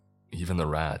 Even the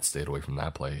rats stayed away from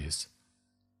that place.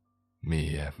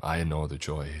 Me, I had no other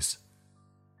choice.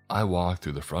 I walked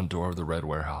through the front door of the Red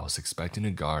Warehouse expecting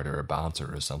a guard or a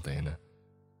bouncer or something,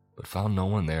 but found no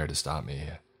one there to stop me.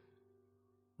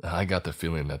 I got the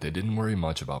feeling that they didn't worry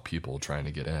much about people trying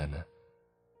to get in.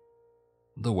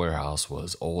 The warehouse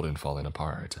was old and falling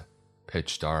apart,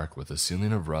 pitch dark with a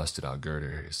ceiling of rusted out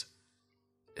girders.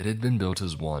 It had been built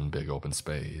as one big open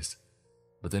space,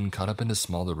 but then cut up into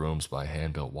smaller rooms by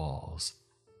hand-built walls.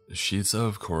 Sheets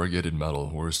of corrugated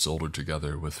metal were soldered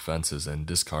together with fences and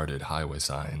discarded highway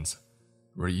signs,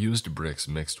 reused bricks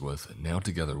mixed with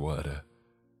nailed-together wood.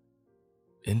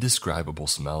 Indescribable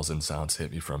smells and sounds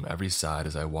hit me from every side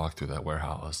as I walked through that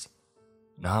warehouse,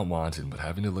 not wanting but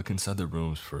having to look inside the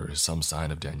rooms for some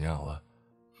sign of Danielle.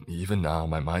 Even now,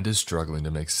 my mind is struggling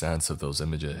to make sense of those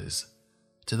images,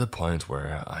 to the point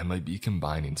where I might be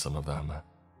combining some of them.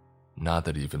 Not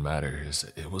that it even matters,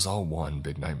 it was all one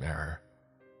big nightmare.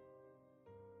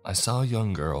 I saw a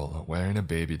young girl wearing a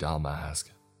baby doll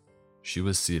mask. She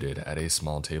was seated at a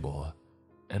small table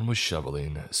and was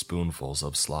shoveling spoonfuls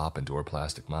of slop into her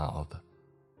plastic mouth.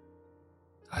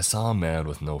 I saw a man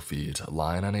with no feet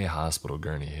lying on a hospital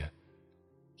gurney.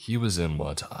 He was in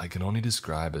what I can only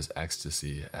describe as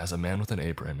ecstasy as a man with an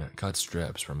apron cut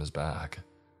strips from his back.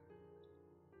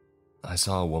 I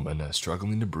saw a woman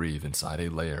struggling to breathe inside a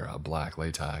layer of black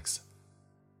latex.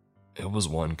 It was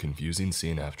one confusing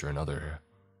scene after another.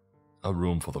 A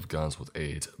room full of guns with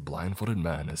 8 blindfolded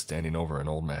men standing over an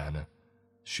old man,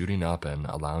 shooting up in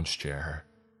a lounge chair.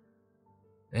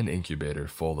 An incubator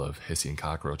full of hissing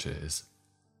cockroaches.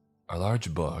 A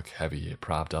large book, heavy,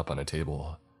 propped up on a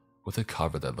table, with a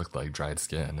cover that looked like dried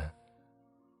skin.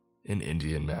 An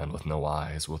Indian man with no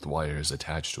eyes, with wires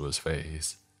attached to his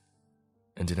face.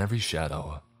 And in every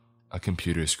shadow, a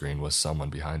computer screen with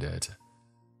someone behind it.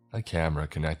 A camera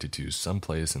connected to some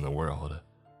place in the world,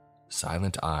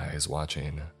 silent eyes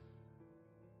watching.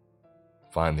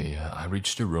 Finally, I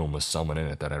reached a room with someone in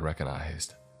it that I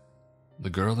recognized. The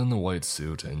girl in the white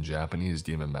suit and Japanese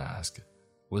demon mask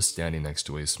was standing next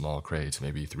to a small crate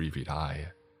maybe 3 feet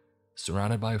high,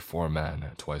 surrounded by 4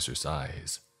 men twice her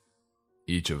size.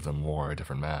 Each of them wore a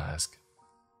different mask.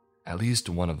 At least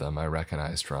one of them I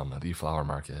recognized from the flower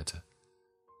market.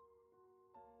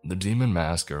 The demon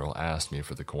mask girl asked me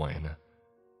for the coin,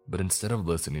 but instead of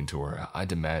listening to her, I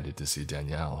demanded to see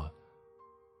Danielle.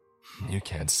 "You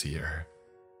can't see her.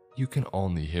 You can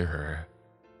only hear her,"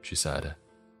 she said,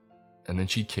 and then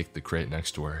she kicked the crate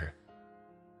next to her.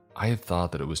 I had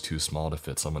thought that it was too small to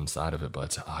fit someone inside of it,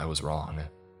 but I was wrong.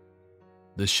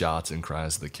 The shots and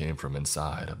cries that came from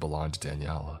inside belonged to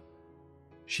Danielle.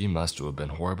 She must have been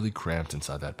horribly cramped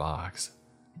inside that box,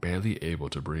 barely able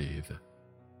to breathe.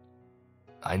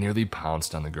 I nearly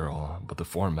pounced on the girl, but the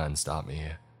 4 men stopped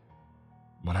me.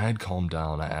 When I had calmed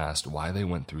down, I asked why they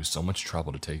went through so much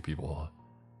trouble to take people.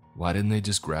 Why didn't they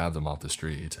just grab them off the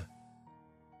street?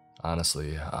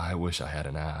 Honestly, I wish I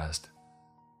hadn't asked.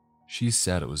 She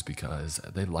said it was because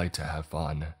they liked to have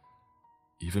fun.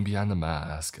 Even behind the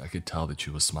mask, I could tell that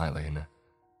she was smiling.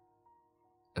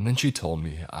 And then she told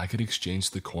me I could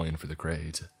exchange the coin for the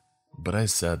crate, but I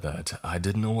said that I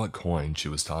didn't know what coin she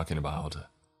was talking about.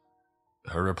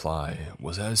 Her reply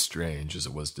was as strange as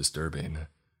it was disturbing.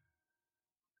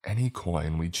 "Any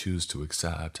coin we choose to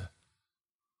accept."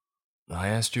 I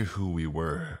asked her who we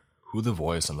were, who the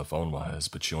voice on the phone was,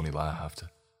 but she only laughed.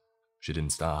 She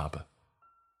didn't stop.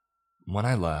 When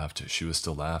I left, she was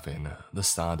still laughing, the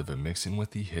sound of it mixing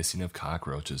with the hissing of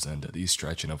cockroaches and the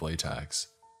stretching of latex.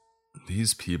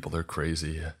 These people are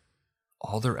crazy.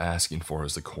 All they're asking for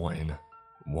is a coin.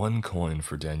 1 coin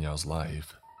for Danielle's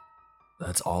life.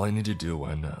 That's all I need to do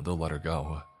and they'll let her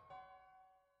go.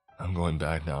 I'm going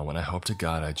back now and I hope to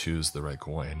God I choose the right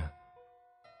coin.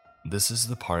 This is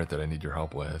the part that I need your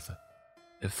help with.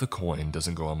 If the coin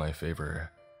doesn't go in my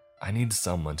favor, I need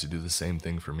someone to do the same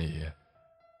thing for me.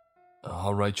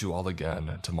 I'll write you all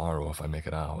again tomorrow if I make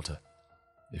it out.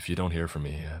 If you don't hear from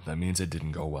me, that means it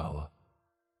didn't go well.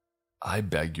 I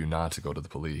beg you not to go to the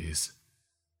police.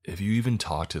 If you even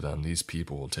talk to them, these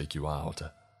people will take you out.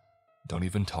 Don't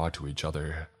even talk to each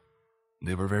other.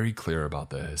 They were very clear about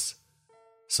this.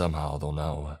 Somehow they'll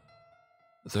know.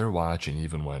 They're watching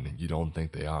even when you don't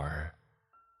think they are.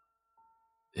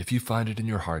 If you find it in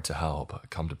your heart to help,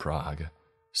 come to Prague.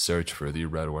 Search for the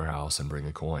Red Warehouse and bring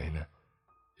a coin.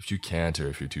 If you can't, or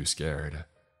if you're too scared,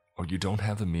 or you don't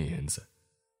have the means,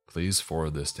 please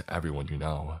forward this to everyone you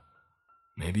know.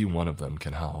 Maybe one of them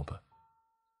can help.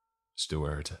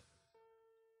 Stuart.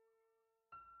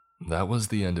 That was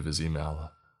the end of his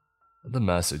email. The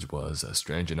message was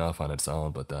strange enough on its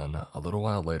own, but then, a little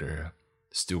while later,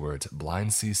 Stuart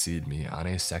blind CC'd me on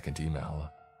a second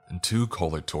email. To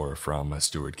Collector from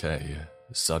Stuart K.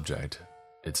 Subject,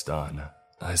 "It's done.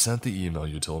 I sent the email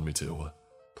you told me to.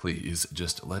 Please,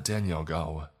 just let Danielle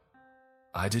go.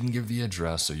 I didn't give the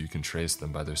address so you can trace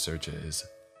them by their searches.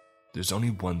 There's only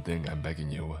one thing I'm begging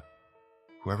you.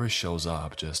 Whoever shows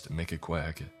up, just make it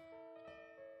quick."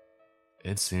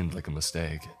 It seemed like a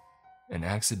mistake, an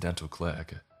accidental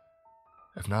click.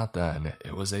 If not then,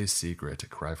 it was a secret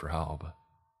cry for help.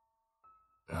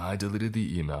 I deleted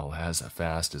the email as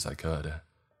fast as I could,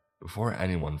 before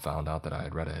anyone found out that I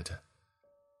had read it.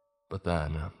 But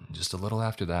then, just a little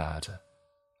after that,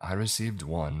 I received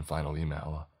one final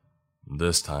email.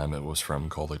 This time it was from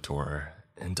Collector,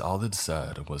 and all it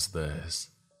said was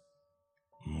this: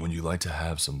 "Would you like to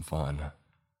have some fun?"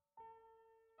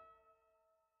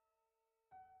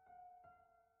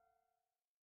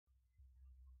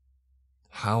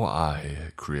 How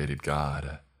I Created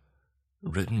God.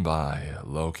 Written by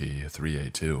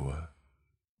Loki382.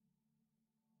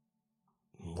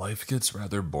 Life gets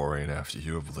rather boring after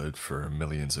you have lived for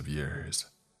millions of years,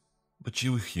 but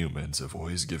you humans have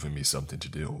always given me something to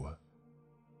do.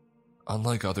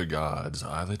 Unlike other gods,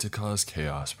 I like to cause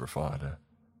chaos for fun.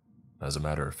 As a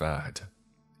matter of fact,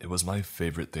 it was my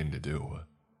favorite thing to do.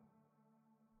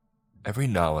 Every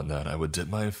now and then I would dip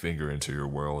my finger into your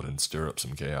world and stir up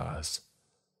some chaos.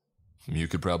 You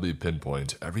could probably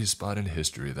pinpoint every spot in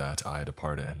history that I had a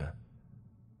part in.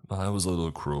 I was a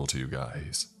little cruel to you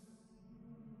guys.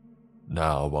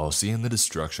 Now, while seeing the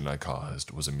destruction I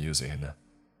caused was amusing,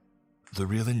 the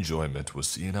real enjoyment was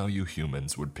seeing how you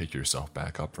humans would pick yourself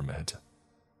back up from it.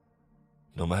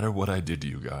 No matter what I did to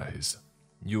you guys,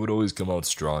 you would always come out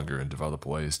stronger and develop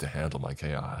ways to handle my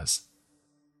chaos.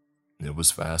 It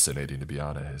was fascinating, to be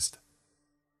honest.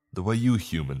 The way you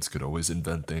humans could always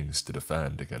invent things to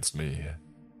defend against me.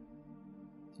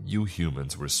 You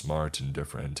humans were smart and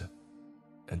different,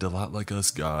 and a lot like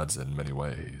us gods in many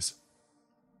ways.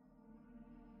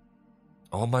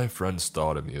 All my friends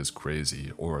thought of me as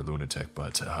crazy or a lunatic,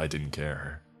 but I didn't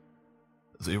care.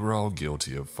 They were all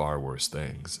guilty of far worse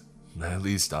things. At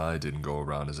least I didn't go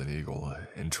around as an eagle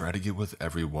and try to get with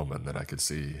every woman that I could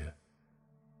see.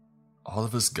 All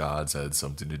of us gods had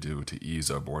something to do to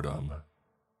ease our boredom.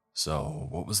 So,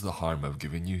 what was the harm of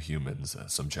giving you humans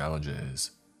some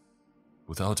challenges?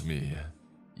 Without me,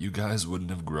 you guys wouldn't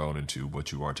have grown into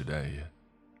what you are today.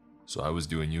 So I was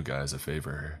doing you guys a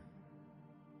favor.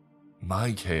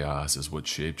 My chaos is what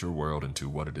shaped your world into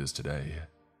what it is today,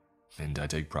 and I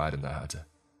take pride in that.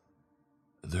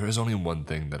 There is only one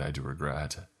thing that I do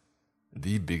regret,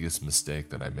 the biggest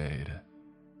mistake that I made.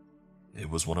 It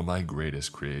was one of my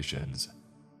greatest creations,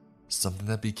 something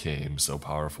that became so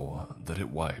powerful that it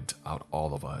wiped out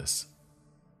all of us.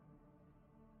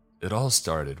 It all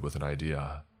started with an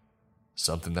idea,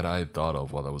 something that I had thought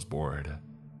of while I was bored.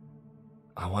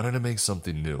 I wanted to make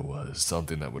something new,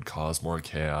 something that would cause more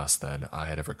chaos than I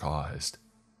had ever caused.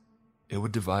 It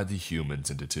would divide the humans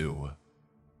into two.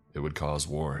 It would cause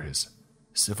wars,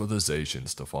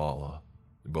 civilizations to fall,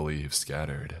 beliefs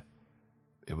scattered.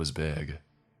 It was big.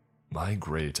 My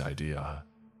great idea.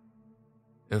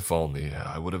 If only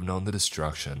I would have known the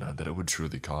destruction that it would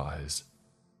truly cause.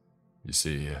 You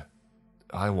see,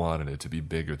 I wanted it to be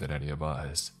bigger than any of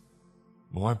us,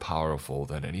 more powerful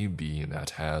than any being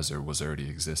that has or was already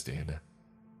existing.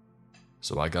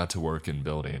 So I got to work in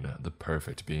building the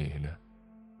perfect being,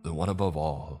 the one above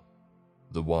all,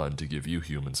 the one to give you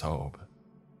humans hope.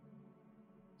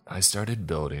 I started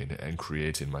building and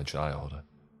creating my child,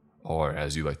 or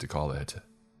as you like to call it,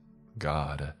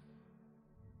 God.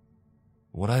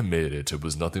 When I made it, it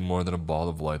was nothing more than a ball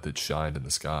of light that shined in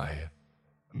the sky,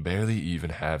 barely even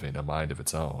having a mind of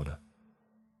its own.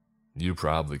 You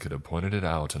probably could have pointed it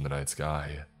out in the night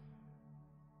sky.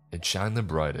 It shined the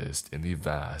brightest in the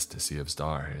vast sea of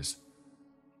stars.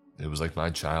 It was like my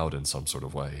child in some sort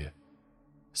of way,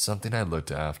 something I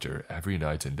looked after every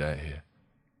night and day.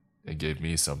 It gave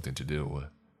me something to do.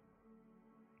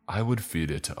 I would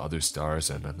feed it to other stars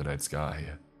in the night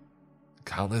sky.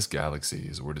 Countless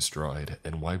galaxies were destroyed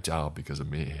and wiped out because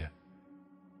of me.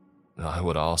 I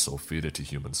would also feed it to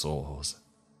human souls,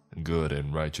 good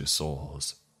and righteous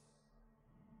souls.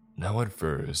 Now at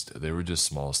first, they were just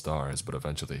small stars, but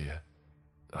eventually,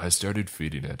 I started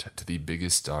feeding it to the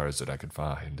biggest stars that I could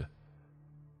find.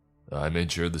 I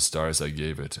made sure the stars I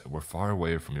gave it were far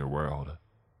away from your world,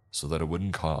 so that it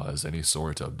wouldn't cause any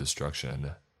sort of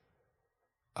destruction.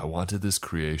 I wanted this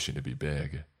creation to be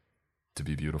big, to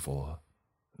be beautiful.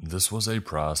 This was a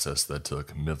process that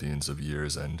took millions of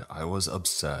years, and I was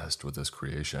obsessed with this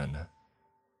creation.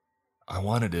 I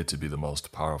wanted it to be the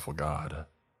most powerful God,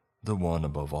 the one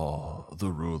above all,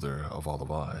 the ruler of all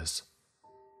of us.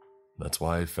 That's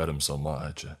why I fed him so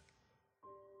much.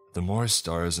 The more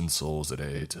stars and souls it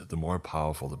ate, the more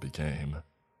powerful it became,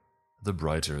 the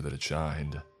brighter that it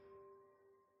shined.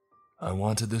 I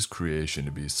wanted this creation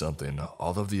to be something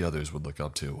all of the others would look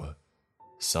up to,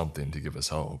 something to give us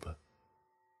hope.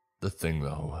 The thing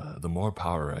though, the more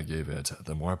power I gave it,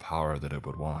 the more power that it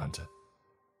would want.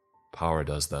 Power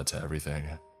does that to everything.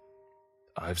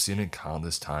 I've seen it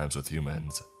countless times with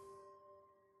humans.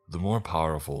 The more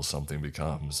powerful something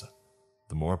becomes,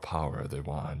 the more power they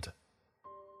want.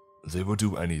 They will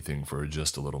do anything for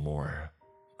just a little more.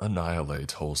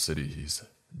 Annihilate whole cities,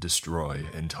 destroy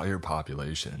entire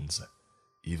populations,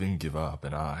 even give up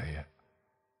an eye.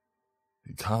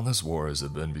 Countless wars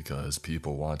have been because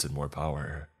people wanted more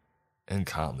power, and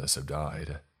countless have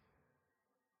died.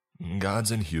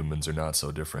 Gods and humans are not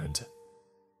so different.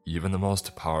 Even the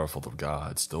most powerful of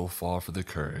gods still fall for the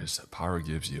curse power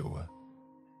gives you,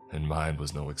 and mine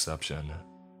was no exception.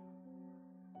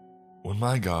 When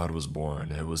my God was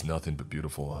born, it was nothing but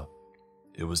beautiful.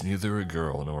 It was neither a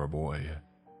girl nor a boy,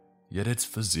 yet its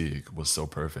physique was so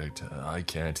perfect, I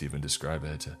can't even describe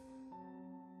it.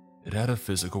 It had a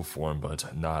physical form,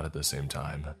 but not at the same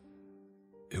time.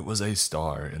 It was a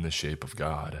star in the shape of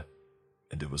God,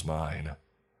 and it was mine.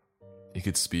 It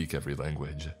could speak every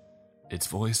language, its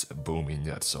voice booming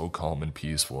yet so calm and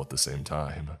peaceful at the same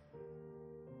time.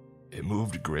 It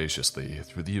moved graciously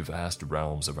through the vast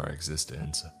realms of our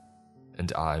existence,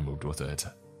 and I moved with it.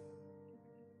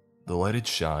 The light it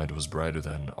shined was brighter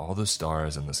than all the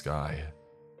stars in the sky,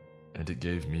 and it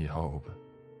gave me hope.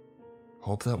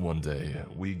 Hope that one day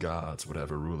we gods would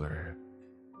have a ruler.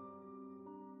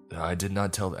 I did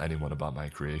not tell anyone about my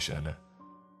creation.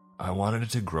 I wanted it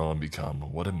to grow and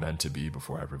become what it meant to be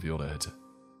before I revealed it.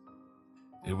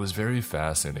 It was very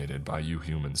fascinated by you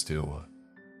humans too.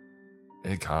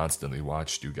 It constantly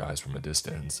watched you guys from a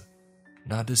distance,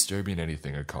 not disturbing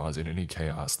anything or causing any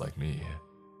chaos like me.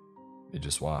 It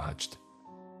just watched.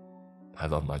 I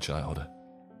loved my child.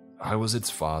 I was its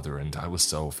father, and I was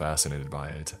so fascinated by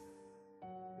it.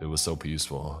 It was so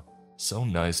peaceful, so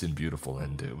nice and beautiful,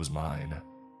 and it was mine.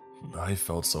 I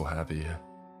felt so happy.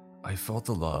 I felt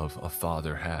the love a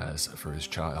father has for his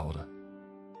child.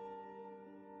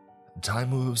 Time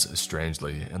moves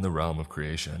strangely in the realm of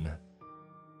creation.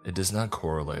 It does not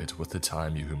correlate with the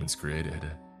time you humans created.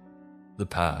 The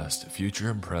past,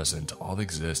 future, and present all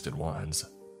exist at once,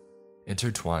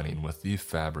 intertwining with the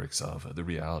fabrics of the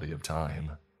reality of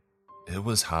time. It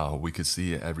was how we could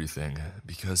see everything,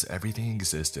 because everything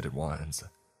existed at once.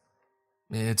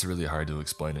 It's really hard to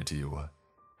explain it to you,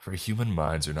 for human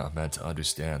minds are not meant to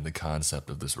understand the concept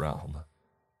of this realm,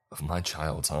 of my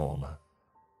child's home.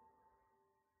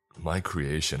 My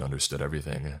creation understood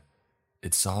everything.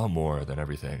 It saw more than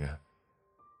everything.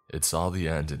 It saw the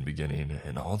end and beginning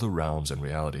in all the realms and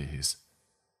realities.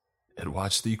 It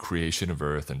watched the creation of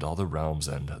Earth and all the realms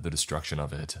and the destruction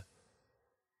of it.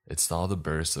 It saw the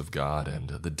births of God and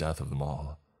the death of them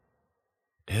all.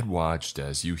 It watched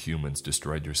as you humans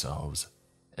destroyed yourselves,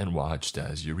 and watched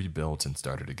as you rebuilt and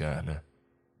started again.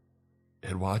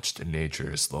 It watched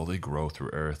nature slowly grow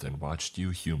through Earth and watched you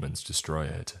humans destroy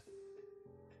it.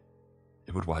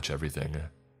 It would watch everything,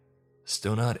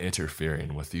 still not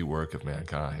interfering with the work of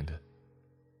mankind.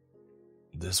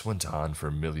 This went on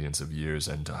for millions of years,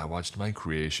 and I watched my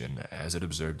creation as it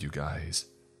observed you guys.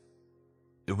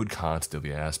 It would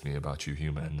constantly ask me about you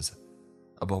humans,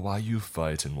 about why you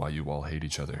fight and why you all hate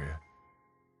each other.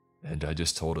 And I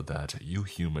just told it that you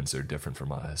humans are different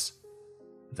from us,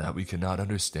 that we cannot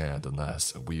understand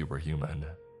unless we were human.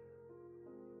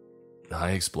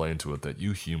 I explained to it that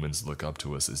you humans look up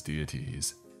to us as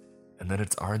deities, and that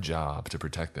it's our job to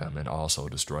protect them and also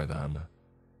destroy them.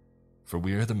 For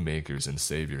we are the makers and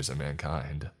saviors of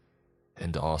mankind,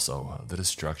 and also the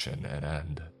destruction and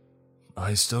end.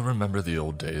 I still remember the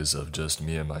old days of just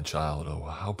me and my child. Oh,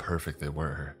 how perfect they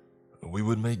were. We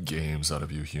would make games out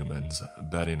of you humans,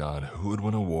 betting on who would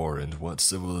win a war and what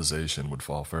civilization would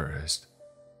fall first.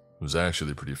 It was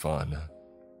actually pretty fun.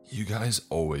 You guys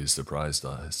always surprised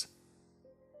us.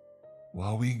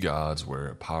 While we gods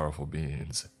were powerful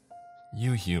beings,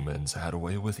 you humans had a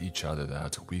way with each other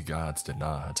that we gods did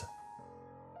not.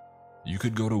 You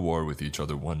could go to war with each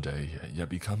other one day, yet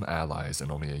become allies in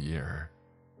only a year.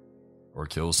 Or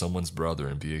kill someone's brother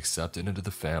and be accepted into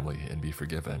the family and be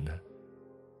forgiven.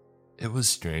 It was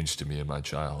strange to me and my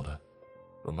child,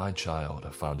 but my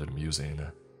child found it amusing.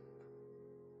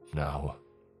 Now,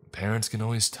 parents can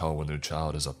always tell when their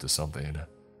child is up to something,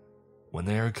 when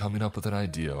they are coming up with an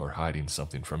idea or hiding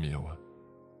something from you.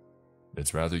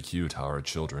 It's rather cute how our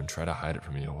children try to hide it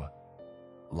from you,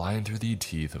 lying through the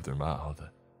teeth of their mouth,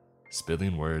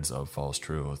 spilling words of false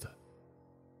truth.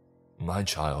 My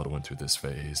child went through this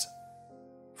phase.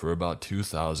 For about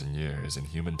 2,000 years in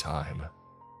human time,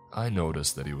 I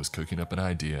noticed that he was cooking up an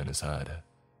idea in his head,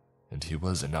 and he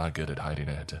was not good at hiding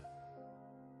it.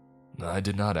 I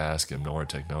did not ask him nor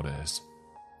take notice,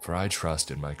 for I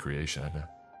trusted my creation.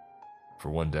 For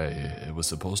one day, it was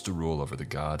supposed to rule over the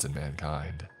gods and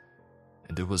mankind,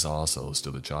 and it was also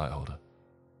still a child.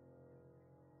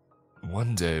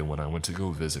 One day when I went to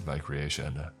go visit my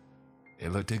creation,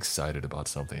 it looked excited about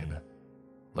something,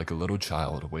 like a little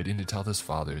child waiting to tell his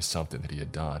father something that he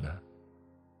had done.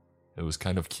 It was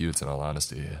kind of cute in all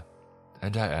honesty,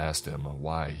 and I asked him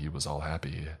why he was all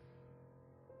happy.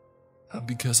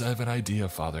 Because I have an idea,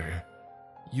 Father.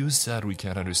 You said we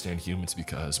can't understand humans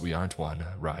because we aren't one,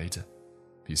 right?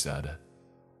 He said,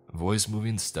 voice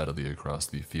moving steadily across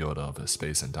the field of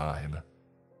space and time.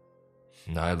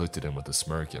 I looked at him with a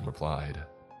smirk and replied,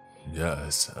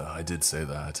 Yes, I did say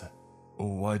that.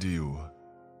 Why do you?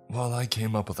 Well, I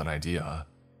came up with an idea.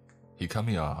 He cut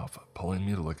me off, pulling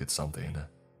me to look at something.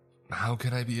 How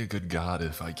can I be a good god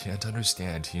if I can't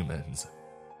understand humans?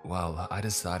 Well, I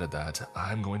decided that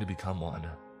I'm going to become one.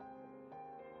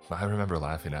 I remember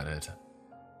laughing at it.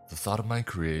 The thought of my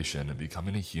creation and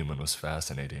becoming a human was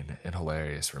fascinating and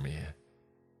hilarious for me.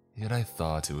 Yet I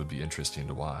thought it would be interesting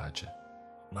to watch.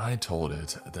 I told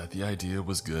it that the idea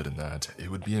was good and that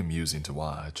it would be amusing to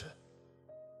watch.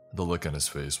 The look on his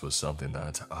face was something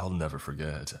that I'll never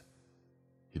forget.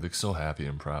 He looked so happy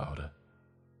and proud.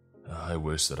 I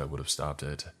wish that I would have stopped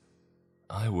it.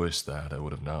 I wish that I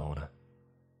would have known.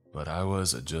 But I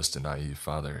was just a naive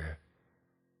father.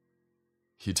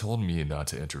 He told me not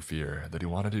to interfere, that he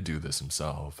wanted to do this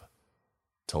himself.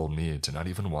 Told me to not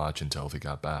even watch until he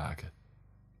got back.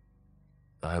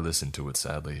 I listened to it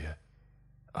sadly.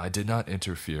 I did not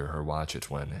interfere or watch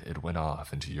it when it went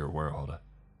off into your world.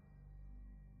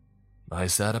 I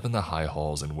sat up in the high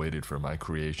halls and waited for my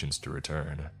creations to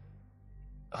return.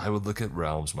 I would look at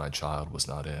realms my child was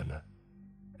not in,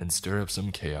 and stir up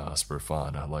some chaos for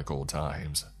fun like old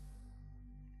times.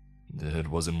 It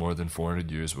wasn't more than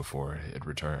 400 years before it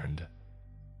returned,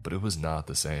 but it was not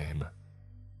the same.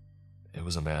 It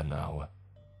was a man now.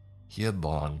 He had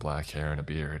long black hair and a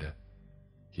beard.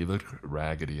 He looked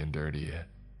raggedy and dirty.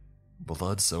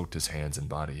 Blood soaked his hands and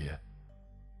body.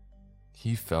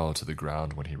 He fell to the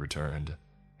ground when he returned,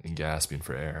 and gasping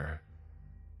for air.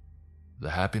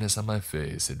 The happiness on my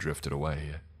face had drifted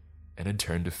away, and had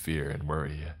turned to fear and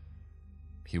worry.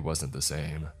 He wasn't the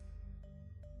same.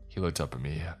 He looked up at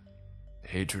me.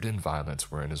 Hatred and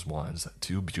violence were in his once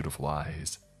two beautiful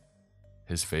eyes.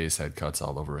 His face had cuts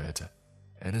all over it,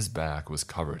 and his back was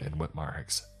covered in whip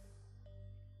marks.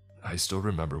 I still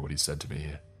remember what he said to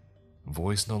me,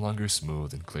 voice no longer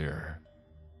smooth and clear,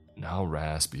 now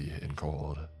raspy and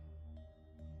cold.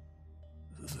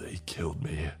 They killed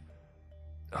me.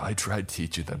 I tried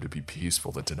teaching them to be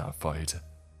peaceful and to not fight,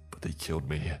 but they killed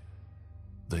me.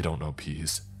 They don't know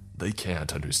peace. They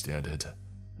can't understand it.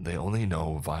 They only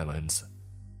know violence.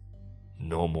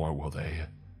 No more will they.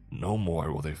 No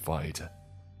more will they fight.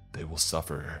 They will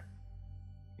suffer.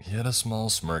 He had a small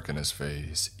smirk on his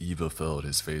face. Evil filled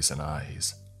his face and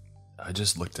eyes. I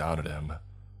just looked down at him,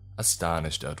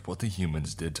 astonished at what the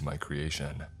humans did to my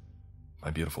creation, my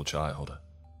beautiful child.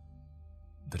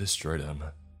 They destroyed him,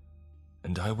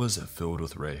 and I was filled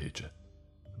with rage.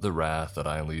 The wrath that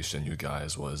I unleashed on you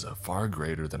guys was far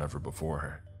greater than ever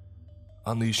before,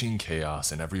 unleashing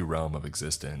chaos in every realm of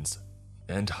existence,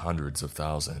 and hundreds of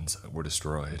thousands were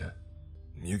destroyed.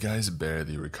 You guys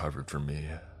barely recovered from me,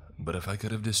 but if I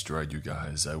could have destroyed you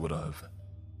guys, I would have.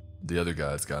 The other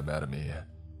guys got mad at me,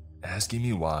 asking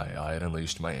me why I had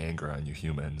unleashed my anger on you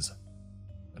humans,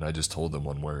 and I just told them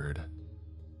one word: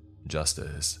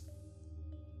 justice.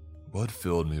 What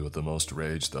filled me with the most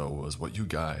rage, though, was what you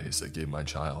guys gave my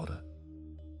child.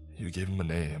 You gave him a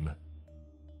name.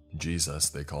 Jesus,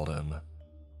 they called him.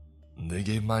 They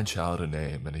gave my child a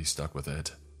name, and he stuck with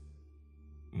it.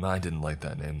 I didn't like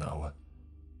that name, though.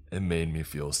 It made me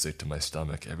feel sick to my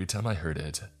stomach every time I heard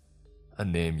it. A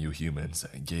name you humans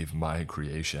gave my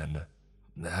creation.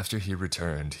 After he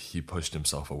returned, he pushed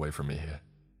himself away from me.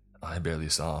 I barely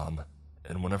saw him,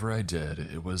 and whenever I did,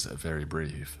 it was very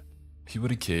brief. He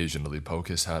would occasionally poke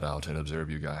his head out and observe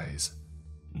you guys,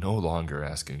 no longer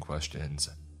asking questions.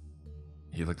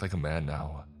 He looked like a man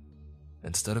now,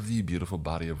 instead of the beautiful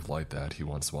body of light that he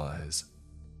once was.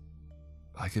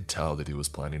 I could tell that he was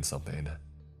planning something,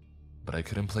 but I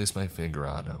couldn't place my finger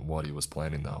on what he was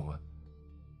planning though.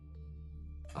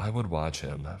 I would watch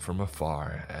him from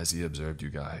afar as he observed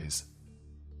you guys,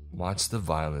 watch the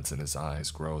violence in his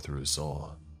eyes grow through his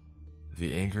soul,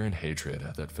 the anger and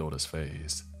hatred that filled his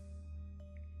face.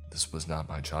 This was not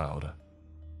my child.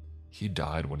 He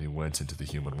died when he went into the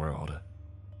human world.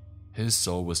 His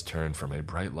soul was turned from a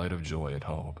bright light of joy and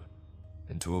hope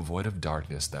into a void of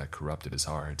darkness that corrupted his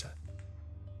heart.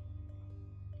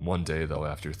 One day, though,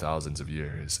 after thousands of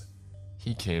years,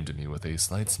 he came to me with a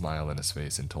slight smile on his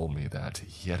face and told me that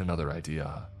he had another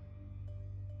idea.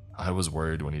 I was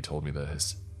worried when he told me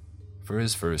this, for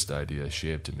his first idea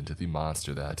shaped him into the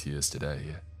monster that he is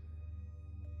today.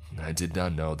 I did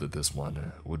not know that this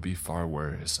one would be far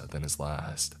worse than his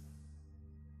last.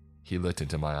 He looked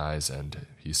into my eyes and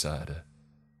he said,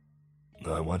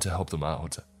 I want to help them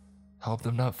out, help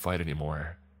them not fight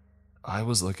anymore. I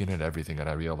was looking at everything and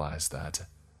I realized that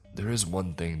there is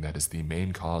one thing that is the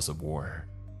main cause of war,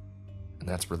 and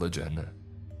that's religion.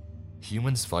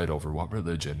 Humans fight over what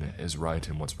religion is right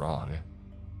and what's wrong,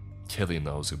 killing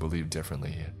those who believe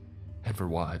differently, and for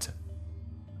what?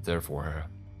 Therefore,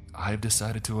 I have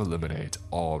decided to eliminate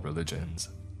all religions.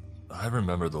 I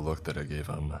remember the look that I gave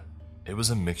him. It was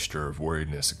a mixture of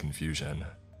worriedness and confusion.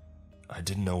 I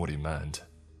didn't know what he meant.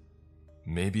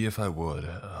 Maybe if I would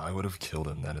have killed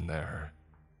him then and there.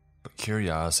 But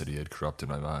curiosity had corrupted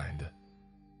my mind.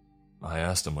 I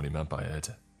asked him what he meant by it,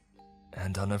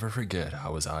 and I'll never forget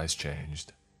how his eyes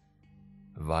changed.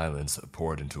 Violence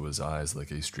poured into his eyes like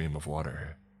a stream of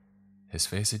water. His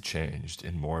face had changed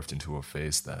and morphed into a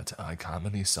face that I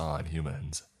commonly saw in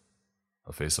humans,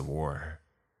 a face of war.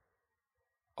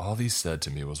 All he said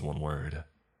to me was one word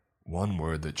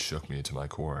that shook me to my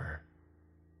core: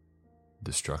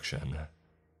 destruction.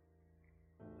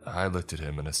 I looked at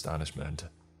him in astonishment,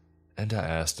 and I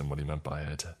asked him what he meant by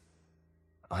it.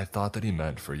 I thought that he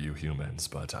meant for you humans,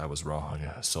 but I was wrong,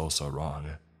 so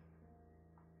wrong.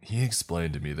 He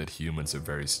explained to me that humans are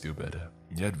very stupid,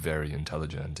 yet very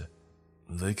intelligent.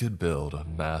 They could build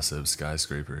massive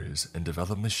skyscrapers and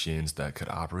develop machines that could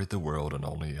operate the world in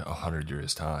only 100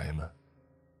 years' time.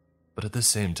 But at the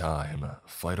same time,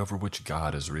 fight over which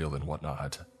god is real and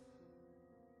whatnot.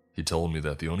 He told me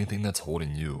that the only thing that's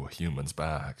holding you humans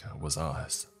back was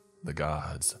us, the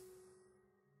gods.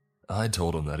 I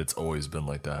told him that it's always been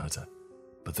like that,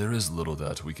 but there is little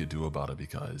that we could do about it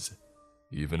because,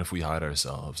 even if we hide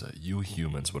ourselves, you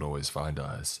humans would always find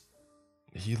us.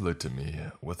 He looked at me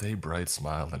with a bright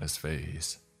smile on his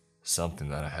face, something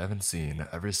that I haven't seen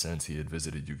ever since he had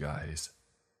visited you guys,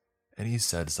 and he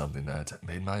said something that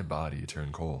made my body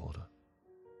turn cold.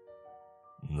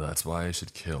 That's why I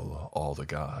should kill all the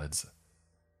gods.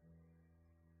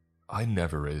 I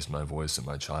never raised my voice at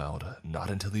my child, not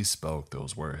until he spoke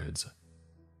those words.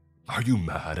 Are you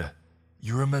mad?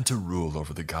 You are meant to rule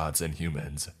over the gods and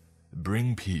humans,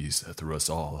 bring peace through us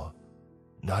all,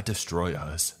 not destroy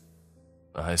us.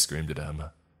 I screamed at him,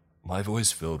 my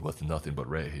voice filled with nothing but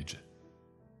rage.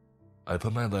 I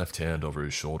put my left hand over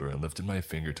his shoulder and lifted my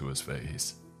finger to his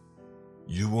face.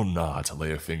 You will not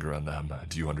lay a finger on them,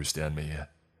 do you understand me?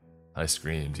 I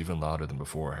screamed even louder than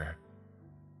before.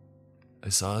 I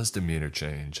saw his demeanor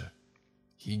change.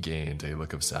 He gained a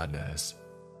look of sadness.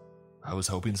 I was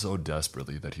hoping so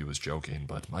desperately that he was joking,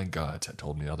 but my gut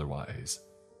told me otherwise.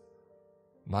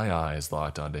 My eyes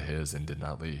locked onto his and did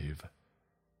not leave.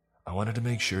 I wanted to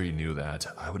make sure he knew that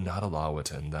I would not allow it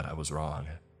and that I was wrong.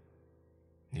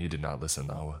 He did not listen,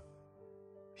 though.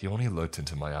 He only looked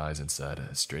into my eyes and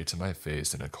said, straight to my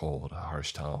face in a cold,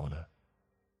 harsh tone,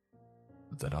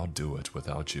 "Then I'll do it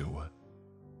without you."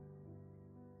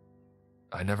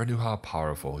 I never knew how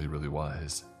powerful he really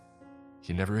was.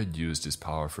 He never had used his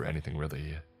power for anything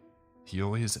really. He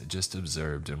always just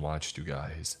observed and watched you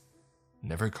guys.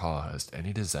 Never caused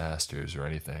any disasters or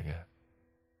anything.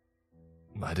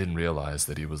 I didn't realize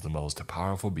that he was the most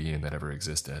powerful being that ever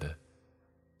existed.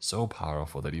 So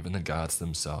powerful that even the gods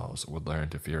themselves would learn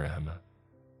to fear him.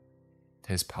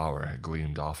 His power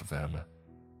gleamed off of him.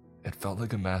 It felt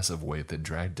like a massive weight that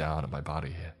dragged down at my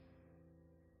body.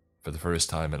 For the first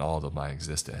time in all of my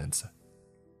existence,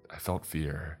 I felt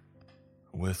fear.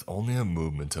 With only a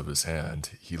movement of his hand,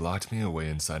 he locked me away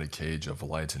inside a cage of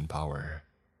light and power.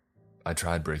 I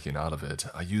tried breaking out of it.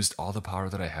 I used all the power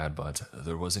that I had, but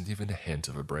there wasn't even a hint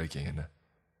of a breaking.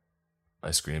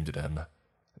 I screamed at him,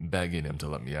 begging him to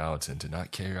let me out and to not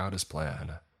carry out his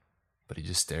plan, but he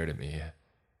just stared at me.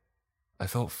 I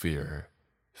felt fear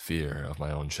of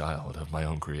my own child, of my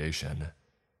own creation.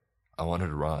 I wanted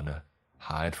to run,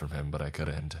 hide from him, but I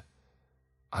couldn't.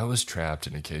 I was trapped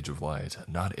in a cage of light,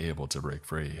 not able to break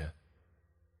free.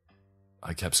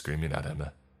 I kept screaming at him,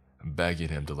 begging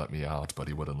him to let me out, but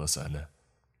he wouldn't listen.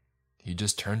 He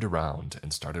just turned around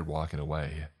and started walking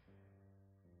away.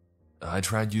 I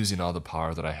tried using all the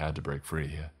power that I had to break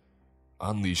free,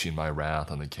 unleashing my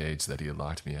wrath on the cage that he had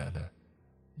locked me in,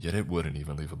 yet it wouldn't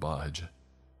even leave a budge.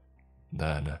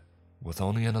 Then, with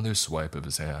only another swipe of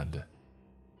his hand,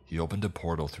 he opened a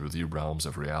portal through the realms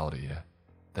of reality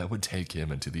that would take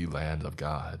him into the land of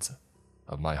gods,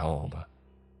 of my home.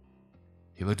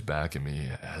 He looked back at me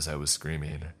as I was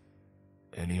screaming,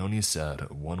 and he only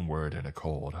said one word in a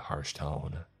cold, harsh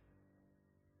tone.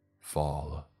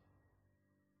 Fall.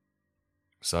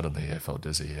 Suddenly, I felt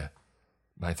dizzy.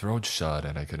 My throat shut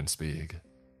and I couldn't speak.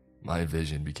 My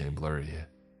vision became blurry.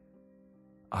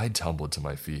 I tumbled to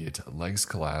my feet, legs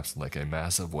collapsed like a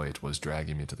massive weight was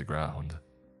dragging me to the ground.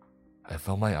 I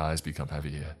felt my eyes become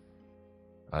heavy.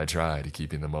 I tried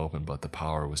keeping them open, but the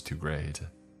power was too great.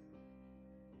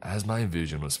 As my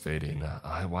vision was fading,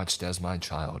 I watched as my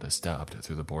child stepped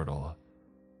through the portal,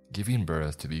 giving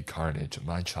birth to the carnage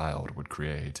my child would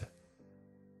create.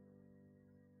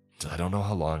 I don't know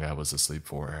how long I was asleep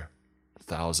for.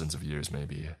 Thousands of years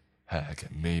maybe.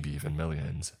 Heck, maybe even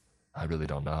millions. I really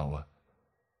don't know.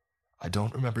 I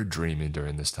don't remember dreaming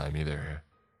during this time either.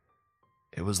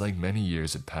 It was like many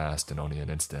years had passed in only an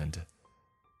instant.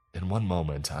 In one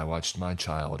moment, I watched my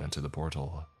child enter the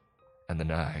portal, and the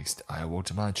next, I awoke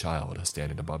to my child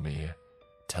standing above me,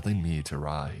 telling me to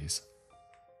rise.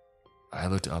 I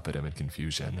looked up at him in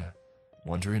confusion,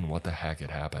 wondering what the heck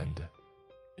had happened.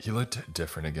 He looked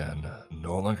different again,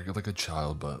 no longer like a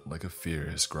child, but like a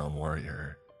fierce, grown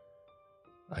warrior.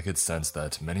 I could sense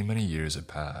that many years had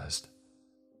passed.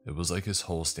 It was like his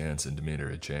whole stance and demeanor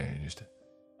had changed.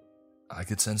 I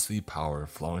could sense the power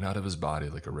flowing out of his body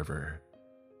like a river,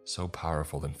 so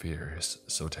powerful and fierce,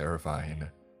 so terrifying.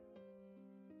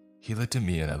 He looked at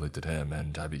me and I looked at him,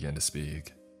 and I began to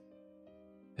speak.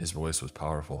 His voice was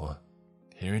powerful.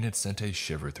 Hearing it sent a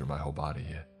shiver through my whole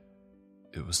body.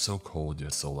 It was so cold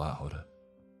yet so loud.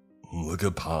 Look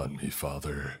upon me,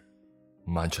 Father.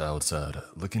 my child said,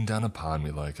 looking down upon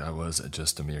me like I was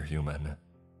just a mere human.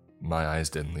 My eyes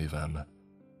didn't leave him,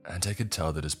 and I could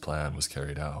tell that his plan was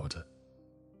carried out.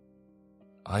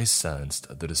 I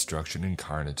sensed the destruction and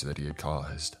carnage that he had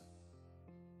caused.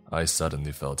 I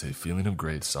suddenly felt a feeling of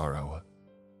great sorrow,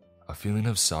 a feeling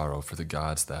of sorrow for the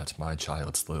gods that my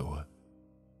child slew.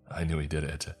 I knew he did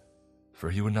it,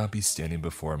 for he would not be standing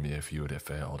before me if he would have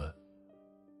failed.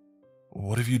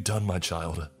 "What have you done, my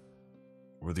child?"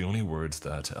 were the only words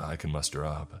that I could muster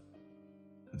up,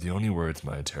 the only words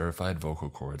my terrified vocal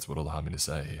cords would allow me to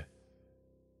say.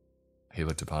 He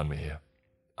looked upon me,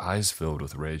 eyes filled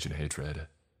with rage and hatred,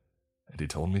 and he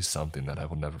told me something that I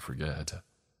will never forget.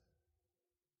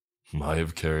 "I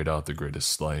have carried out the greatest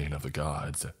slaying of the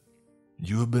gods.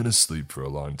 You have been asleep for a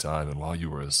long time, and while you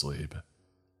were asleep,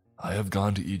 I have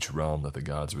gone to each realm that the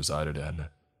gods resided in,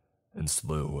 and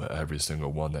slew every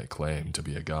single one that claimed to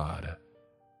be a god.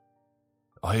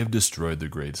 I have destroyed the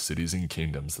great cities and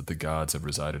kingdoms that the gods have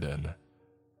resided in,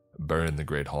 burned the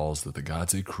great halls that the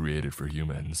gods had created for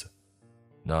humans.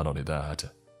 Not only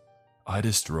that, I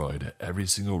destroyed every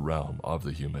single realm of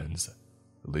the humans,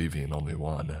 leaving only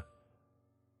one.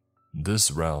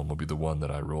 This realm will be the one that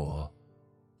I rule,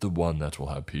 the one that will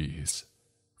have peace,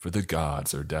 for the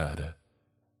gods are dead.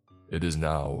 It is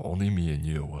now only me and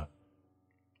you.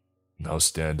 Now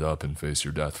stand up and face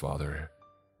your death, Father.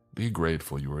 Be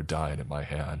grateful you are dying at my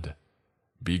hand.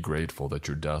 Be grateful that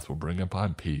your death will bring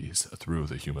upon peace through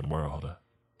the human world."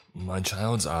 My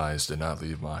child's eyes did not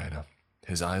leave mine.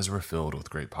 His eyes were filled with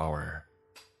great power.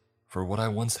 For what I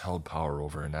once held power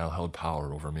over now held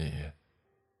power over me.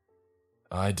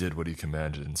 I did what he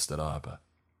commanded and stood up.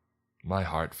 My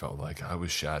heart felt like I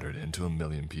was shattered into a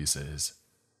million pieces.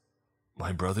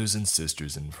 My brothers and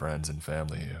sisters and friends and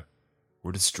family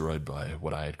were destroyed by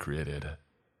what I had created,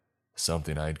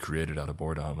 something I had created out of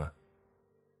boredom.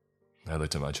 I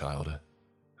looked at my child,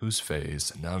 whose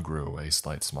face now grew a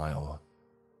slight smile.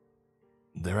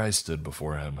 There I stood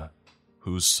before him,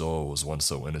 whose soul was once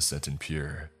so innocent and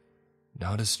pure,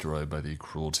 now destroyed by the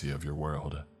cruelty of your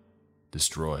world,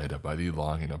 destroyed by the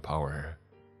longing of power.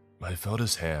 I felt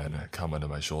his hand come onto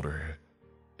my shoulder.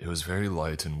 It was very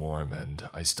light and warm, and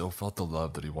I still felt the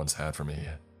love that he once had for me.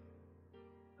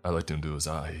 I looked into his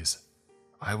eyes.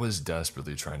 I was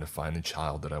desperately trying to find the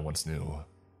child that I once knew,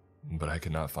 but I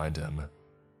could not find him.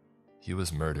 He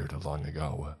was murdered long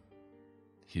ago.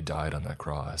 He died on that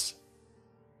cross.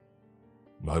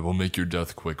 "I will make your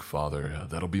death quick, Father.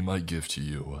 That'll be my gift to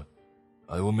you.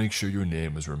 I will make sure your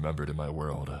name is remembered in my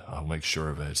world. I'll make sure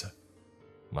of it,"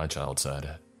 my child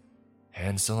said,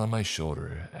 hand still on my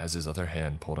shoulder as his other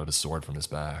hand pulled out a sword from his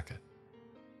back.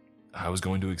 I was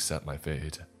going to accept my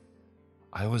fate.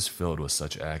 I was filled with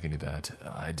such agony that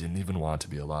I didn't even want to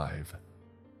be alive.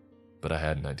 But I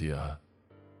had an idea.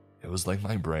 It was like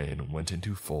my brain went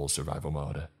into full survival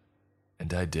mode,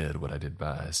 and I did what I did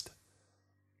best.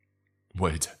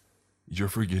 "Wait, you're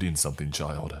forgetting something,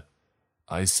 child,"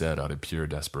 I said out of pure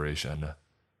desperation.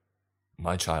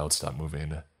 My child stopped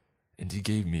moving, and he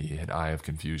gave me an eye of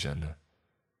confusion.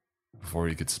 Before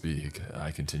he could speak,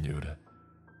 I continued.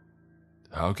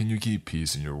 "How can you keep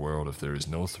peace in your world if there is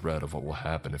no threat of what will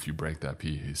happen if you break that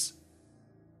peace?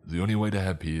 The only way to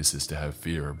have peace is to have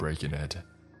fear of breaking it."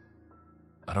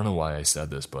 I don't know why I said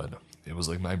this, but it was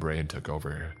like my brain took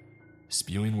over,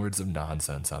 spewing words of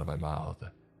nonsense out of my mouth,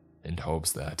 in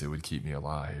hopes that it would keep me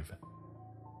alive.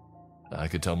 I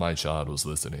could tell my child was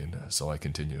listening, so I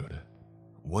continued.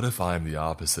 "What if I'm the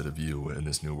opposite of you in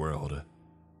this new world?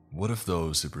 What if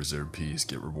those who preserve peace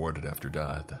get rewarded after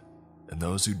death, and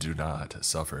those who do not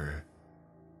suffer?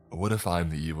 What if I'm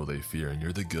the evil they fear and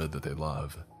you're the good that they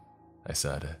love?" I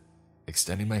said,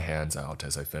 extending my hands out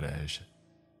as I finished.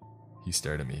 He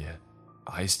stared at me,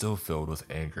 eyes still filled with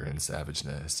anger and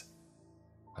savageness.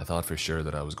 I thought for sure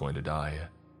that I was going to die,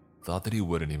 thought that he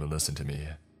wouldn't even listen to me.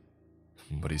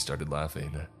 But he started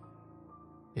laughing.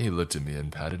 He looked at me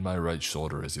and patted my right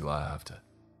shoulder as he laughed.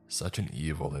 Such an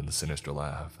evil and sinister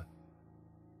laugh.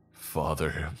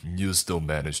 "Father, you still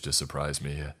managed to surprise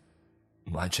me."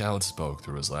 My child spoke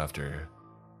through his laughter.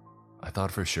 I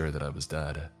thought for sure that I was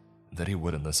dead, that he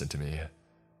wouldn't listen to me.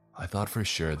 I thought for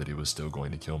sure that he was still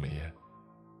going to kill me.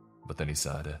 But then he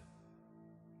said,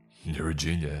 "You're a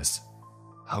genius.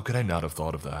 How could I not have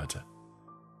thought of that?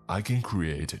 I can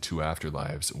create two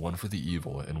afterlives, one for the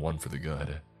evil and one for the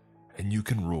good, and you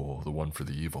can rule the one for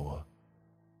the evil."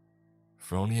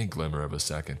 For only a glimmer of a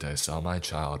second, I saw my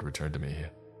child return to me,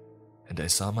 and I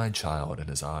saw my child in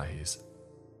his eyes,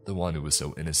 the one who was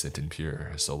so innocent and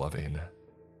pure, so loving.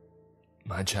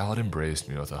 My child embraced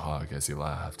me with a hug as he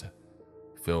laughed,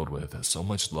 filled with so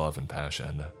much love and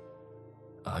passion.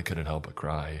 I couldn't help but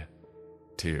cry.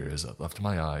 Tears left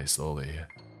my eyes slowly.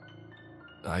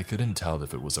 I couldn't tell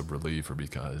if it was a relief or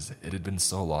because it had been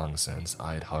so long since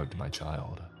I had hugged my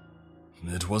child.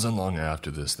 It wasn't long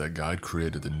after this that God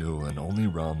created the new and only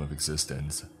realm of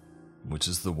existence, which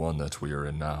is the one that we are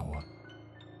in now.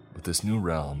 With this new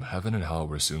realm, heaven and hell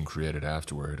were soon created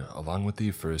afterward, along with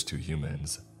the first two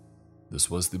humans. This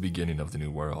was the beginning of the new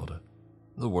world,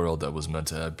 the world that was meant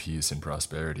to have peace and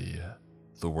prosperity,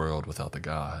 the world without the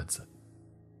gods.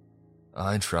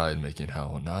 I tried making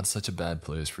hell not such a bad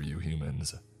place for you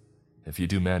humans. If you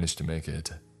do manage to make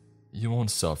it, you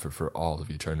won't suffer for all of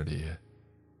eternity.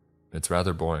 It's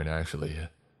rather boring, actually.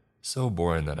 So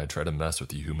boring that I try to mess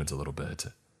with you humans a little bit.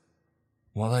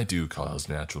 While I do cause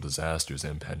natural disasters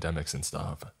and pandemics and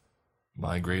stuff,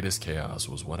 my greatest chaos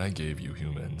was what I gave you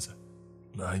humans.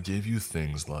 I gave you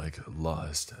things like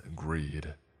lust,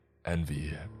 greed,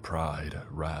 envy, pride,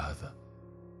 wrath.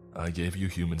 I gave you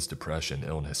humans depression,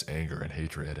 illness, anger, and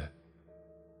hatred.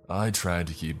 I tried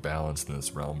to keep balance in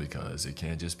this realm because it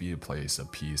can't just be a place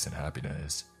of peace and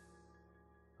happiness.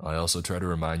 I also try to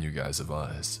remind you guys of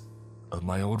us, of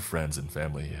my old friends and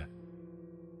family.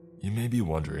 You may be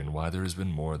wondering why there has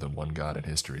been more than one God in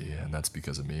history, and that's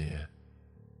because of me.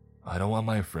 I don't want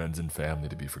my friends and family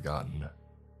to be forgotten,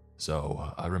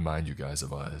 so I remind you guys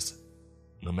of us,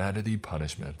 no matter the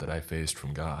punishment that I faced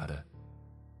from God.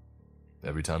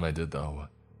 Every time I did, though,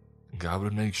 God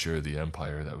would make sure the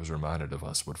empire that was reminded of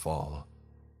us would fall.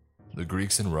 The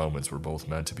Greeks and Romans were both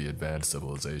meant to be advanced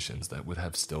civilizations that would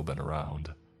have still been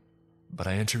around, but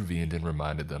I intervened and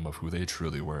reminded them of who they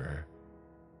truly were.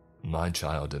 My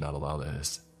child did not allow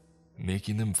this,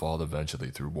 making them fall eventually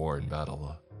through war and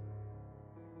battle.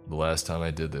 The last time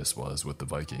I did this was with the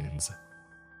Vikings.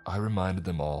 I reminded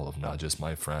them all of not just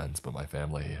my friends, but my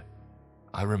family.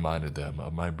 I reminded them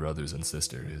of my brothers and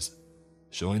sisters,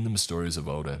 showing them stories of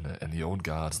Odin and the old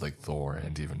gods like Thor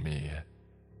and even me.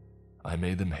 I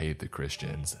made them hate the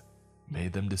Christians,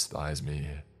 made them despise me.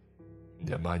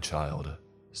 Yet my child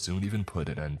soon even put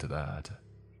an end to that.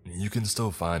 You can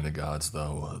still find the gods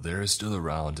though, they're still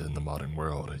around in the modern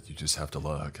world, you just have to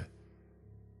look.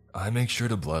 I make sure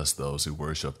to bless those who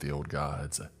worship the old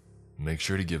gods, make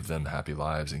sure to give them happy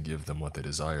lives and give them what they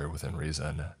desire within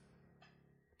reason.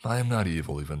 I am not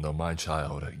evil even though my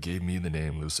child gave me the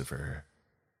name Lucifer.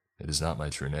 It is not my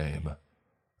true name.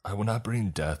 I will not bring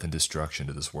death and destruction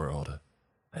to this world,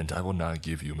 and I will not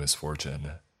give you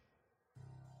misfortune.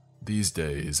 These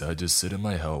days, I just sit in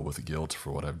my hell with guilt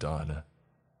for what I've done.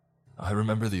 I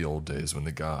remember the old days when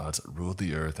the gods ruled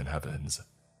the earth and heavens.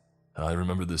 I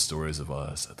remember the stories of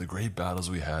us, the great battles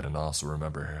we had, and also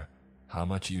remember how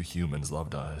much you humans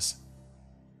loved us.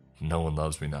 No one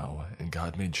loves me now, and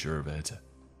God made sure of it.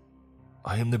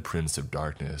 I am the Prince of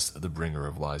Darkness, the bringer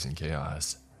of lies and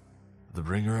chaos, the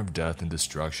bringer of death and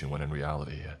destruction when in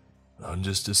reality, I'm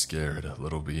just a scared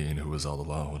little being who is all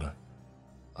alone.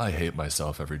 I hate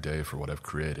myself every day for what I've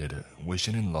created,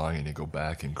 wishing and longing to go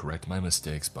back and correct my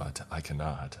mistakes, but I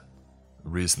cannot.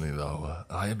 Recently though,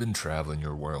 I have been traveling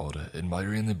your world,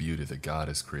 admiring the beauty that God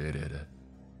has created.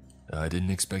 I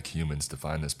didn't expect humans to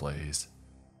find this place.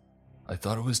 I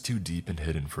thought it was too deep and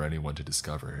hidden for anyone to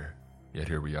discover, yet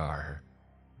here we are.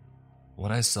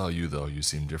 When I saw you though, you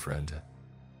seemed different.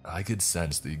 I could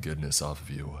sense the goodness off of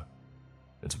you.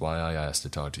 It's why I asked to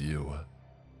talk to you.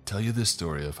 Tell you the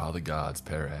story of how the gods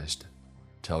perished.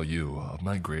 Tell you of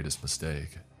my greatest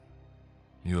mistake.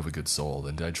 You have a good soul,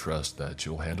 and I trust that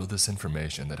you'll handle this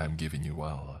information that I'm giving you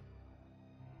well.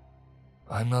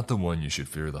 I'm not the one you should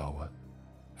fear though,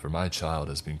 for my child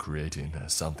has been creating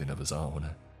something of his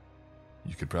own.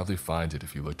 You could probably find it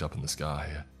if you looked up in the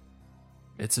sky.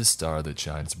 It's a star that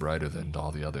shines brighter than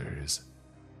all the others.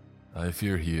 I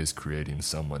fear he is creating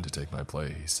someone to take my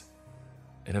place.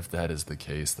 And if that is the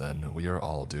case, then we are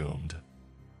all doomed.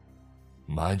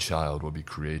 My child will be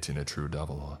creating a true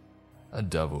devil, a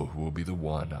devil who will be the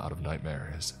one out of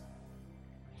nightmares.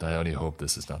 I only hope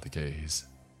this is not the case,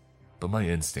 but my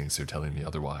instincts are telling me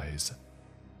otherwise.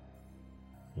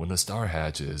 When the star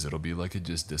hatches, it'll be like it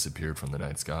just disappeared from the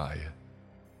night sky.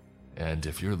 And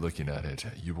if you're looking at it,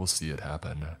 you will see it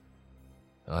happen.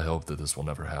 I hope that this will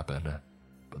never happen,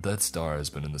 but that star has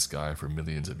been in the sky for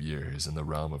millions of years in the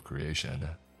realm of creation,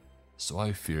 so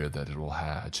I fear that it will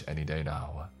hatch any day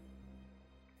now.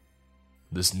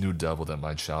 This new devil that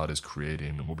my child is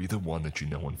creating will be the one that you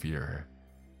know and fear,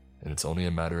 and it's only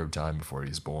a matter of time before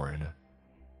he's born.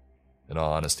 In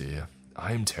all honesty,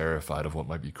 I am terrified of what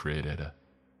might be created.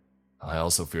 I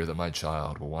also fear that my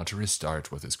child will want to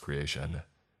restart with his creation,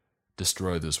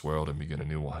 destroy this world and begin a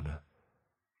new one.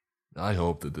 I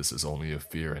hope that this is only a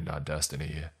fear and not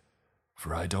destiny,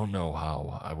 for I don't know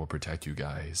how I will protect you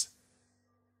guys.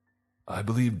 I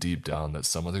believe deep down that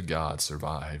some other gods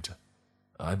survived.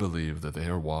 I believe that they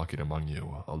are walking among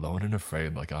you, alone and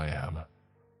afraid like I am.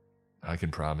 I can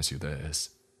promise you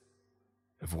this.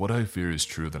 If what I fear is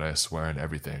true, then I swear on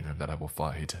everything that I will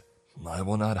fight. I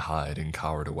will not hide and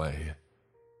cower away.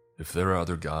 If there are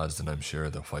other gods, then I'm sure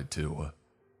they'll fight too.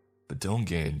 But don't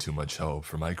gain too much hope,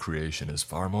 for my creation is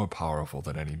far more powerful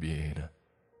than any being.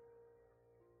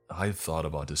 I've thought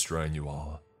about destroying you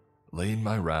all, laying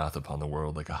my wrath upon the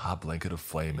world like a hot blanket of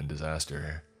flame and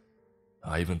disaster.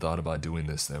 I even thought about doing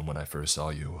this then when I first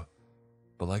saw you.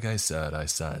 But like I said, I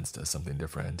sensed something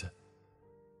different.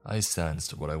 I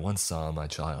sensed what I once saw in my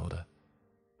child.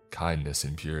 Kindness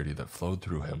and purity that flowed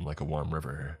through him like a warm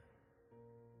river.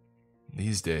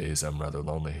 These days, I'm rather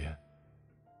lonely.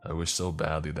 I wish so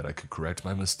badly that I could correct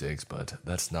my mistakes, but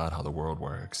that's not how the world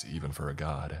works, even for a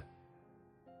god.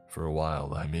 For a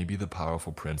while, I may be the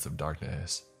powerful prince of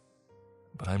darkness,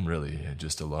 but I'm really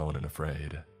just alone and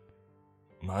afraid.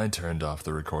 I turned off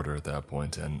the recorder at that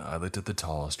point, and I looked at the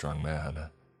tall, strong man.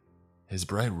 His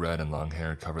bright red and long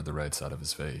hair covered the right side of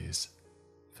his face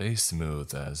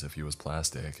smooth as if he was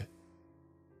plastic.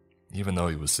 Even though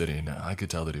he was sitting, I could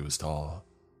tell that he was tall,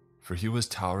 for he was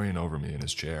towering over me in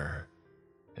his chair,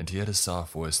 and he had a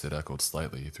soft voice that echoed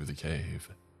slightly through the cave.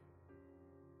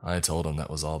 I told him that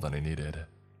was all that I needed,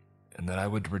 and that I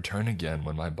would return again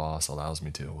when my boss allows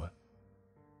me to.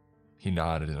 He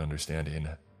nodded in understanding,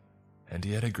 and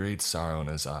he had a great sorrow in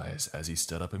his eyes as he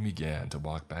stood up and began to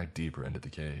walk back deeper into the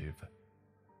cave.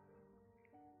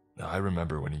 I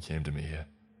remember when he came to me.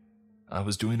 I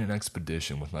was doing an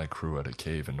expedition with my crew at a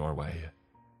cave in Norway.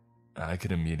 I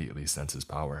could immediately sense his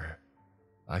power.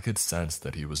 I could sense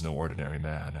that he was no ordinary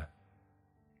man.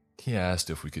 He asked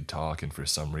if we could talk, and for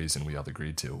some reason we all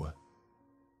agreed to.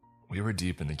 We were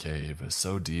deep in the cave,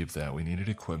 so deep that we needed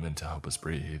equipment to help us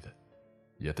breathe.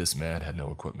 Yet this man had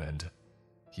no equipment.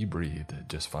 He breathed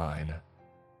just fine,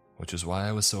 which is why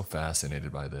I was so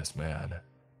fascinated by this man,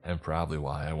 and probably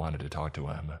why I wanted to talk to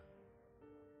him.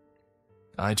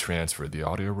 I transferred the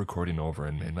audio recording over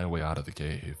and made my way out of the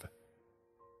cave.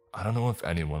 I don't know if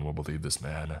anyone will believe this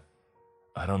man.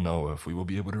 I don't know if we will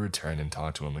be able to return and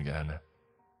talk to him again,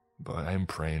 but I am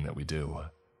praying that we do.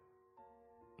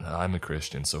 I'm a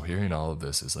Christian, so hearing all of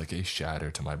this is like a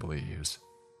shatter to my beliefs.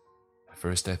 At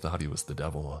first I thought he was the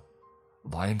devil,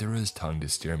 lying through his tongue to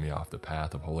steer me off the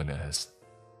path of holiness,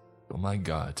 but my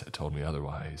gut told me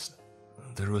otherwise.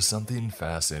 There was something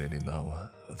fascinating though.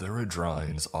 There were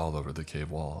drawings all over the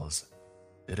cave walls.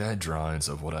 It had drawings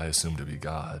of what I assumed to be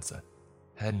gods,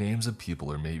 had names of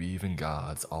people or maybe even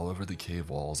gods all over the cave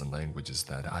walls in languages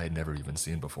that I had never even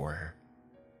seen before.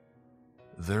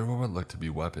 There were what looked to be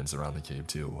weapons around the cave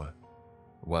too.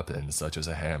 Weapons such as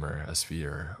a hammer, a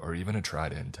spear, or even a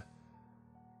trident.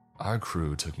 Our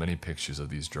crew took many pictures of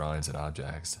these drawings and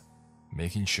objects,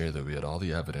 making sure that we had all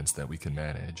the evidence that we could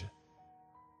manage.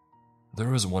 There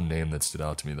was one name that stood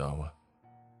out to me though.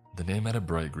 The name had a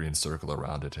bright green circle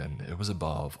around it, and it was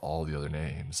above all the other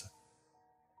names.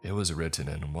 It was written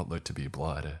in what looked to be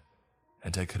blood,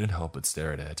 and I couldn't help but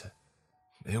stare at it.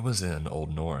 It was in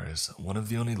Old Norse, one of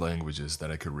the only languages that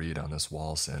I could read on this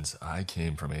wall since I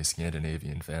came from a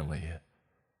Scandinavian family.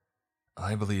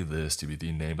 I believe this to be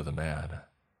the name of the man,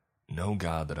 no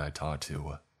god that I talked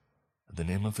to, the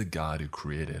name of the God who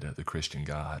created the Christian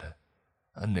God,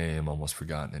 a name almost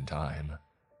forgotten in time.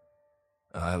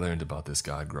 I learned about this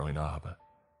God growing up.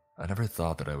 I never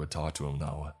thought that I would talk to him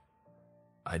though.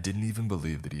 I didn't even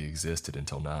believe that he existed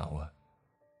until now.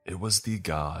 It was the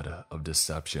god of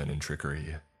deception and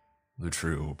trickery, the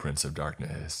true Prince of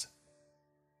Darkness.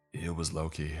 It was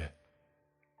Loki.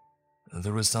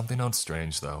 There was something else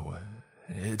strange though.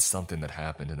 It's something that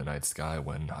happened in the night sky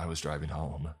when I was driving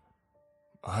home.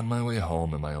 On my way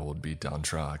home in my old beat-down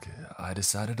truck, I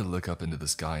decided to look up into the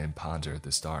sky and ponder at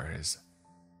the stars.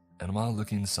 And while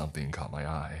looking, something caught my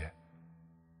eye.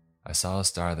 I saw a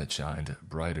star that shined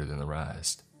brighter than the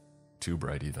rest, too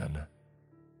bright even.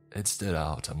 It stood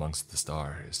out amongst the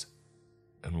stars,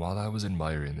 and while I was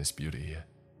admiring this beauty,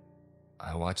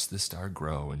 I watched the star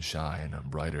grow and shine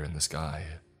brighter in the sky,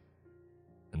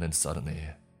 and then suddenly,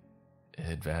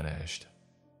 it vanished.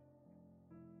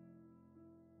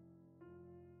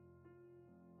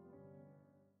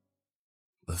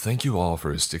 Thank you all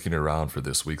for sticking around for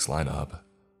this week's lineup.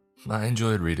 I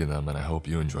enjoyed reading them, and I hope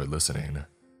you enjoyed listening.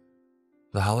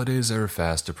 The holidays are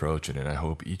fast approaching, and I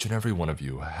hope each and every one of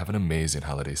you have an amazing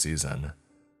holiday season.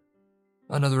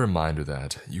 Another reminder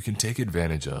that you can take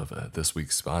advantage of this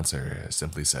week's sponsor,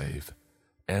 Simply Safe,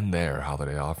 and their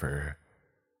holiday offer.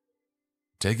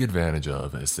 Take advantage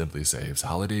of SimpliSafe's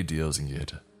holiday deals and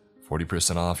get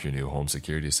 40% off your new home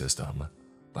security system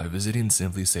by visiting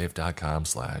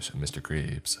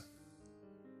simplisafe.com/MrCreeps.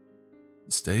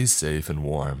 Stay safe and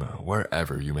warm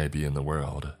wherever you may be in the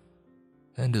world.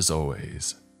 And as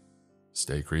always,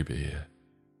 stay creepy.